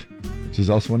Wednesday's Word, which is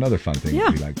also another fun thing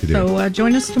that we like to do. So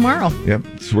join us tomorrow.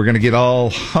 Yep. So we're going to get all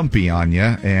humpy on you,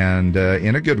 and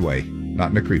in a good way,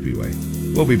 not in a creepy way.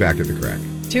 We'll be back at the crack.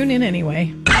 Tune in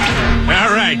anyway.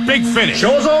 All right, big finish.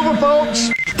 Show's over, folks.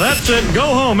 That's it. Go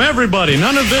home, everybody.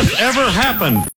 None of this ever happened.